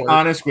going to be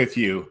honest with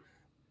you.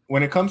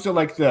 When it comes to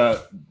like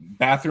the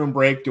bathroom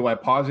break, do I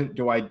pause it?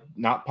 Do I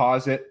not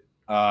pause it?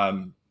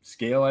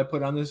 Scale I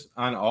put on this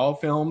on all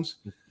films.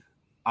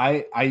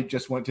 I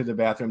just went to the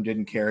bathroom,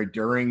 didn't care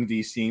during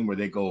the scene where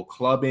they go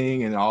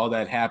clubbing and all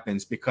that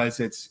happens,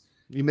 because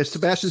you missed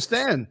Sebastian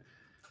Stan.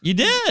 You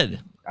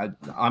did.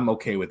 I'm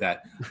okay with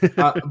that.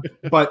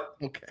 But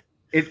okay.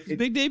 It's a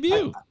big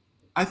debut.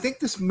 I think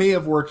this may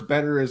have worked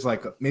better as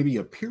like maybe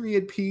a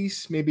period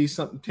piece, maybe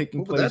something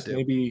taking place.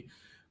 Maybe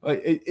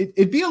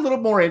it'd be a little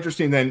more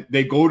interesting than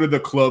they go to the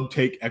club,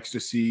 take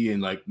ecstasy,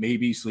 and like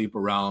maybe sleep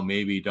around,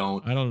 maybe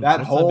don't.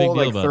 That whole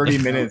like 30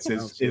 minutes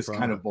is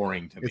kind of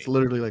boring to me. It's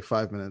literally like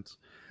 5 minutes.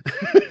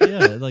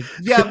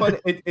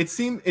 But it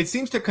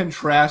seems to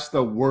contrast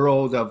the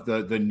world of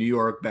the New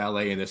York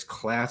Ballet and this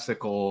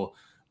classical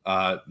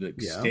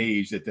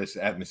stage that this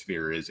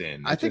atmosphere is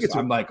in.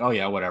 I'm like, oh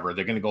yeah, whatever.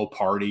 They're gonna go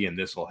party and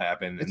this will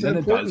happen. It's an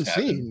important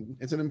scene.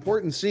 It's an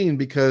important scene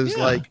because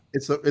like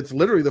it's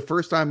literally the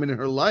first time in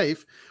her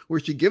life where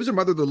she gives her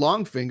mother the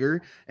long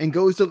finger and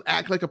goes to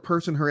act like a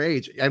person her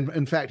age, and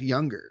in fact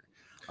younger.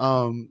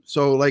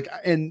 So like,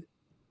 and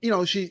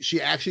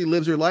she actually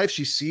lives her life.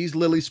 She sees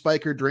Lily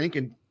spike her drink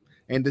and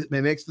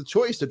makes the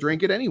choice to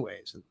drink it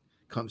anyways.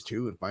 comes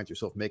to and finds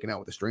herself making out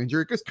with a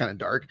stranger. It gets kind of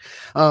dark.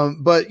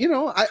 But you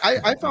know,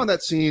 I found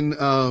that scene,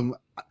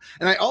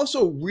 and I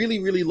also really,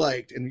 really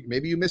liked, and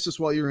maybe you missed this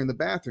while you were in the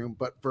bathroom,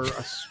 but for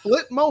a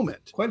split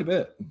moment, Quite a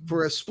bit.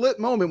 for a split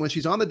moment when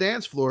she's on the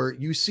dance floor,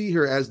 you see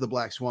her as the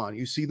Black Swan.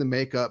 You see the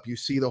makeup, you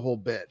see the whole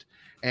bit.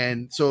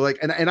 And so like,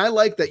 and I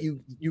like that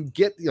you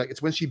get, like,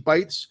 it's when she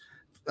bites,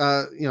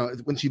 you know,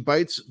 when she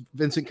bites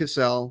Vincent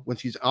Cassel, when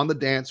she's on the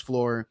dance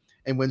floor,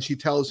 and when she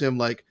tells him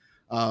like,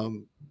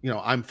 you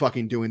know, I'm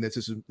fucking doing this.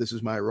 This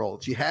is my role.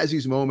 She has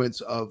these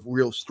moments of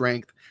real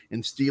strength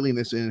and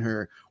steeliness in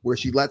her where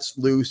she lets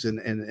loose and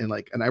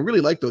I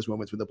really like those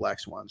moments when the Black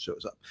Swan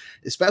shows up,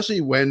 especially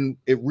when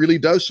it really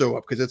does show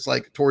up, because it's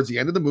like towards the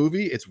end of the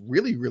movie, it's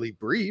really, really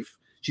brief.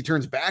 She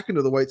turns back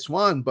into the White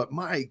Swan, but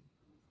my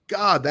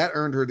God, that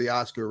earned her the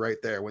Oscar right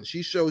there. When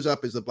she shows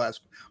up as the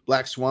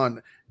Black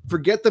Swan,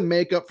 forget the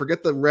makeup,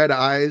 forget the red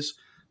eyes,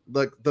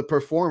 like the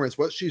performance,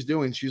 what she's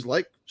doing, she's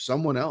like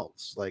someone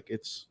else. Like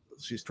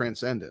she's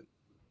transcendent.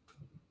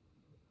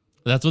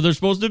 That's what they're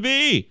supposed to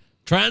be.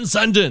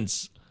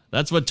 Transcendence.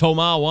 That's what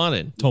Toma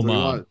wanted.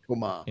 Toma.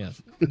 Yeah,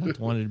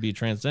 wanted to be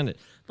transcendent.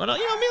 But,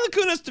 you know, Mila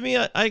Kunis, to me,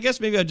 I guess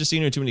maybe I've just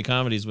seen her in too many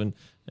comedies. When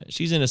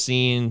she's in a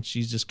scene,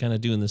 she's just kind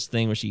of doing this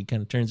thing where she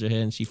kind of turns her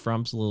head and she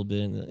frumps a little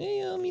bit. And,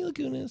 hey, Mila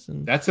Kunis.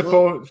 And that's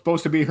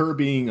supposed to be her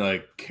being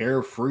like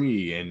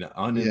carefree and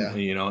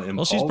you know, impulsive.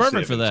 Well, she's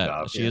perfect for that.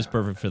 Stuff. She is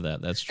perfect for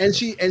that. That's true.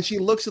 And she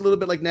looks a little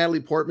bit like Natalie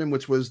Portman,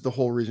 which was the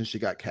whole reason she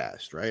got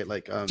cast, right?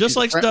 Like just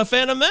like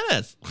Phantom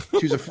Menace.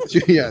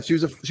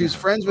 She's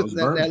friends with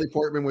Natalie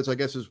Portman, which I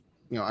guess is,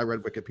 you know, I read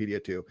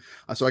Wikipedia too.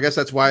 So I guess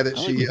that's why that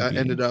she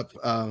ended up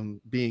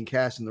being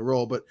cast in the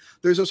role. But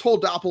there's this whole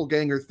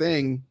doppelganger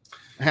thing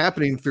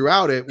happening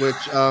throughout it,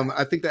 which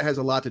I think that has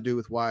a lot to do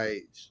with why,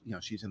 you know,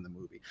 she's in the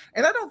movie.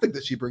 And I don't think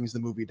that she brings the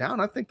movie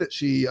down. I think that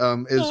she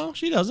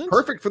she doesn't.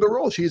 Perfect for the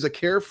role. She's a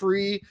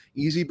carefree,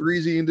 easy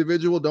breezy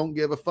individual, don't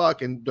give a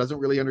fuck, and doesn't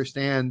really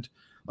understand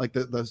like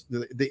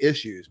the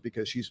issues,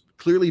 because she's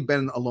clearly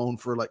been alone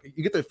for, like,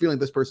 you get the feeling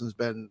this person's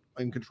been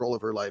in control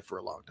of her life for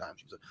a long time.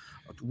 She's a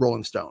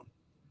rolling stone.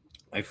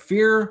 I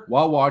fear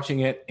while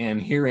watching it,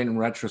 and here in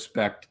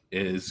retrospect,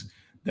 is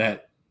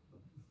that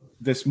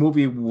this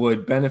movie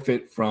would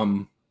benefit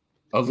from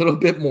a little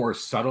bit more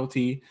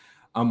subtlety.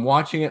 I'm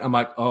watching it, I'm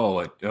like,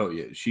 oh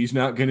yeah, she's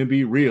not going to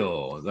be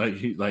real.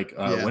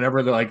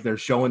 Whenever they're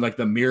showing like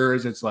the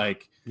mirrors, it's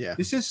like,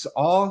 this is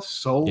all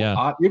so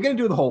odd. You're going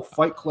to do the whole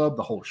Fight Club,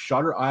 the whole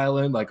Shutter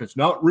Island, like it's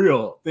not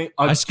real thing.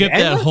 I skipped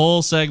that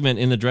whole segment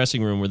in the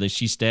dressing room where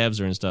she stabs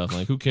her and stuff.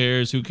 Like, who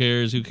cares? Who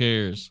cares? Who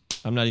cares?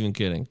 I'm not even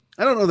kidding.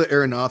 I don't know that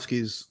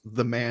Aronofsky's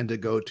the man to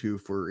go to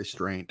for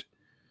restraint.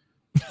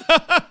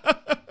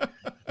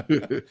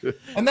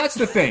 And that's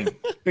the thing,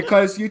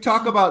 because you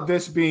talk about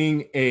this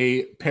being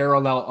a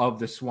parallel of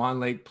the Swan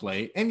Lake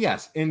play. And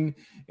yes, in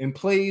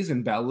plays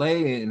and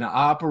ballet and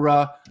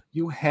opera,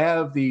 you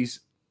have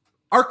these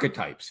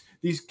archetypes,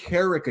 these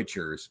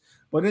caricatures.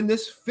 But in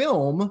this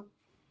film,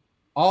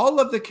 all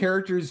of the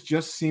characters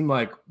just seem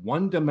like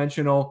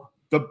one-dimensional.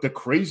 The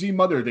crazy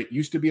mother that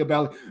used to be a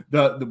ballet,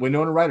 the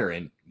Winona Ryder,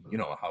 and you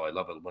know how I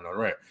love Winona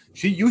Ryder.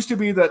 She used to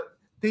be the.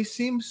 They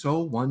seem so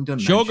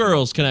one-dimensional.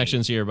 Showgirls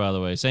connections here, by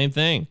the way. Same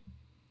thing.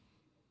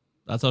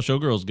 That's how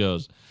Showgirls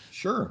goes.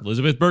 Sure.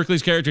 Elizabeth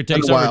Berkley's character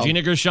takes over.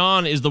 Gina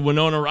Gershon is the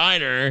Winona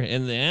Ryder,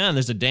 and then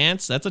there's a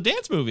dance. That's a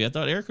dance movie. I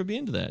thought Eric would be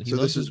into that. He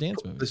loves his dance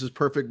movie. This is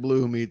Perfect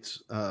Blue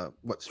meets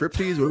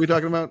striptease? What are we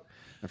talking about?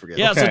 I forget.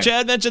 Yeah, okay. So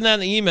Chad mentioned that in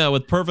the email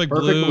with Perfect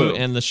Blue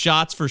and the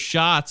shots for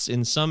shots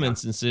in some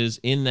instances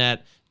in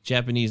that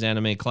Japanese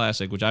anime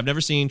classic, which I've never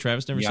seen.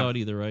 Travis never saw it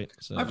either, right?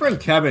 So. My friend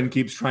Kevin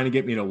keeps trying to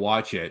get me to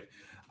watch it.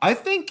 I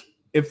think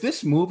if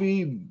this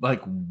movie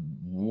like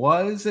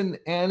was an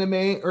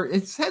anime, or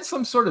it's had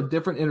some sort of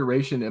different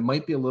iteration, it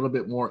might be a little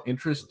bit more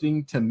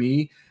interesting to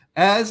me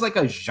as like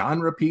a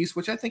genre piece,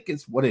 which I think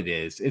is what it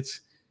is.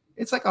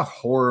 It's like a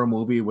horror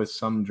movie with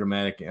some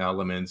dramatic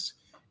elements.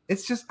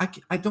 It's just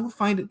I don't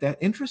find it that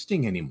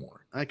interesting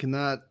anymore. I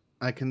cannot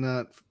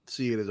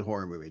see it as a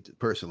horror movie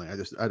personally.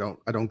 I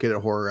don't get a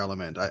horror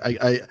element.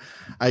 I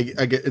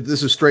get,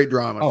 this is straight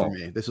drama for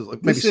me. This is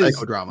like maybe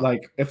psychodrama.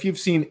 Like if you've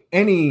seen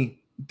any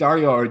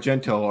Dario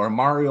Argento or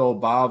Mario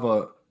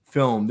Bava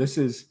film, this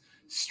is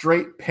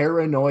straight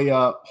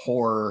paranoia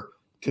horror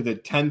to the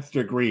 10th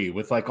degree,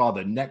 with like all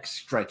the neck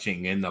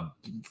stretching and the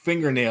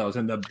fingernails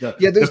and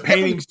the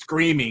painting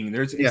screaming.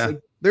 There's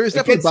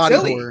definitely body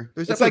horror.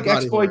 It's like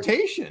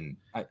exploitation.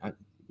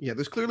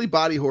 There's clearly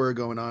body horror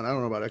going on. I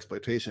don't know about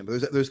exploitation,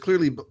 but there's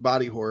clearly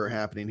body horror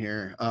happening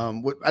here.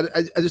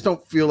 I just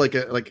don't feel like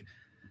at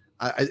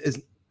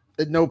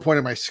no point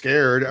am I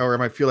scared, or am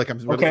I feel like I'm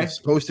really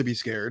supposed to be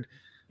scared.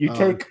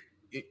 I'm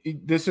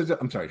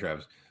sorry,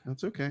 Travis.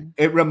 That's okay.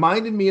 It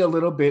reminded me a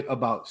little bit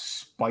about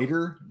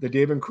Spider, the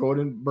David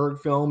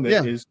Cronenberg film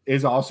that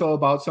is also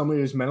about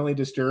somebody who's mentally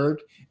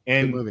disturbed.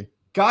 And movie.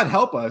 God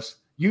help us,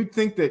 you'd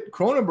think that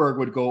Cronenberg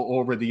would go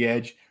over the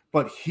edge,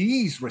 but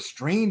he's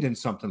restrained in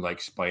something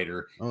like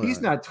Spider. He's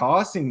not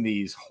tossing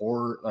these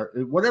horror, or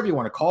whatever you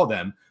want to call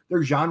them,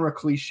 their genre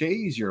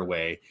cliches your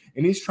way,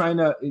 and he's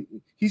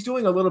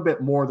doing a little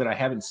bit more that I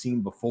haven't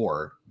seen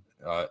before,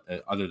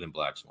 other than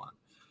Black Swan.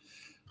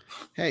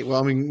 Hey,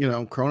 well, I mean,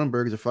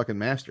 Cronenberg is a fucking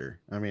master.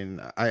 I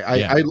mean,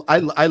 Yeah.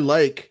 I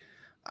like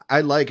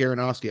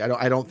Aronofsky.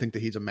 I don't think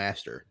that he's a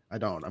master. I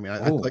don't. I mean,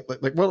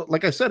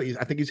 like I said,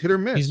 I think he's hit or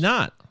miss. He's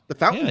not. The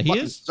Fountain Yeah, he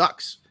fucking is.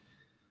 sucks.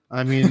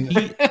 I mean,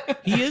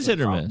 He is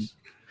hit or miss.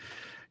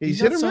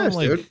 he's got hit or some, miss,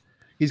 like- dude.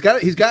 He's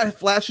got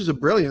flashes of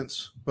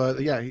brilliance,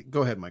 but yeah,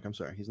 go ahead, Mike. I'm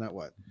sorry. He's not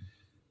what?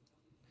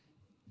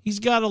 He's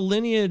got a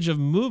lineage of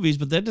movies,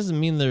 but that doesn't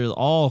mean they're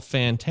all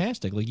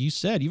fantastic. Like you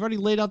said, you've already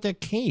laid out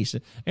that case.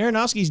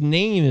 Aronofsky's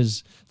name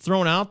is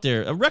thrown out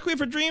there. A Requiem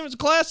for a Dream is a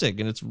classic,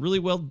 and it's really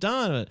well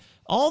done.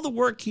 All the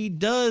work he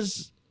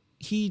does,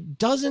 he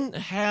doesn't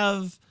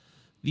have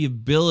the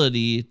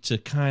ability to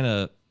kind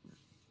of.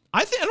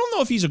 I don't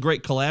know if he's a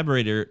great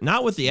collaborator,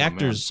 not with the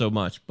actors so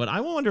much, but I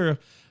wonder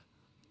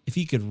if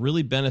he could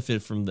really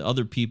benefit from the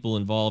other people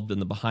involved in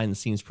the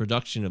behind-the-scenes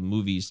production of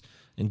movies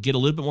and get a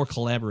little bit more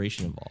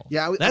collaboration involved.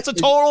 Yeah, that's a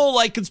total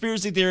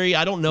conspiracy theory.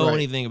 I don't know Right.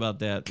 anything about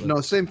that. But. No,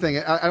 same thing.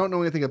 I don't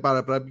know anything about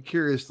it, but I'd be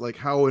curious, like,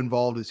 how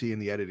involved is he in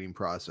the editing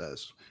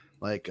process?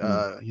 Like,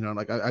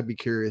 I'd be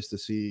curious to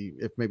see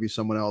if maybe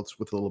someone else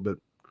with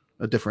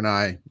a different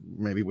eye,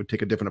 maybe would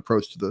take a different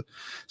approach to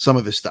some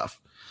of his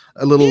stuff,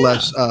 a little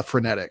less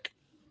frenetic.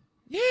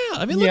 Yeah,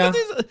 I mean, look at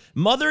this.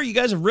 Mother, you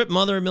guys have ripped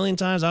Mother a million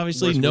times.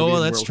 Obviously, Worst movie Noah,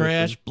 in that's world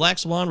trash. history. Black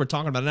Swan, we're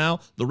talking about it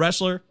now. The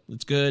Wrestler,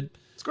 it's good.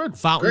 It's good.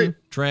 Fountain,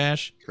 Great.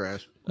 trash.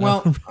 Trash.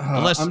 Well,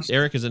 Unless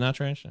Eric, is it not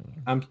trash?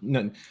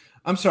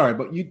 I'm sorry,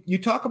 but you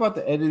talk about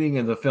the editing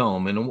of the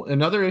film, and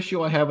another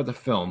issue I have with the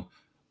film.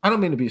 I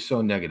don't mean to be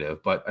so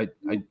negative, but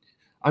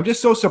I'm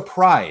just so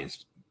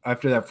surprised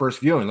after that first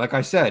viewing. Like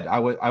I said,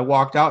 I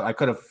walked out. I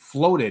could have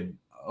floated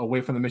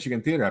away from the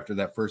Michigan Theater after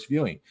that first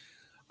viewing.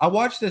 I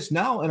watch this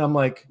now, and I'm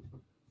like,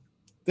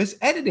 this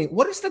editing.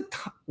 What is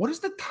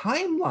the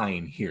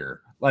timeline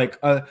here? Like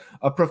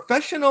a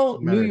professional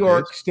New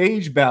York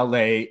stage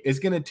ballet is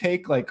going to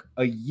take like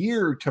a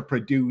year to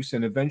produce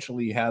and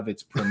eventually have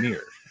its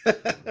premiere.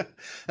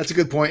 That's a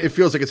good point. It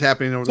feels like it's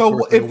happening over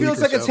So it feels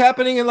like it's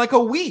happening in like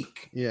a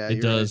week. Yeah,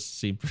 it does right.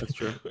 seem. That's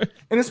true.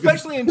 And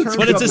especially in terms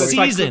But it's a of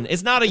season.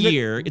 It's not a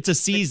year. It's a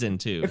season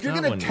too. If you're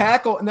going to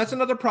tackle, and that's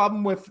another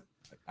problem with.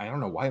 I don't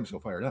know why I'm so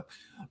fired up.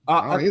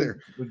 I don't either.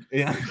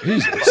 Yeah.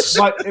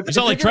 But you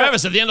sound like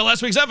Travis at the end of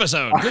last week's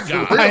episode. Good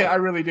God. I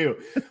really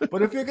do.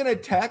 But if you're going to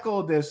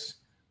tackle this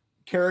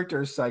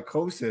character's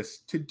psychosis,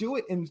 to do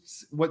it in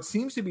what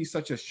seems to be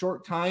such a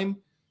short time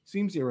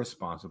seems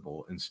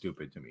irresponsible and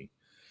stupid to me.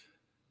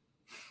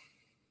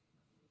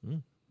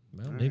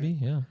 Well, maybe,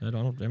 yeah. I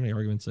don't have any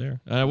arguments there.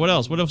 What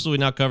else? What else do we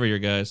not cover here,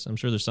 guys? I'm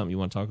sure there's something you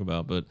want to talk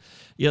about, but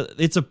yeah,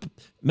 it's a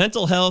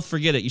mental health.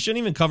 Forget it. You shouldn't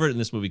even cover it in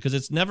this movie because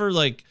it's never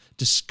like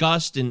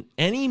discussed in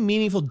any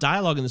meaningful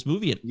dialogue in this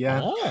movie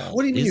at all.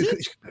 What do you mean?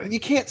 You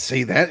can't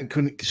say that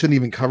and shouldn't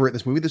even cover it in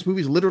this movie. This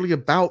movie is literally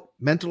about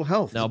mental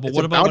health. No, but it's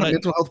what about a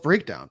mental health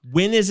breakdown?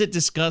 When is it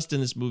discussed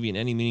in this movie in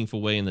any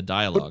meaningful way in the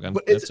dialogue?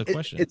 That's a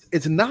question.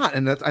 It's not,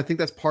 and I think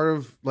that's part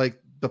of like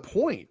the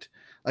point.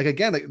 Like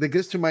again, that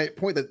gets to my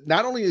point that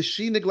not only is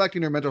she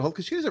neglecting her mental health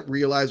because she doesn't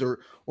realize or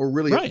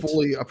really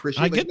fully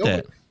appreciate. I get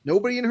that.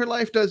 Nobody in her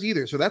life does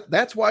either. So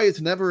that's why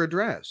it's never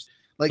addressed.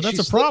 Like but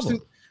that's a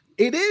problem.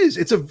 It is.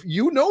 It's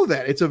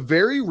a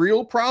very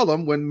real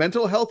problem when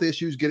mental health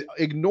issues get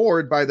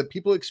ignored by the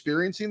people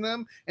experiencing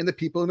them and the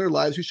people in their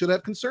lives who should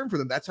have concern for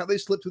them. That's how they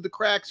slip through the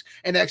cracks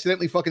and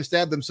accidentally fucking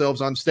stab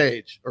themselves on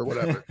stage or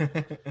whatever.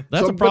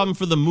 That's a problem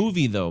for the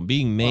movie though,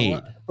 being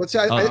made. But see,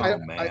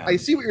 I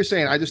see what you're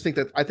saying. I just think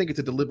it's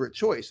a deliberate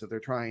choice that they're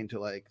trying to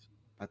like.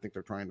 I think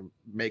they're trying to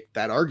make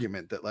that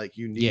argument that like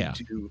you need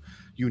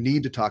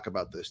to talk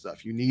about this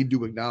stuff. You need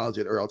to acknowledge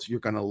it, or else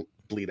you're gonna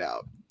bleed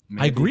out.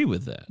 Maybe. I agree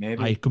with that.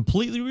 Maybe. I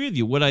completely agree with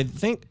you. What I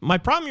think my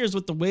problem here is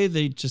with the way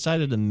they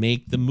decided to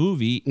make the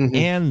movie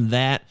and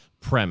that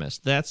premise.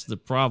 That's the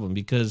problem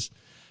because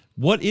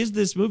what is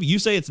this movie? You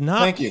say it's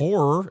not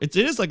horror. It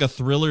is like a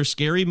thriller,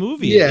 scary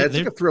movie. Yeah, it's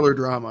like a thriller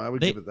drama. I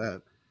would give it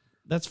that.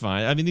 That's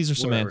fine. I mean, these are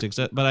semantics,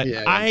 but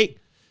I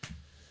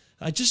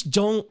just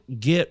don't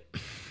get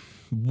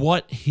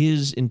what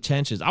his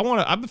intentions.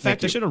 In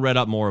fact, I should have read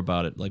up more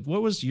about it. Like,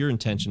 what was your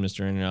intention,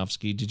 Mr.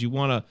 Aronofsky? Did you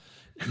want to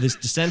this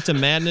descent to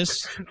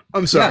madness?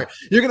 I'm sorry.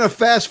 Yeah. You're going to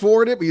fast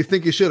forward it, but you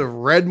think you should have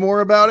read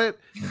more about it?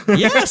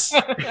 Yes.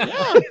 Yeah.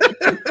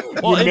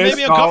 Well, it made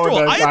me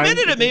uncomfortable. I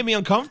admitted it made me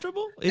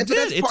uncomfortable. It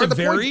did. It's a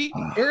very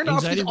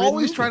Aronofsky's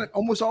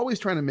almost always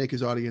trying to make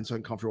his audience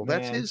uncomfortable.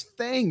 That's his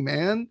thing,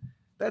 man.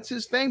 That's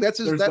his thing. That's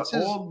his.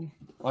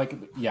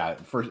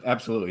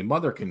 Absolutely.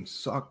 Mother can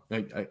suck.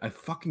 I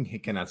fucking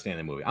cannot stand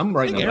that movie. I'm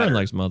right now. Aaron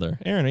likes Mother.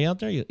 Aaron, are you out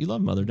there? You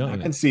love Mother, don't you?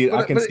 I can see it.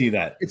 I can see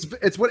that.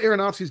 It's what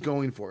Aronofsky's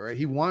going for, right?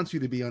 He wants you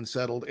to be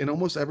unsettled in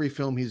almost every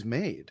film he's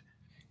made.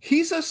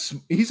 He's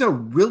a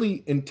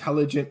really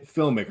intelligent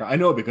filmmaker. I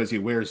know because he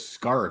wears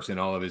scarves in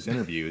all of his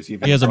interviews. He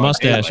has a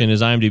mustache in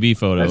his IMDb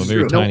photo. That's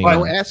very true. tiny.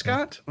 No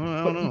ascot?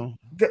 I don't know.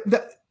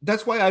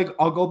 That's why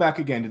I'll go back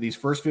again to these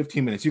first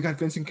 15 minutes. You got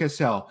Vincent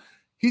Cassel.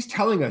 he's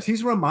telling us,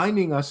 he's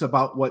reminding us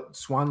about what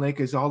Swan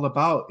Lake is all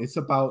about. It's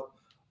about,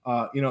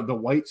 the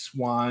white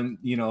swan,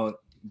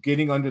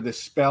 getting under the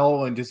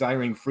spell and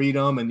desiring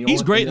freedom. And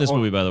he's great in this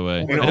movie, by the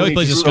way. I know he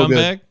plays a so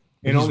scumbag.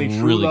 And only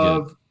true really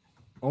love, good.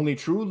 only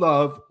true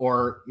love,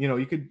 or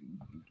you could,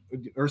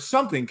 or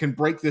something can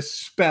break this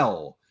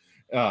spell.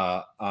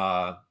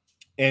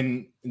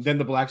 And then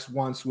the black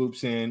swan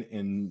swoops in,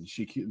 and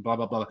she blah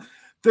blah blah.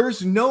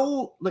 There's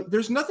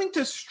nothing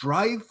to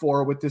strive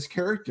for with this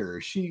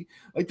character.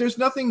 There's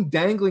nothing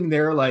dangling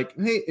there. Like,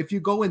 hey, if you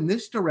go in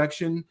this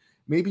direction,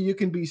 maybe you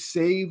can be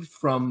saved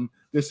from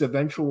this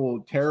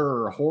eventual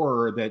terror or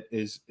horror that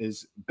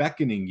is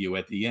beckoning you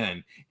at the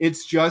end.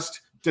 It's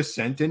just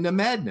descent into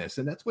madness,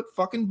 and that's what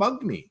fucking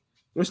bugged me.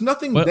 There's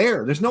nothing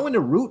there. There's no one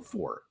to root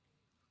for.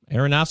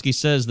 Aronofsky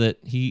says that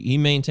he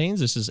maintains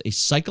this is a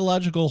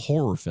psychological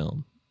horror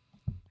film.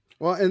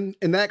 Well,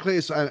 in that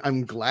case,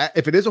 I'm glad.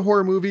 If it is a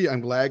horror movie,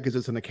 I'm glad because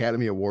it's an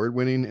Academy Award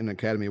winning and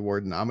Academy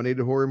Award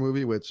nominated horror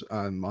movie, which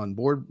I'm on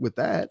board with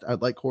that.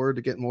 I'd like horror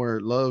to get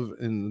more love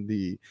in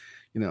the,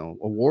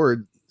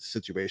 award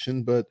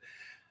situation. But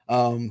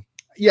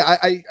yeah,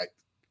 I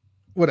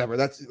whatever.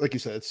 That's like you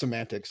said, it's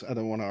semantics. I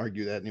don't want to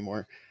argue that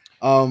anymore.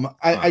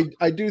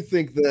 I do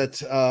think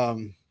that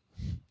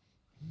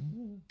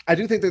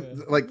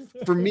like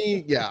for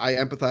me, yeah, I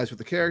empathize with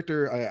the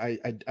character.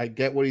 I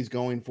get what he's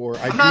going for.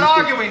 I'm not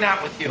arguing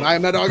that with you.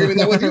 I'm not arguing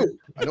that with you.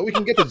 I know we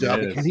can get the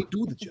job, but can he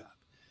do the job?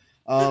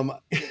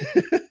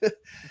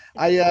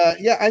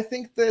 I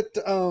think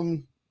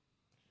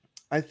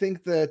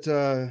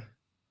that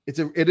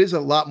it is a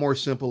lot more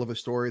simple of a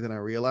story than I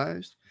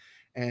realized.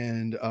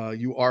 And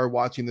you are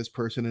watching this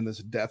person in this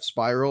death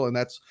spiral, and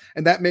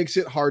that makes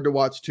it hard to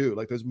watch too.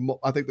 Like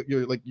I think that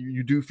you're like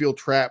you do feel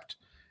trapped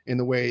in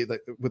the way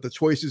that with the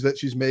choices that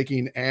she's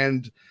making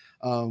and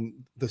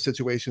the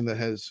situation that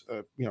has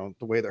the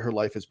way that her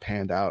life has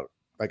panned out.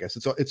 I guess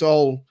it's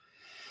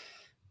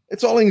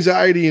all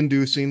anxiety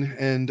inducing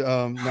and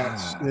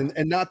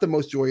not the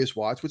most joyous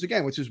watch,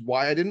 which is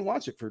why I didn't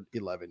watch it for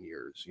 11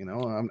 years,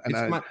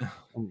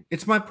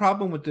 it's my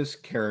problem with this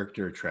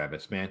character,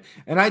 Travis, man.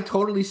 And I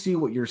totally see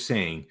what you're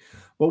saying,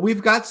 but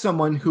we've got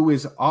someone who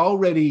is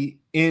already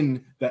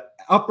in the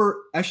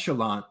upper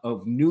echelon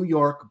of New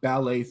York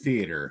ballet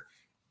theater,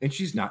 and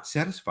she's not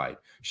satisfied.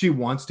 She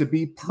wants to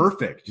be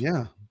perfect.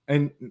 Yeah.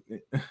 And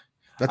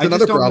that's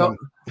another problem.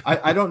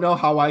 I don't know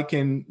how I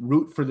can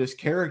root for this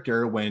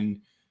character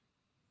when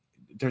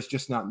there's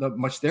just not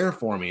much there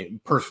for me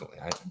personally.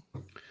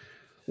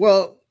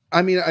 Well,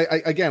 I mean,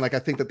 I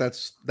think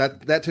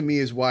that to me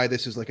is why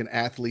this is like an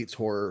athlete's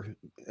horror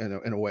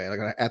in a way, like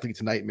an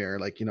athlete's nightmare.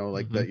 Like,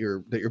 that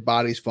your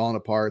body's falling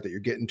apart, that you're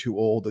getting too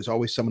old. There's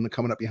always someone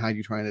coming up behind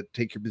you trying to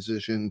take your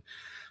position.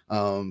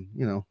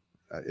 That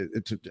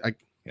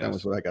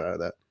was what I got out of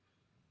that.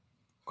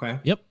 Okay.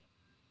 Yep.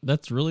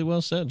 That's really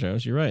well said,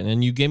 Travis. You're right.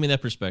 And you gave me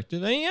that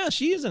perspective. And yeah,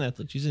 she is an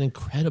athlete. She's an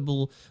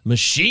incredible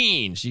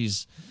machine.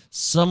 She's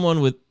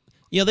someone with,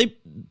 they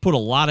put a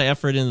lot of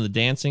effort into the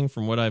dancing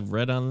from what I've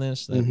read on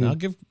this. Mm-hmm. I'll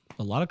give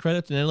a lot of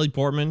credit to Natalie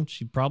Portman.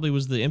 She probably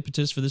was the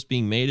impetus for this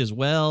being made as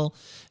well.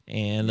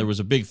 And there was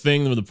a big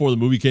thing before the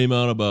movie came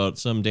out about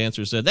some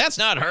dancer said, that's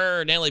not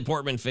her. Natalie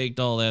Portman faked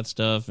all that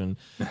stuff. And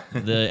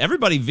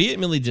everybody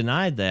vehemently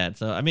denied that.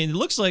 So, I mean, it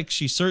looks like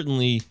she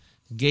certainly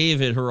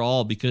gave it her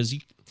all because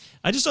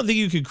I just don't think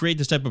you could create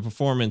this type of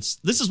performance.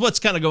 This is what's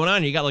kind of going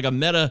on. You got like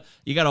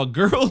you got a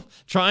girl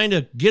trying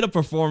to get a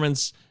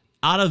performance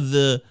out of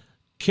the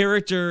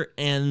character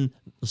and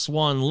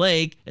Swan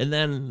Lake, and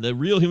then the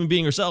real human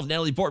being herself,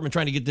 Natalie Portman,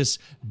 trying to get this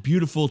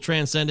beautiful,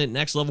 transcendent,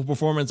 next level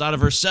performance out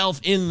of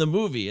herself in the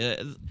movie.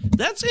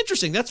 That's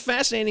interesting. That's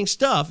fascinating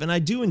stuff. And I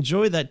do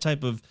enjoy that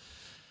type of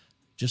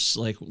just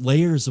like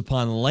layers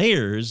upon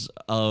layers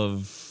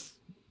of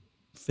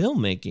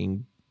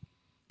filmmaking,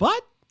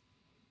 but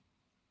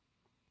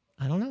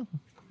I don't know.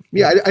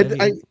 Yeah,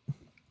 I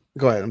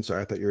go ahead. I'm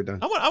sorry. I thought you were done.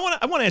 I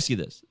want to ask you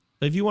this.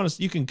 If you want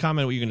to, you can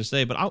comment what you're going to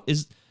say. But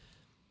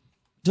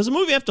does a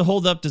movie have to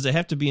hold up? Does it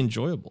have to be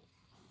enjoyable?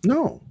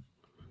 No,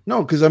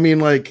 because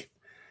enjoyable.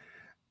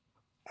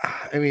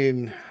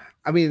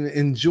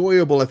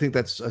 I think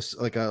that's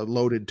like a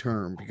loaded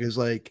term because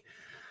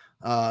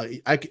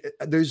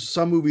there's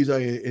some movies I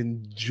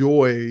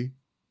enjoy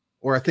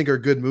or I think are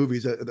good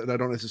movies that I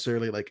don't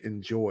necessarily like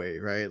enjoy.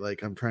 Right?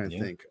 Like I'm trying to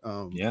think.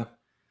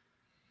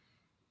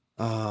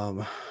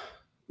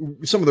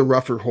 Some of the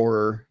rougher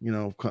horror,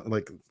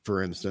 like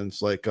for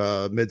instance, like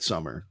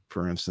Midsommar,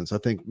 for instance. I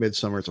think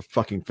Midsommar is a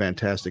fucking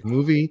fantastic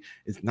movie.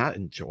 It's not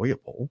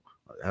enjoyable.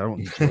 I don't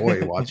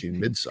enjoy watching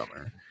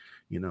Midsommar,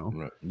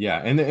 Right. Yeah,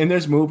 and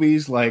there's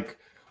movies like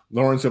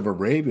Lawrence of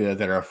Arabia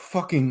that are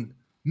fucking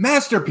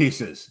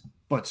masterpieces,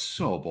 but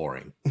so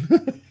boring.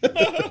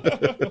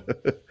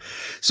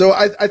 So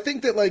I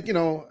think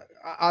that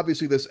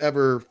obviously this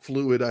ever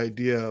fluid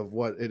idea of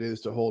what it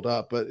is to hold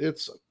up, but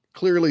it's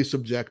clearly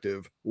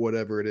subjective,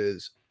 whatever it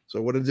is. So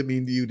what does it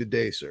mean to you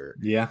today, sir?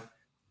 Yeah.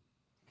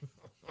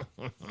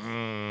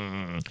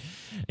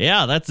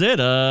 Yeah, that's it.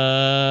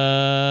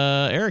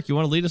 Eric, you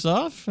want to lead us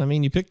off? I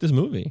mean, you picked this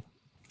movie.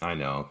 I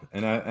know,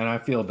 and I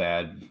feel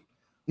bad.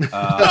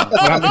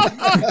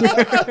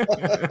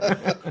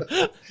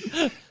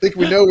 Think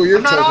we know where you're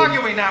I'm not taking.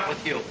 arguing that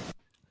with you.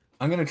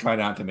 I'm going to try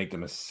not to make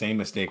the same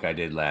mistake I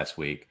did last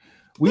week.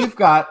 We've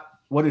got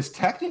what is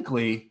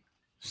technically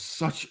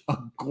such a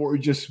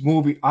gorgeous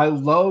movie. I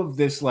love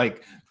this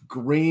like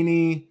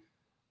grainy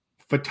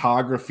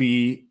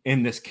photography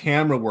and this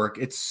camera work.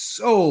 It's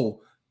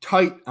so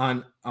tight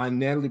on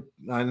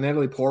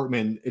Natalie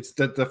Portman. It's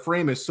that the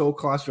frame is so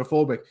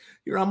claustrophobic.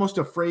 You're almost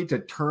afraid to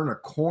turn a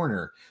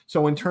corner.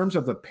 So in terms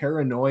of the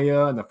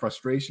paranoia and the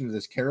frustration of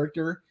this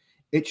character,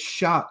 it's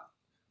shot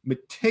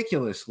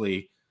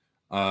meticulously.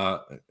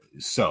 And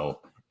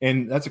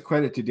that's a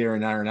credit to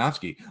Darren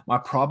Aronofsky. My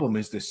problem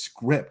is the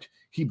script.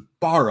 He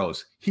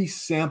borrows, he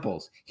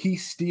samples, he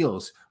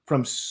steals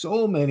from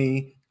so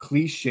many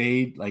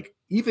cliched, like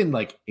even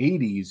like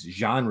 80s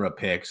genre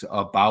picks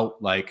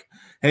about like,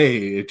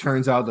 hey, it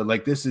turns out that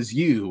like this is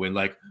you, and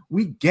like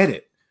we get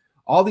it.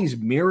 All these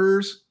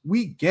mirrors,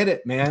 we get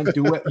it, man.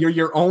 Do it. You're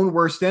your own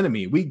worst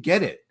enemy. We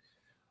get it.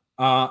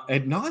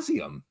 Ad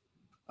nauseum.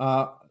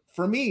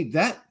 For me,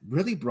 that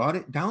really brought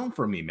it down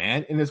for me,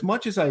 man. And as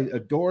much as I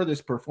adore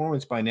this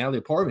performance by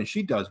Natalie Portman,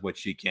 she does what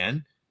she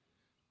can,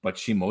 but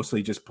she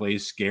mostly just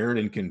plays scared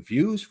and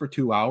confused for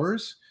 2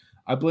 hours.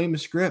 I blame the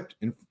script.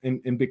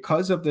 And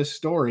because of this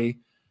story,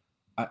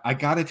 I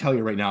got to tell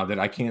you right now that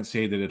I can't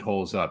say that it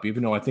holds up,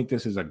 even though I think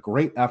this is a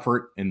great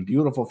effort and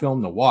beautiful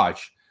film to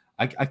watch.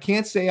 I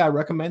can't say I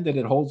recommend that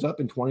it holds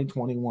up in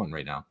 2021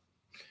 right now.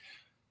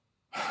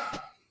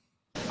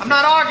 I'm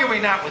not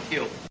arguing that with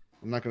you.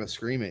 I'm not going to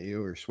scream at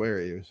you or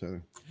swear at you.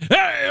 So,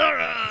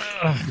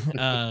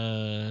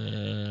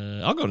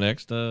 I'll go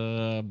next.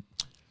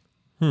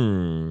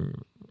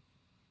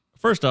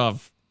 First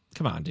off,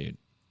 come on, dude.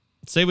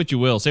 Say what you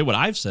will. Say what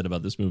I've said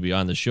about this movie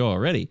on the show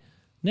already.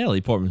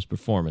 Natalie Portman's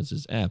performance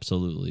is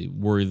absolutely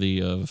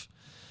worthy of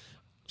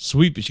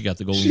sweep. She got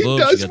the Golden she Globe.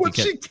 does what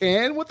she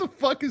can. What the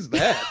fuck is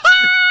that?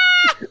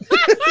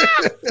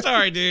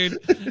 Sorry,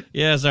 dude.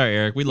 Yeah, sorry,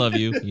 Eric. We love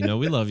you. You know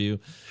we love you.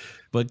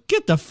 But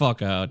get the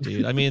fuck out,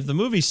 dude. I mean, if the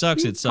movie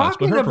sucks, it sucks.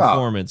 But her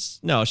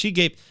performance, no, she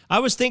gave. I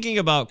was thinking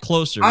about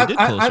Closer. We did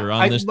Closer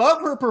on this. I love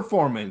her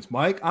performance,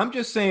 Mike. I'm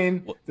just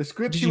saying the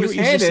script she was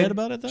handed. handed. Said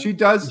about it, though? She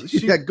does.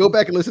 Yeah, go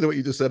back and listen to what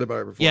you just said about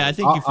her performance. Yeah, I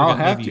think you forgot. I'll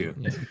have to.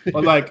 Yeah.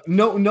 But like,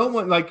 no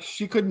one like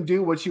she couldn't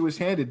do what she was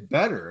handed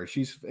better.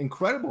 She's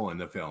incredible in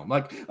the film.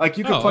 Like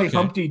you can play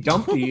Humpty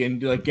Dumpty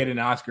and like get an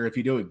Oscar if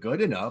you do it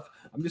good enough.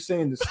 I'm just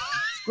saying this.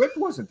 Script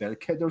wasn't there.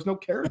 There was no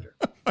character.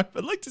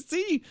 I'd like to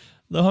see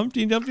the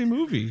Humpty Dumpty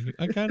movie.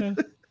 I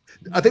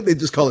think they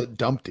just call it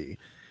Dumpty.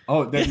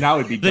 Oh, now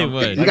it'd be Dumpty. They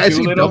would. You guys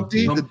see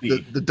Dumpty,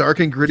 the dark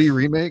and gritty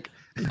remake?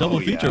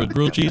 Double feature with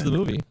grilled cheese, the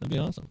movie. That'd be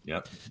awesome.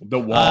 Yeah. The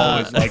wall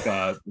is like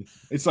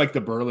it's like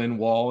the Berlin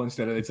Wall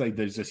instead of, it's like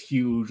there's this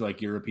huge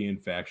like European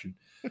faction.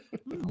 I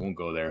won't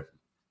go there.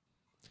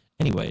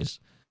 Anyways,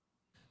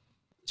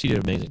 she did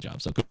an amazing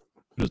job. So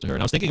kudos to her.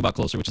 And I was thinking about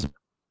Closer, which is a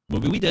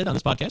movie we did on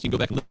this podcast. You can go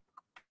back and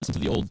listen to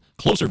the old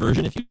Closer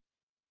version if you'd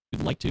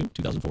like to.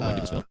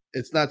 2004.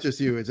 It's not just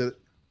you. Is it,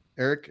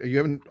 Eric? Are you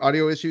having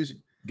audio issues?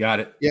 Got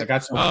it. Yeah. I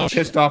got so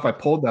pissed off. I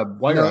pulled the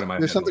wire out of my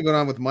head. There's something going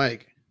on with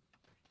Mike.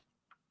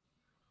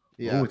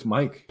 Yeah. Oh, it's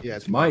Mike. Yeah,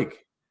 it's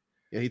Mike.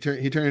 Yeah, he turned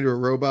into a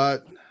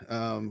robot.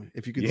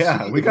 If you could,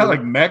 yeah, we got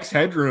like Max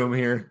Headroom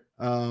here.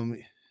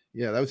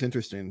 Yeah, that was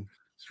interesting.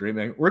 Straight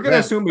man. We're gonna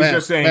assume he's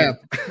just saying.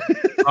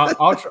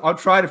 I'll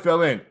try to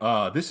fill in.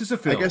 This is a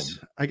film.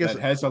 I guess that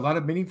has a lot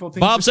of meaningful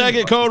things. Bob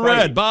Saget, Code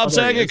Red. Bob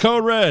Saget,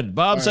 Code Red.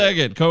 Bob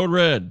Saget, Code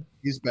Red.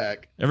 He's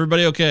back.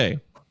 Everybody okay?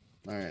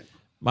 All right.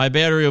 My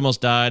battery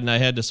almost died, and I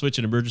had to switch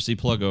an emergency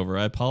plug over.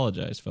 I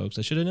apologize, folks.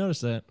 I should have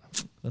noticed that.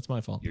 That's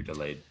my fault. You're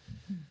delayed.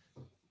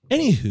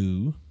 Anywho,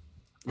 you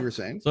were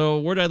saying. So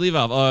where did I leave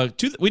off?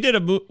 We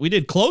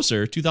did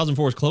Closer,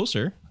 2004's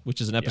Closer, which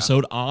is an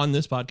episode on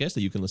this podcast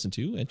that you can listen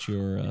to at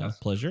your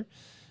pleasure.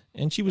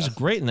 And she was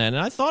great in that. And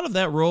I thought of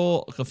that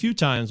role a few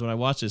times when I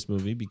watched this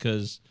movie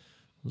because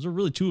those are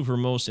really two of her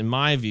most, in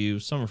my view,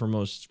 some of her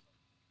most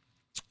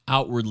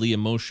outwardly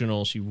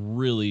emotional. She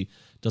really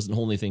doesn't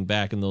hold anything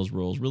back in those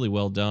roles. Really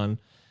well done.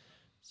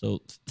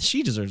 So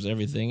she deserves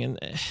everything. And,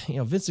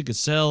 Vincent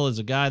Cassel is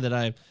a guy that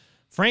I've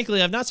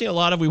not seen a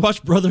lot of. We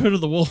watched Brotherhood of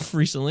the Wolf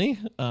recently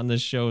on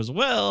this show as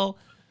well.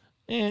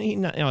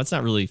 And that's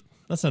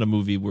not a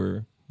movie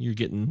where you're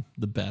getting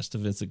the best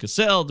of Vincent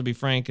Cassel, to be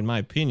frank, in my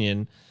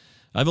opinion.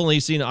 I've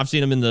seen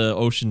him in the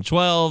Ocean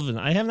 12, and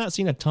I have not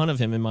seen a ton of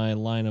him in my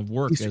line of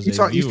work as a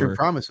viewer. Eastern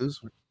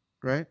Promises,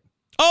 right?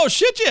 Oh,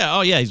 shit, yeah.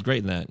 Oh, yeah, he's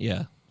great in that.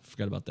 Yeah,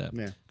 forgot about that.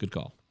 Yeah. Good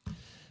call.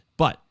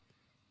 But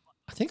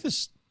I think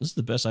this is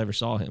the best I ever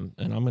saw him,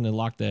 and I'm going to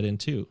lock that in,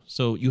 too.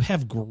 So you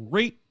have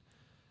great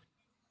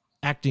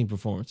acting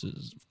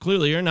performances.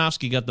 Clearly,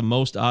 Aronofsky got the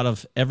most out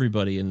of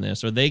everybody in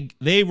this, or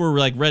they were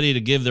like ready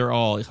to give their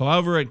all.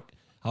 However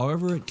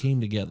it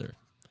came together.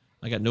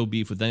 I got no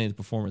beef with any of the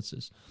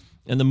performances.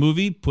 And the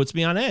movie puts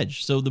me on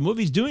edge. So the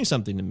movie's doing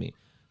something to me.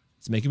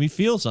 It's making me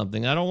feel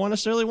something I don't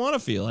necessarily want to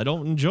feel. I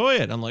don't enjoy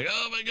it. I'm like,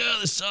 oh my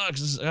God, this sucks.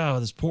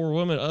 This poor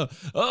woman.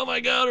 Oh my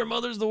God, her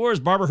mother's the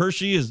worst. Barbara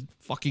Hershey is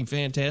fucking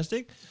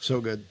fantastic.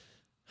 So good.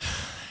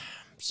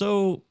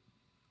 So,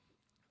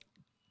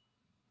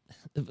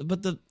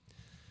 but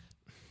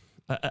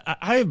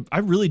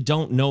I really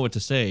don't know what to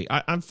say.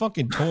 I'm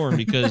fucking torn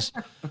because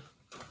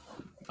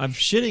I'm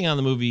shitting on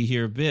the movie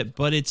here a bit,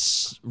 but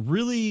it's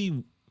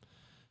really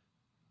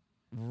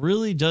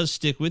does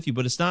stick with you.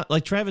 But it's not,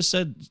 like Travis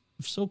said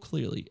so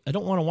clearly, I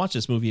don't want to watch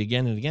this movie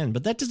again and again,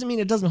 but that doesn't mean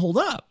it doesn't hold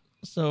up.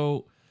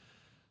 So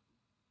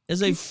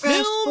as a film,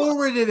 fast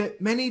forwarded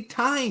it many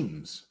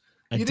times.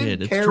 You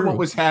didn't care what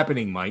was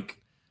happening, Mike.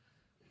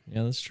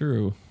 Yeah, that's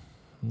true.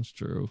 That's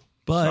true.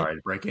 But sorry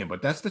to break in,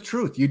 but that's the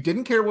truth. You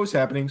didn't care what was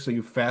happening, so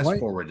you fast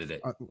forwarded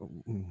it.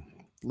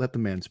 Let the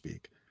man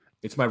speak.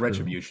 It's my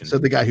retribution. So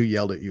the guy who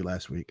yelled at you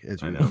last week.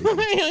 I know.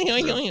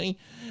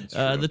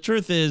 The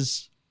truth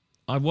is,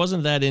 I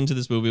wasn't that into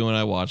this movie when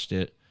I watched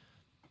it,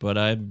 but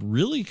I'm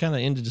really kind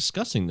of into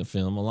discussing the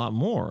film a lot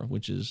more,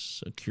 which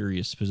is a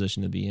curious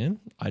position to be in.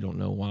 I don't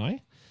know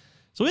why.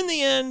 So in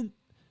the end,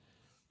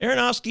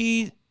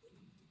 Aronofsky,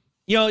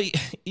 you know,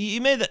 he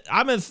made that.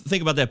 I'm going to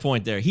think about that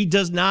point there. He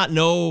does not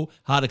know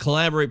how to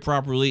collaborate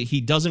properly. He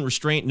doesn't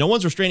restrain. No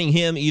one's restraining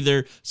him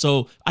either.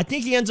 So I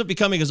think he ends up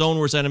becoming his own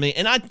worst enemy.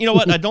 And you know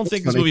what? I don't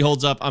think this movie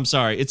holds up. I'm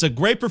sorry. It's a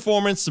great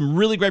performance, some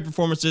really great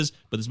performances,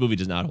 but this movie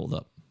does not hold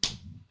up.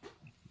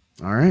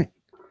 All right.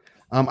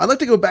 I'd like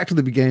to go back to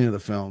the beginning of the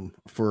film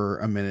for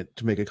a minute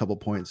to make a couple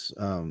points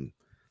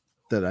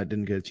that I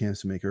didn't get a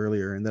chance to make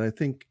earlier, and that I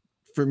think,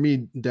 for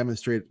me,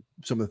 demonstrate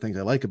some of the things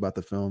I like about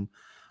the film.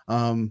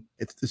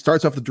 It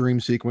starts off the dream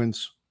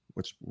sequence,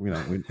 which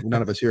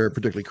none of us here are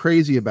particularly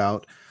crazy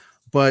about,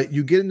 but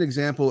you get an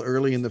example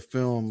early in the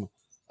film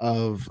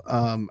of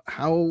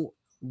how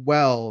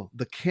well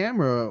the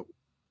camera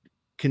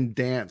can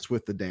dance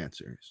with the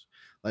dancers.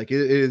 Like,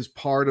 it is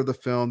part of the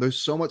film. There's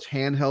so much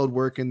handheld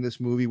work in this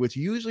movie, which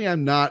usually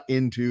I'm not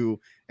into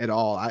at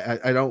all.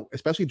 I don't,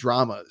 especially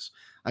dramas.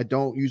 I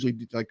don't usually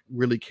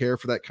really care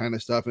for that kind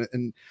of stuff.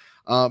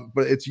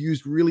 But it's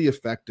used really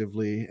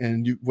effectively.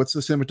 And what's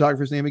the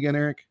cinematographer's name again,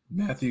 Eric?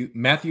 Matthew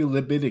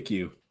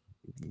Lebidicu.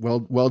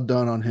 Well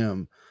done on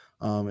him.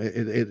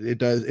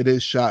 It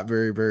is shot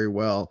very, very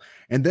well.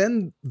 And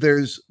then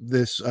there's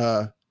this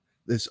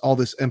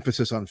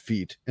emphasis on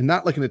feet, and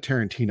not like in a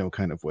Tarantino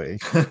kind of way,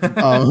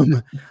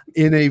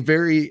 in a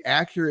very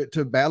accurate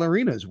to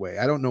ballerinas way.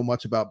 I don't know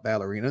much about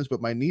ballerinas,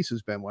 but my niece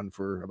has been one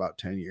for about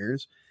 10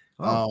 years.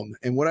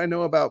 And what I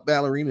know about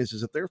ballerinas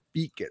is that their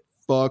feet get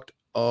fucked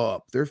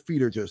up. Their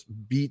feet are just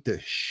beat to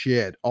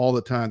shit all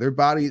the time. Their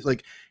bodies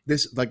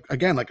this is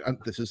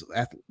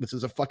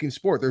a fucking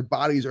sport. Their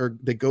bodies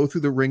they go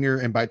through the ringer,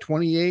 and by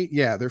 28,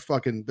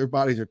 their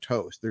bodies are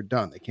toast. They're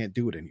done. They can't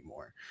do it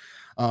anymore.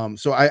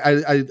 So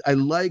I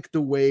like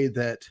the way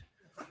that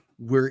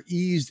we're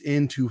eased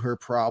into her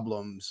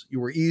problems. You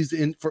were eased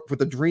in for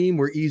the dream.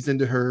 We're eased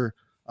into her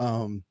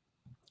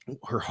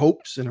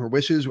hopes and her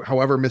wishes,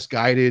 however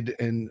misguided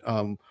and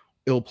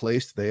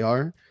ill-placed they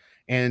are.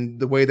 And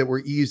the way that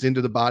we're eased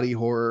into the body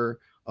horror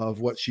of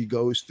what she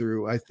goes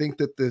through. I think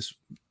that this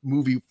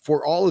movie,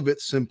 for all of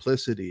its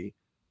simplicity,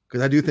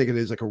 because I do think it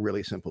is like a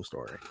really simple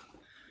story,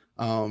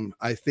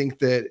 I think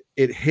that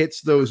it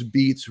hits those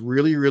beats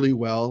really, really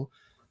well.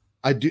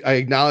 I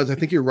acknowledge, I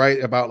think you're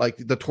right about like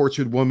the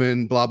tortured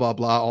woman, blah, blah,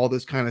 blah, all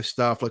this kind of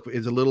stuff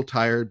is a little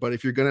tired. But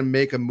if you're going to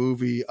make a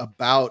movie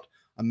about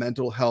a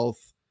mental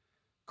health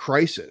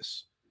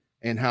crisis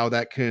and how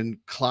that can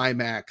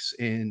climax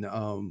in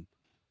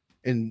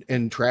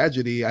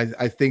tragedy,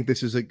 I think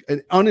this is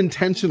an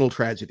unintentional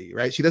tragedy,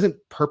 right? She doesn't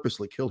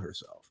purposely kill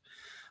herself.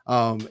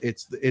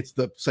 It's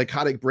the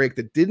psychotic break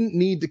that didn't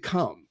need to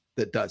come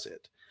that does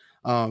it.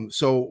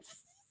 So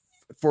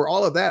for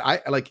all of that, I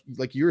like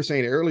you were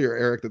saying earlier,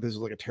 Eric, that this is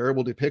like a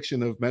terrible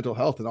depiction of mental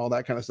health and all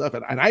that kind of stuff.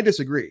 And I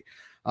disagree.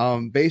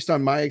 Based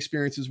on my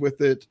experiences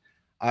with it,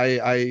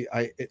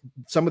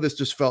 some of this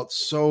just felt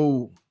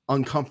so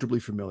uncomfortably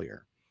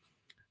familiar.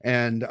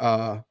 And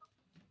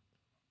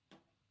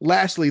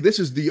lastly, this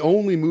is the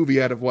only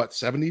movie out of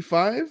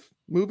 75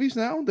 movies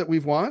now that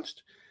we've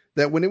watched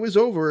that when it was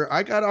over,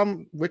 I got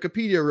on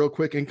Wikipedia real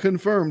quick and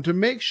confirmed to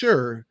make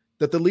sure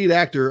that the lead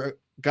actor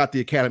got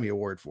the Academy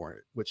Award for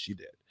it, which she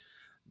did.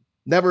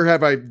 Never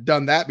have I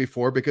done that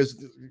before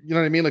because, you know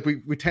what I mean? Like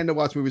we tend to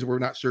watch movies where we're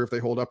not sure if they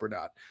hold up or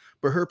not.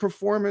 But her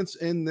performance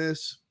in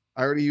this,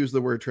 I already used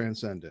the word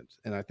transcendent.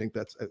 And I think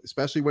that's,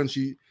 especially when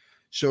she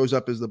shows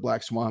up as the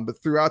Black Swan,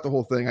 but throughout the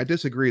whole thing, I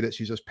disagree that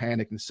she's just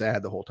panicked and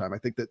sad the whole time. I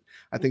think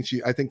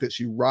that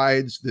she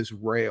rides this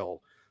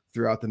rail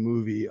throughout the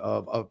movie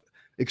of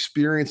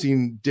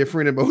experiencing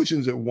different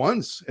emotions at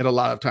once at a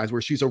lot of times,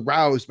 where she's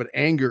aroused but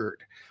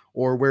angered,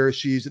 or where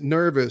she's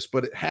nervous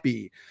but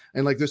happy,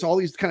 and like there's all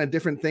these kind of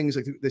different things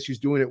that she's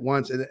doing at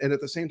once, and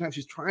at the same time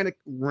she's trying to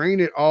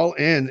rein it all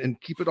in and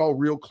keep it all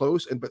real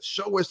close, but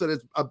show us that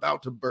it's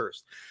about to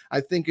burst.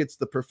 I think it's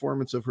the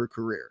performance of her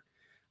career,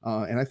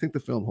 and I think the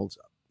film holds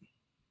up.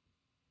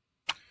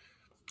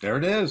 There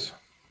it is.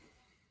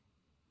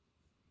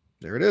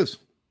 There it is.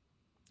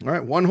 All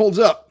right, one holds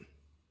up.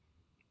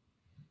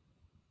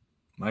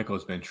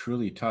 Michael's been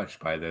truly touched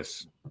by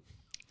this.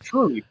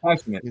 Truly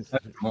passionate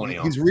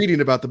testimonial. He's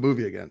reading about the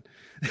movie again.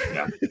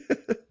 Yeah.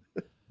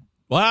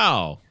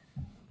 Wow.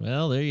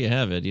 Well, there you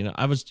have it.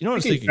 I was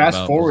thinking fast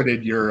about.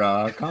 Forwarded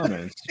your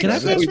comments. Can I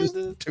fast just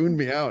forward? tuned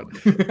me out.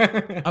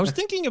 I was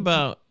thinking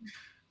about,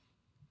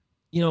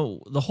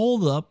 the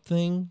hold up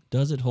thing.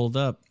 Does it hold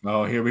up?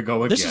 Oh, here we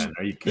go again.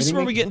 Are you kidding This is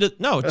where me? we get into.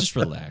 No, just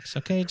relax.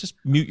 Okay, just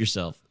mute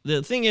yourself.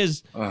 The thing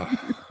is,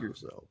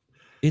 Yourself.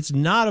 it's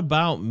not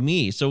about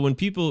me. So when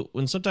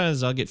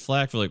sometimes I'll get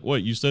flack for like,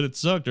 what, you said it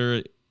sucked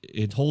or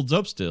it holds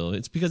up still.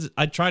 It's because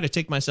I try to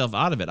take myself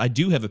out of it. I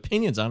do have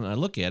opinions on it and I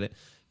look at it,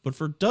 but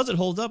for does it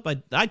hold up,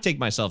 I take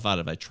myself out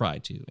of it. I try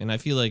to. And I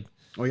feel like,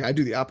 Oh yeah, I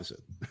do the opposite.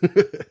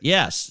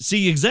 yes.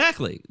 See,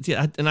 exactly.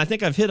 Yeah, and I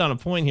think I've hit on a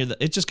point here that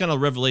it's just kind of a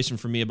revelation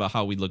for me about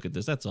how we look at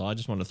this. That's all. I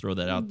just want to throw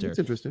that out there. It's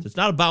interesting. It's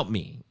not about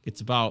me.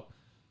 It's about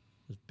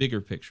the bigger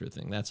picture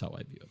thing. That's how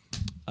I view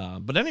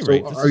it. But at any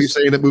rate, So are you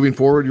saying that moving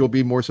forward you'll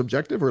be more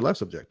subjective or less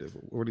subjective?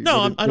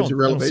 No, I don't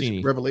see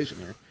any revelation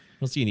here.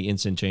 I don't see any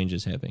instant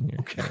changes happening here.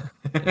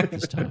 Okay. At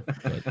this time.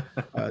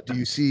 But, Do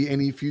you see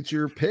any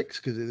future picks?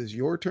 Because it is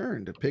your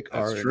turn to pick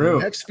That's our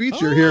true. next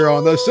feature here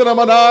on the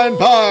Cinema 9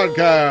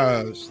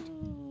 podcast.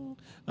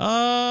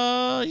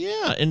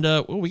 yeah, and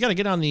we got to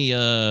get on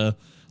the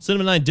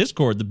Cinema 9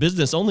 Discord, the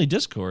business only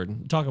Discord,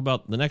 and talk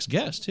about the next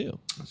guest too.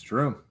 That's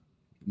true.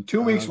 In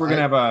 2 weeks, we're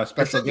gonna have a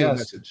special I sent you a guest.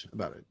 message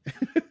about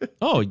it.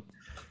 Oh,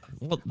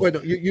 well, Wait,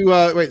 no, you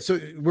wait. So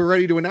we're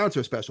ready to announce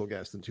our special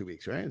guest in 2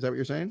 weeks, right? Is that what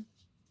you're saying?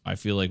 I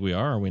feel like we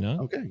are we not?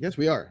 Okay. Yes,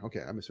 we are.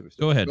 Okay, I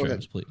misunderstood. Go ahead,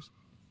 Travis, please.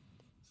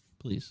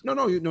 Please.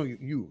 No,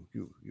 you.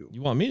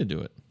 You want me to do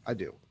it? I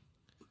do.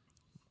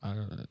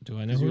 Do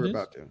I know You who were it is?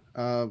 about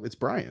to. It's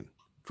Brian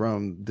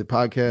from the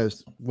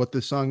podcast "What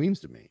This Song Means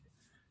to Me."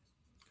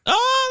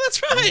 Oh,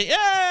 that's right! Yay!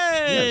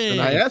 Yes,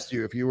 and I asked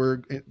you if you were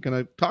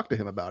going to talk to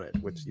him about it,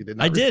 which you did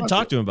not. I did respond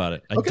talk to him about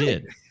it. I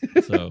Okay.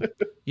 did. So,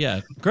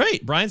 yeah,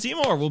 great. Brian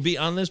Seymour will be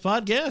on this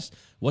podcast.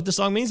 What the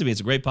song means to me. It's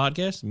a great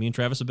podcast. Me and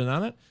Travis have been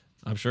on it.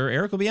 I'm sure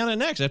Eric will be on it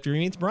next after he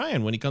meets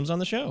Brian when he comes on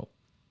the show.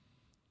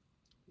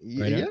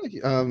 Yeah,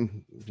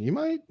 you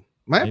might.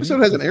 My episode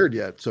hasn't aired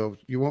yet, so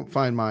you won't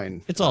find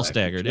mine. It's all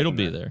staggered. It'll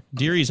be there.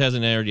 Deary's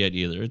hasn't aired yet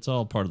either. It's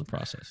all part of the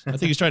process. I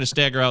think he's trying to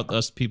stagger out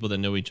us people that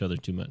know each other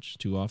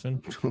too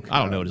often. I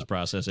don't know what his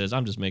process is.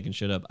 I'm just making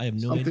shit up. I have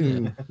no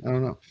idea. I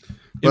don't know.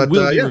 It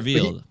will be yeah,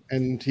 revealed.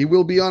 and he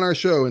will be on our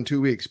show in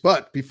 2 weeks.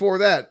 But before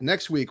that,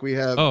 next week we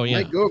have Oh,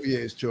 yeah. Mike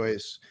Govier's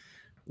choice,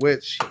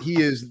 which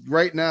he is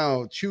right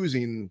now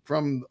choosing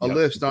from a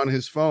list on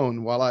his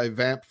phone while I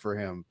vamp for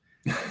him.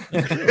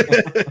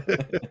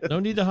 No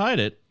need to hide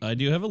it. I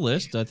do have a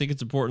list. I think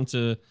it's important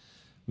to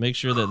make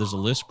sure that there's a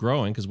list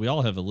growing because we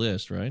all have a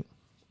list, right?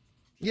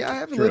 Yeah, I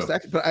have a True. list,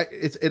 actually, but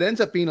it ends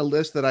up being a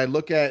list that I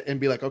look at and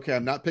be like, okay,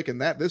 I'm not picking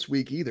that this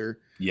week either.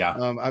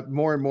 Yeah.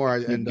 More and more I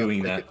end up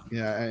doing picking, that.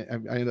 Yeah,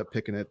 I end up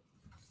picking it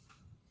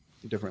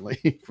differently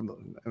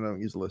I don't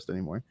use the list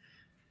anymore.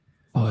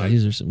 Oh,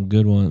 these are some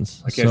good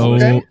ones. I guess So,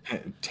 Okay.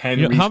 10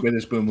 You know, Reese how-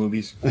 Witherspoon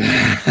movies.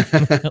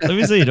 let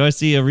me see. Do I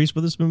see a Reese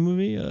Witherspoon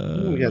movie?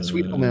 We got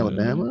Sweet Home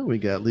Alabama. We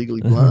got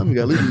Legally Blonde. We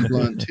got Legally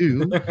Blonde 2.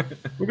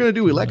 We're going to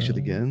do Election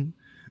again.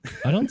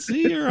 I don't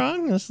see her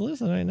on this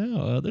list right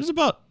now. There's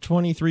about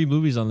 23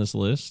 movies on this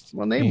list.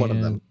 Well, name one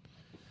of them.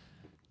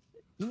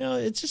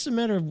 It's just a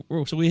matter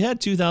of. So we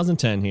had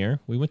 2010 here.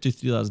 We went to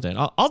 2010.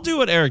 I'll do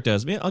what Eric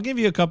does. I'll give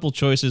you a couple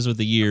choices with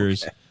the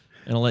years,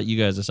 and I'll let you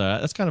guys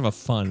decide. That's kind of a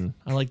fun.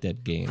 I like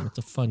that game. It's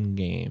a fun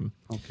game.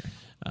 Okay.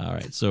 All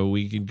right. So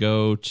we could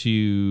go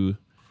to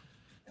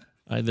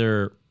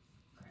either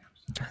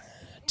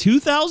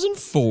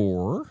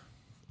 2004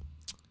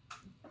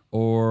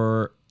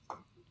 or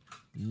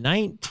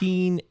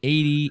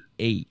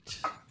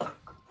 1988.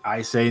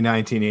 I say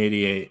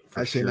 1988.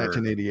 I say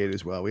 1988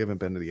 as well. We haven't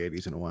been to the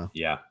 80s in a while.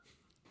 Yeah.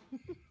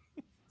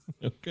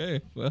 Okay,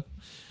 well,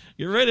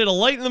 you're ready to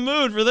lighten the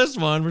mood for this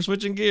one. We're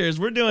switching gears.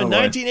 We're doing Oh, boy.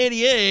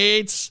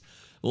 1988's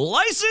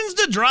License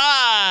to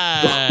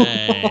Drive.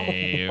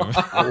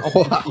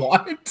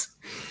 What?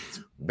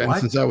 Been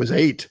What? since I was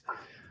 8.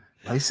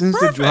 License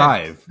Perfect. to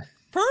drive.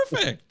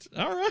 Perfect.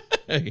 All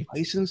right.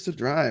 License to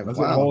Drive.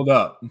 Doesn't Wow. hold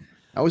up.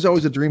 I was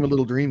always a Dream a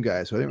Little Dream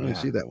guy, so I didn't really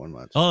Yeah. see that one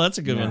much. Oh, that's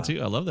a good Yeah. one, too.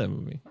 I love that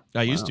movie.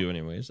 I used to,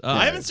 anyways. Yeah.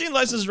 I haven't seen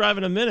License to Drive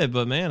in a minute,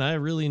 but, man, I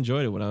really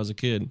enjoyed it when I was a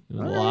kid. It was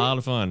a All right. lot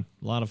of fun.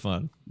 A lot of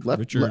fun. Out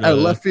of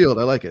left field.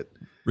 I like it.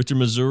 Richard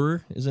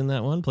Mazur is in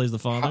that one, plays the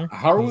father.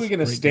 How are we He's going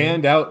to great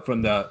stand out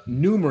from the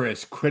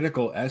numerous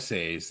critical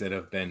essays that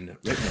have been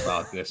written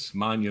about this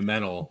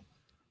monumental,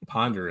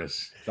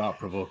 ponderous,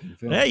 thought-provoking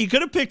film? Hey, you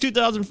could have picked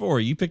 2004.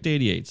 You picked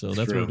 88, so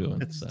that's True. what we're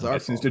doing. It's So. our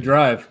License fault. to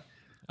drive.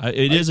 It is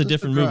a License to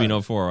different movie in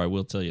Drive. 04, I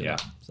will tell you Yeah.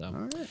 that. So. All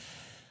right.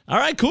 All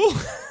right, cool.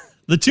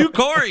 The two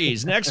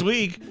Corys next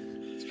week.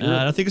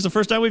 I think it's the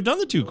first time we've done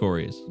the two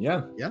Corys.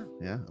 Yeah. Yeah,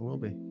 it will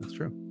be. That's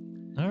true.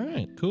 All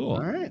right, cool.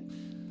 All right.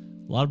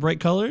 A lot of bright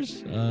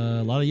colors,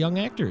 a lot of young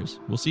actors.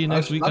 We'll see you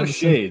next week A lot on of the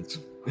shades.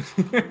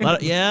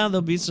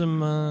 There'll be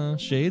some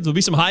shades. There'll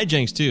be some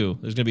hijinks too.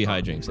 There's gonna be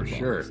hijinks For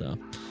sure. So,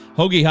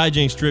 Hoagie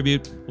hijinks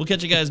tribute. We'll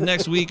catch you guys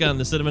next week on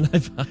the Cinema Night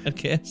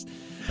Podcast.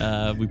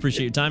 We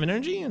appreciate your time and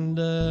energy, and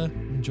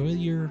enjoy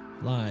your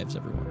lives,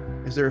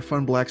 everyone. Is there a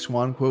fun Black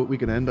Swan quote we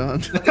can end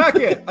on? Attack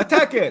it!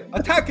 Attack it!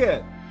 Attack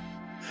it!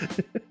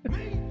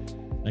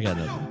 I got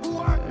nothing.